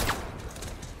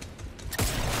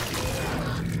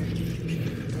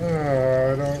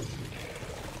 Oh,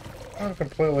 I'm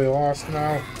completely lost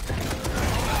now.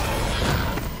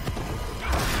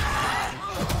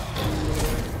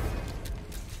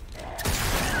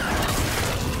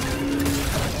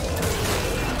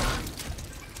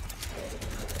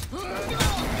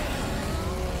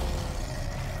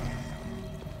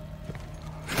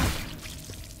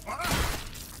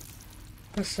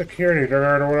 The security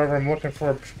guard or whatever I'm looking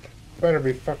for better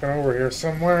be fucking over here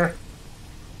somewhere.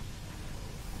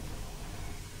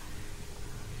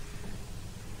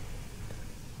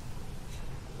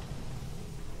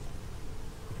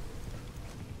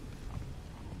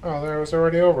 Oh, there, it was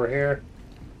already over here.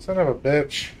 Son of a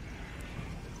bitch.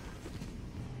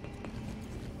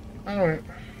 I don't...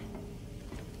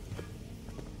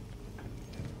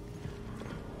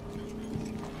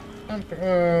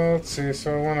 let's see,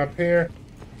 so I went up here.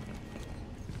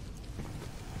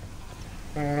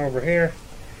 I went over here.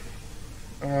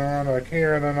 I went around like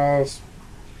here, and then all this...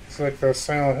 It's like the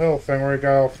Silent Hill thing where it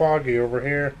got all foggy over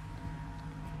here.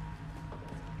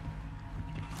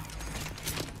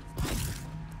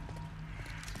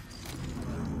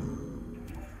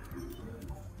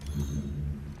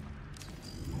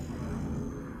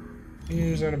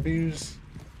 Use and abuse.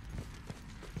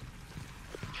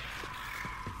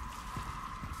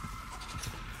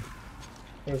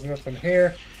 There's nothing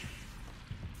here.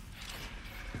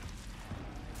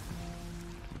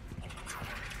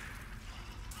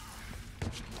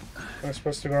 Am I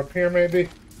supposed to go up here, maybe?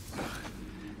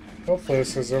 Hopefully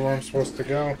this is where I'm supposed to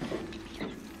go.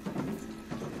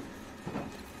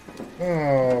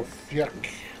 Oh, yuck.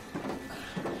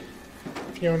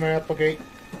 Fiona Applegate.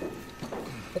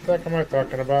 What the heck am I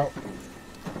talking about?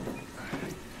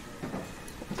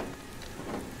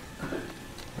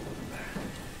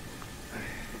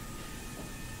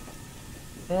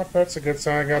 Oh, that's a good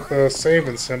sign. I got the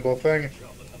saving symbol thing.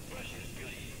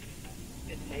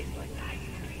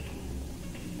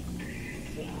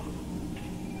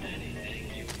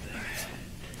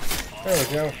 There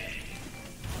we go.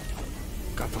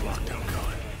 Got the lockdown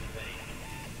going.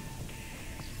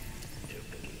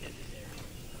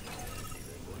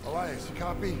 Elias, you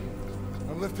copy?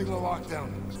 I'm lifting the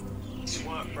lockdown. Nice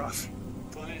work, bruv.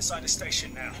 Pulling inside the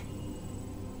station now.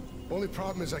 Only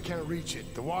problem is I can't reach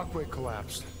it. The walkway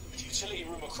collapsed. The utility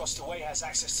room across the way has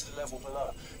access to the level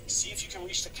below. See if you can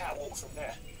reach the catwalk from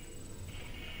there.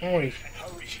 Oi. And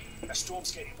hurry. That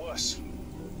storm's getting worse.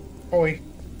 Oi.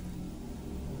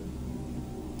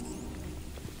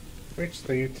 Reach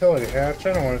the utility hatch.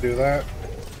 I don't want to do that.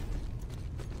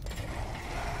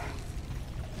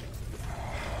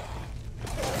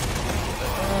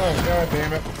 Oh, god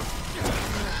damn it.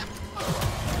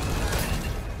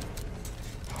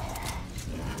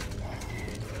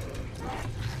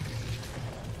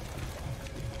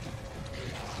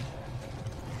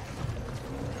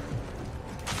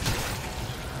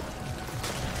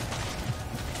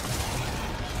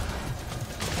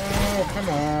 Oh, come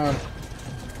on.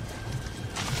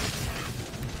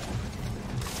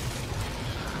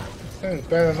 It's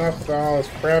bad enough with all this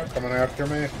crap coming after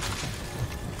me.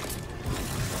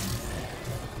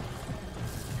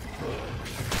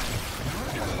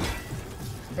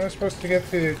 I'm supposed to get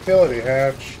to the utility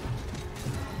hatch.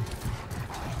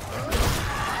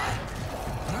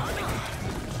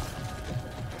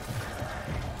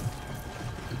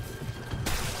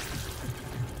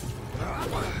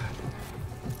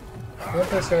 What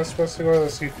they say I'm supposed to go to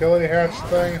this utility hatch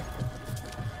thing?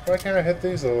 Why can't I hit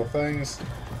these little things?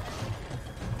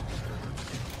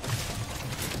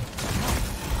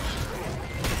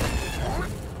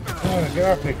 Oh, get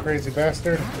off me, crazy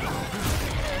bastard.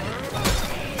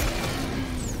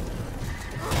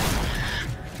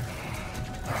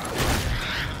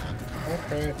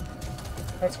 Okay.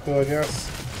 That's good, yes.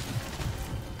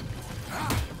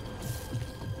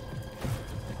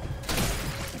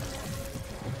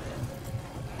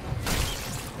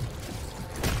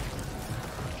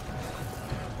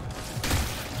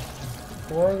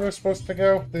 Where are they supposed to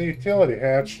go? The utility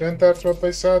hatch. Didn't that's what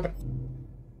they said?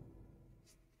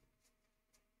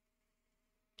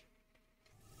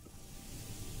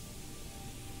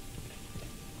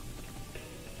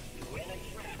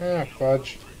 Ah,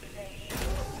 fudge.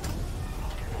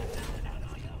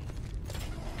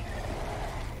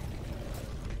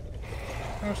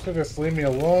 I should just leave me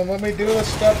alone. Let me do this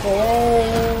stuff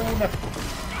alone.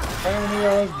 I don't need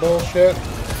all this bullshit.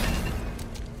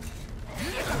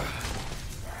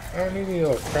 I don't need you,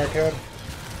 little crackhead.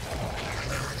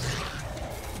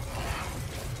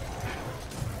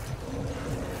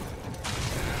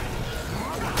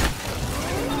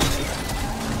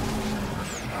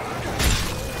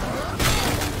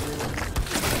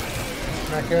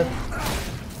 Crackhead.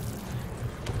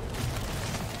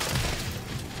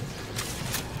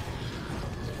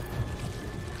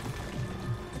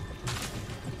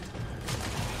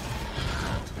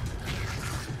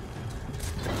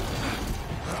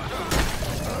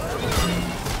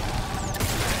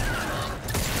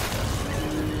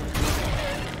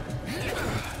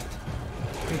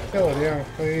 Utility, yeah.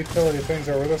 The utility things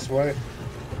over this way.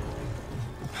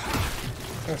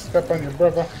 Gonna step on your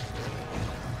brother.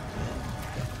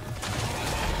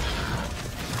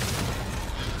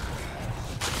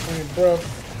 On your bro.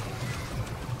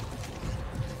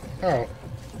 Oh.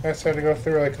 I just had to go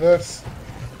through like this.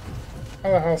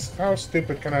 How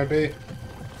stupid can I be?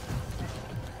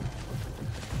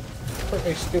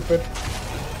 Pretty stupid.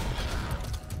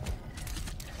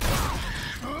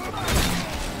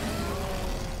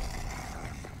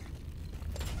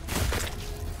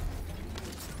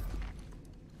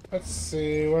 Let's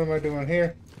see, what am I doing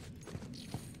here?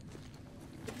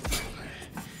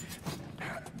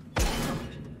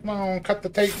 Come on, cut the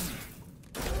tape.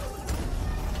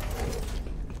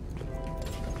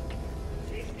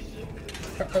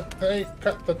 Cut the tape,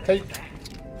 cut the tape.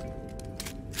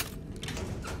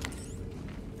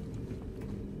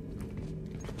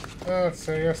 Let's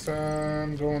see, I guess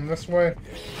I'm going this way.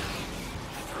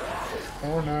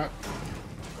 Or not.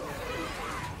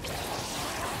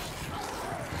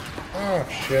 Oh,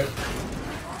 shit.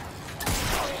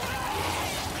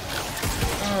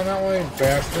 Oh, not one of these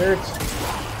bastards.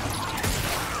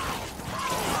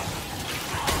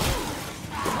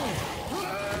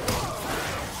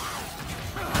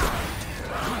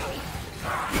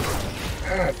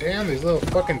 God damn, these little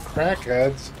fucking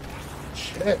crackheads.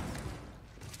 Shit.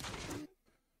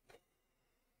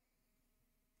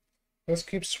 Just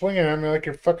keep swinging at me like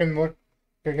you're fucking look.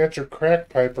 You got your crack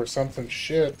pipe or something.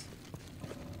 Shit.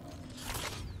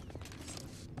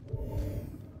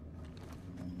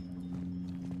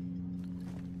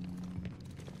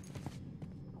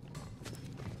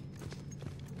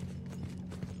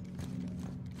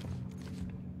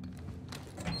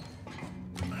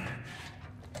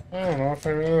 I don't know if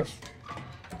I really...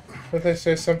 Did they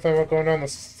say something about going down the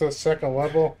second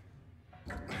level?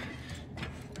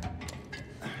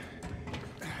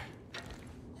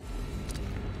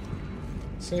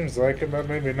 Seems like it, but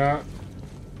maybe not.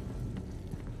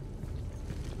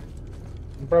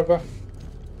 Brother.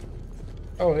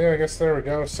 Oh yeah, I guess there we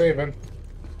go. Saving.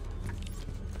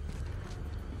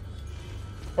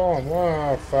 Falling.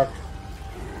 Wow, fuck.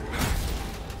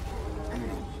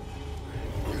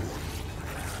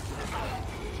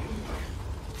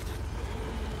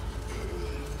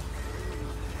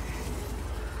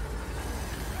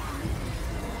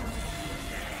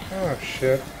 Oh,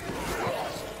 shit.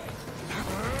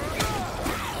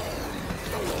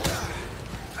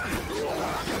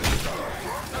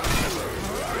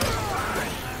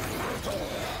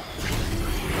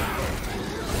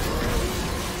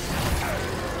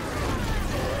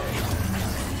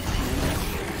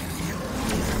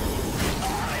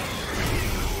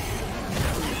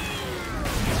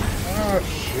 Oh,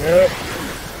 shit.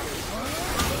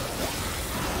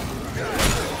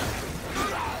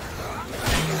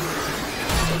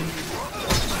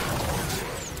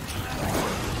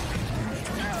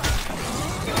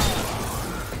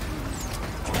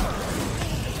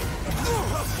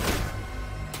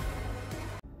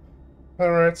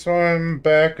 Alright, so I'm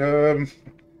back. I know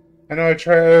I'm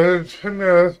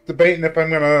debating if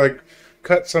I'm gonna, like,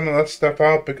 cut some of this stuff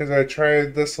out because I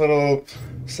tried this little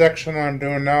section that I'm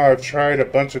doing now. I've tried a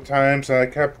bunch of times and I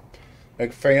kept,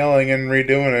 like, failing and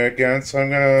redoing it again. So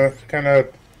I'm gonna kind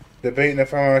of debating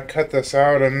if I want to cut this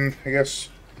out, and I guess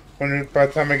by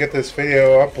the time I get this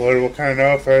video uploaded, we'll kind of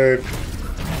know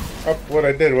if what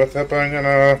I did with it. But I'm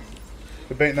gonna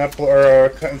debating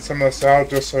cutting some of this out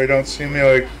just so you don't see me,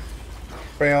 like,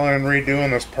 failing and redoing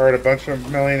this part a bunch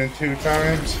of million and two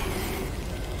times.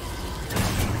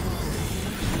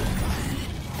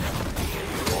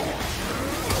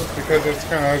 Just because it's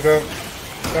kind of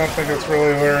I don't think it's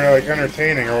really very, like,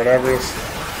 entertaining or whatever. Just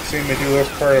seeing me do this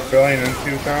part a billion and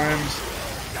two times.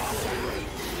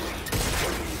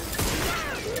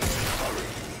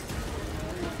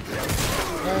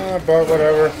 But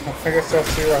whatever. I guess I'll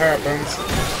see what happens.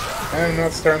 And I'm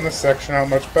not starting this section out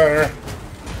much better.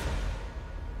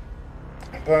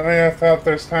 But I thought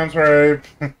there's times where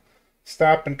I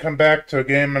stop and come back to a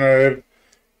game and I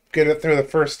get it through the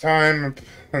first time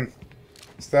and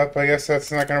stuff. I guess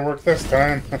that's not going to work this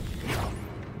time.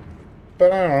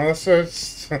 But I don't know,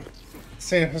 this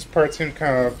part seemed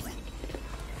kind of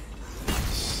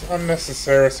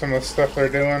unnecessary, some of the stuff they're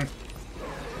doing.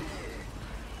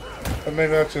 But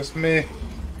maybe that's just me.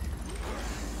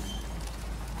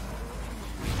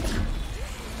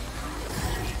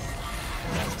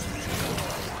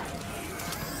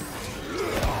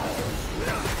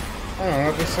 I don't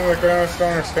know, it just seems like I just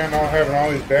don't understand all having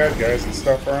all these bad guys and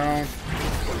stuff around.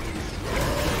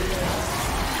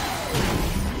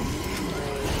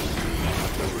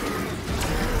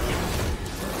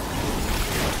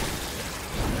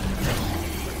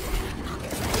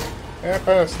 Yep,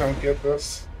 I just don't get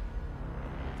this.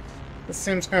 This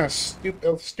seems kind of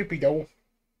stupido.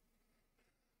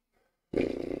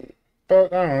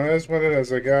 But, I don't know, it is what it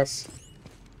is, I guess.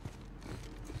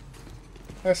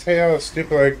 I just hate how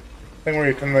stupid, like, thing where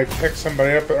you can like pick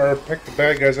somebody up or pick the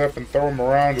bad guys up and throw them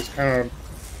around is kind of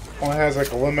only has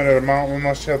like a limited amount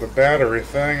unless you have the battery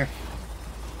thing.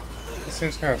 It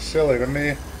seems kind of silly to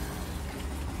me.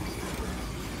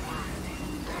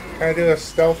 Can I do this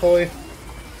stealthily?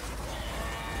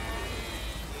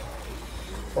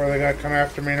 Or are they gonna come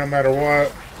after me no matter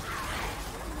what?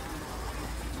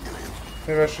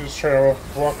 Maybe I should just try to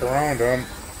walk around them.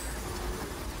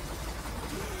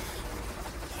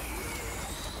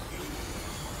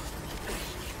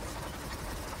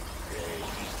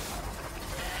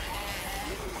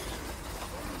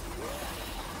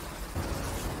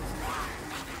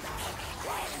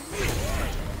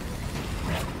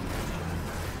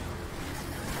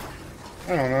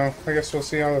 I don't know. I guess we'll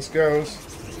see how this goes.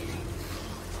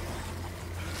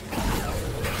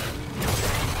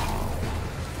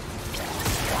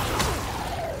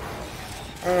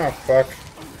 Oh, fuck.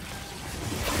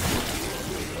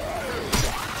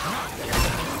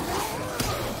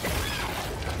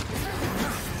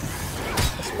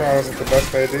 This probably wasn't the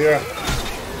best idea.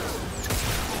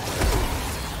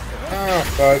 Oh,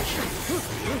 fudge.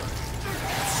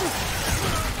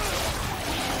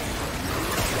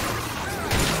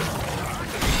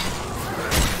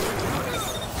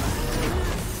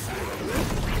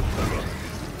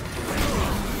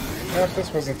 Yep,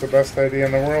 this wasn't the best idea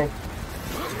in the world.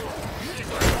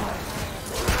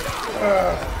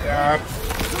 God.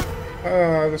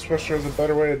 I just wish there was a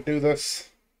better way to do this.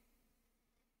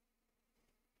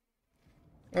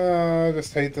 I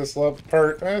just hate this love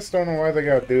part. I just don't know why they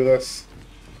gotta do this.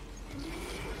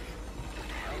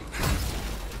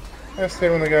 I just hate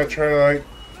when they gotta try to, like,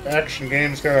 action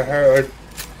games gotta have, like,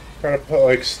 try to put,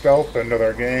 like, stealth into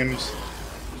their games.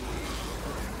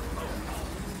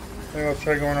 Maybe I'll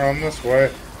try going around this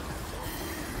way.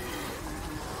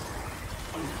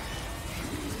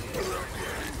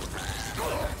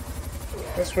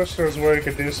 I just wish there was a way you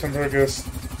could do something like just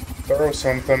throw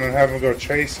something and have them go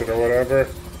chase it or whatever.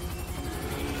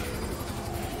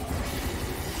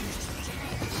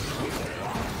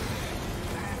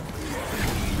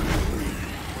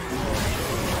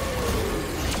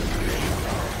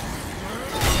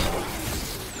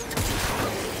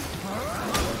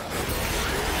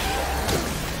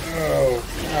 Oh,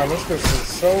 God, this is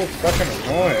so fucking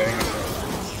annoying.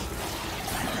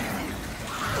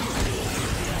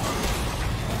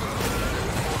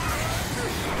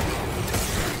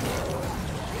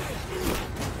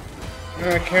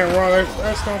 I can't run.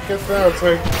 I just don't get that. It's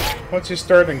like once you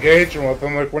start engaging with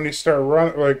them, like when you start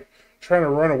trying to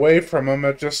run away from them,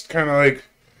 it just kind of like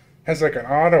has like an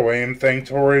auto aim thing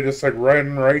to where you're just like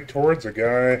running right towards a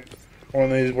guy. One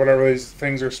of these, whatever these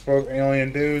things are supposed,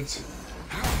 alien dudes.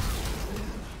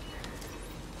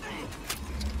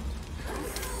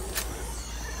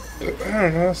 I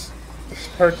don't know. This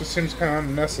part just seems kind of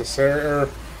unnecessary. Or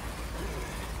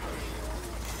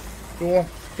cool.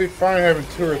 Be fine having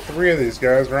 2 or 3 of these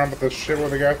guys around, but this shit where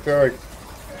they got to like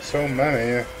so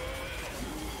many.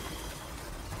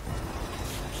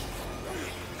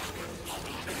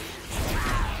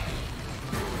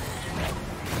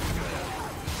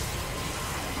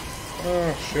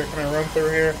 Oh shit, can I run through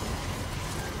here?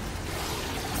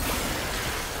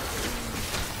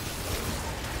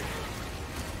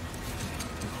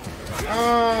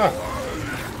 Ah!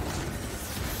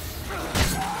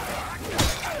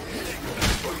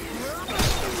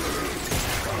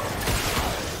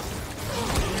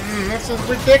 This is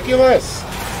ridiculous!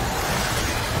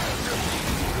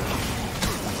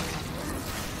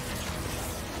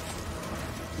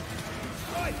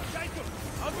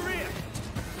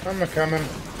 I'm coming.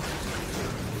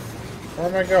 Where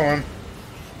am I going?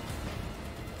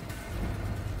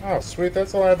 Oh, sweet,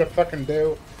 that's all I had to fucking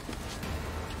do.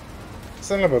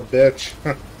 Son of a bitch.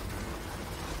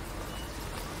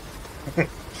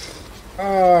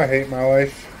 Oh, I hate my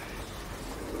life.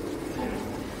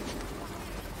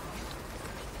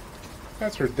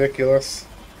 That's ridiculous.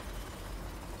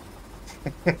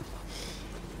 Oh,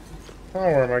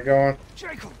 where am I going?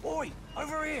 Jacob, boy,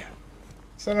 over here.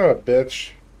 Son of a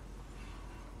bitch.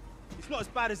 It's not as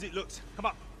bad as it looks. Come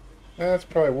up. That's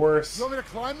probably worse. You want me to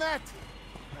climb that?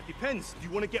 That depends. Do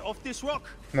you want to get off this rock?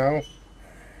 No.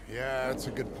 Yeah, that's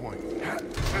a good point.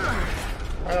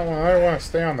 I don't want to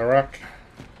stay on the rock.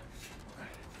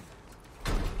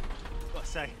 Gotta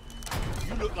say,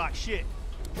 you look like shit.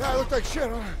 Yeah, I look like shit,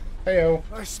 huh? Heyo.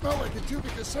 I smell like it too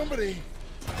because somebody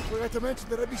forgot to mention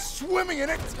that I'd be swimming in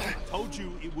it. Told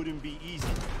you it wouldn't be easy.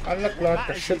 I look like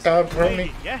a shit out of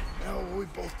me. Yeah? No, we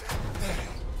both did.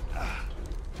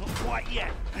 Not quite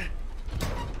yet.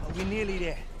 But we're nearly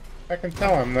there. I can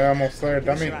tell I'm almost there,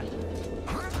 dummy.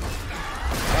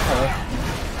 Uh-oh.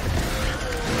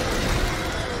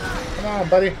 Come on,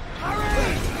 buddy.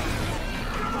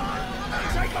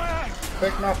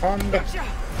 Take my hand.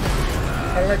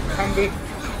 I like candy.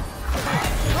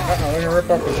 Uh-oh, we're gonna rip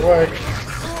up his leg.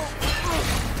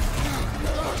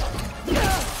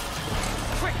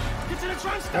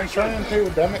 I'm trying to,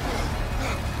 damn it.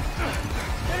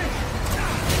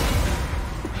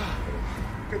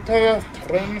 Get to the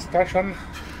train station.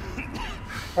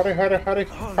 Hurry, hurry, hurry.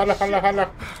 Holla, holla,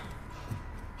 holla.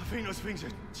 I think those things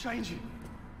are changing.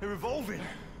 They're evolving.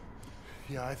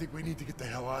 Yeah, I think we need to get the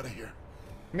hell out of here.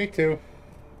 Me too.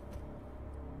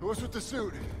 What's with the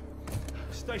suit?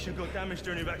 Station got damaged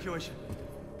during evacuation.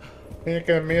 Can you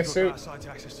get me a suit? Outside to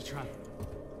access the tram.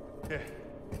 Yeah.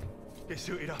 Get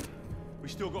suited up. We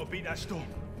still got to beat that storm.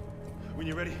 When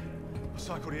you're ready, I'll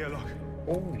cycle the airlock.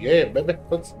 Oh yeah, baby.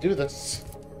 Let's do this.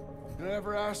 I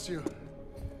never asked you.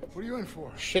 What are you in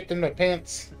for? Shit in my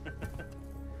pants.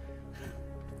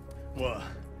 What?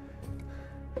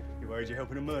 You worried you're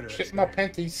helping a murderer? Shit in my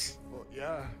panties. Well,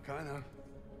 yeah, kinda.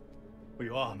 Well,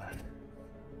 you are, man.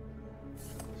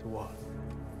 So what?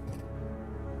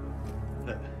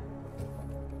 Look,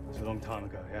 it's a long time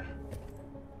ago, yeah?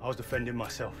 I was defending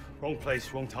myself. Wrong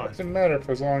place, wrong time. Doesn't matter if it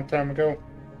was a long time ago.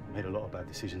 I made a lot of bad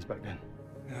decisions back then.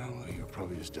 Yeah, well, you were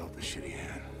probably just dealt a shitty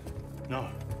hand. No.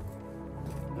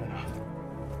 No.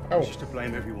 Oh. I was just to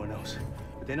blame everyone else.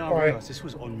 But then I realized this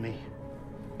was on me.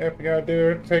 Yep, you gotta do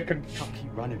it. You can't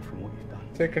keep running from what you've done.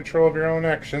 Take control of your own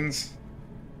actions.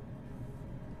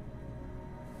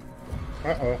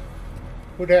 Uh-oh.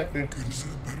 Who that do? Could have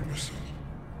said better myself.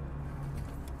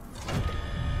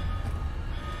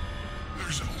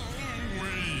 There's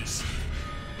always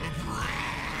a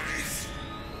prize.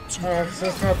 Oh,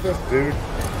 that's not this dude.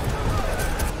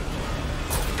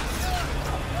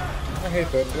 I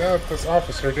hate that. Yeah, this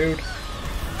officer, dude.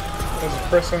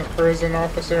 This prison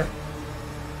officer.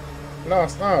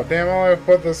 Lost. Oh, damn, I only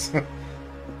put this.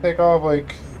 Take off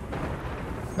like.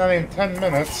 Not even 10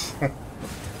 minutes.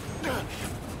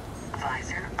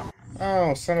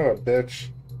 Oh, son of a bitch.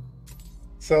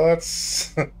 So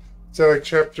that's. So, like,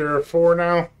 chapter 4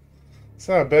 now?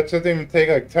 Son of a bitch. It didn't even take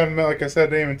like 10 minutes. Like I said,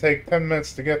 it didn't even take 10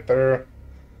 minutes to get there.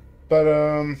 But,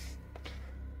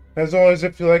 as always,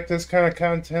 if you like this kind of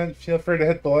content, feel free to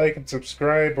hit the like and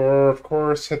subscribe, or of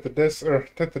course hit the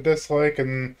dislike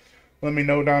and let me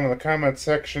know down in the comment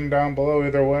section down below.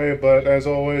 Either way, but as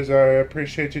always, I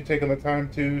appreciate you taking the time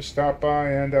to stop by,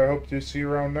 and I hope to see you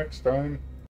around next time.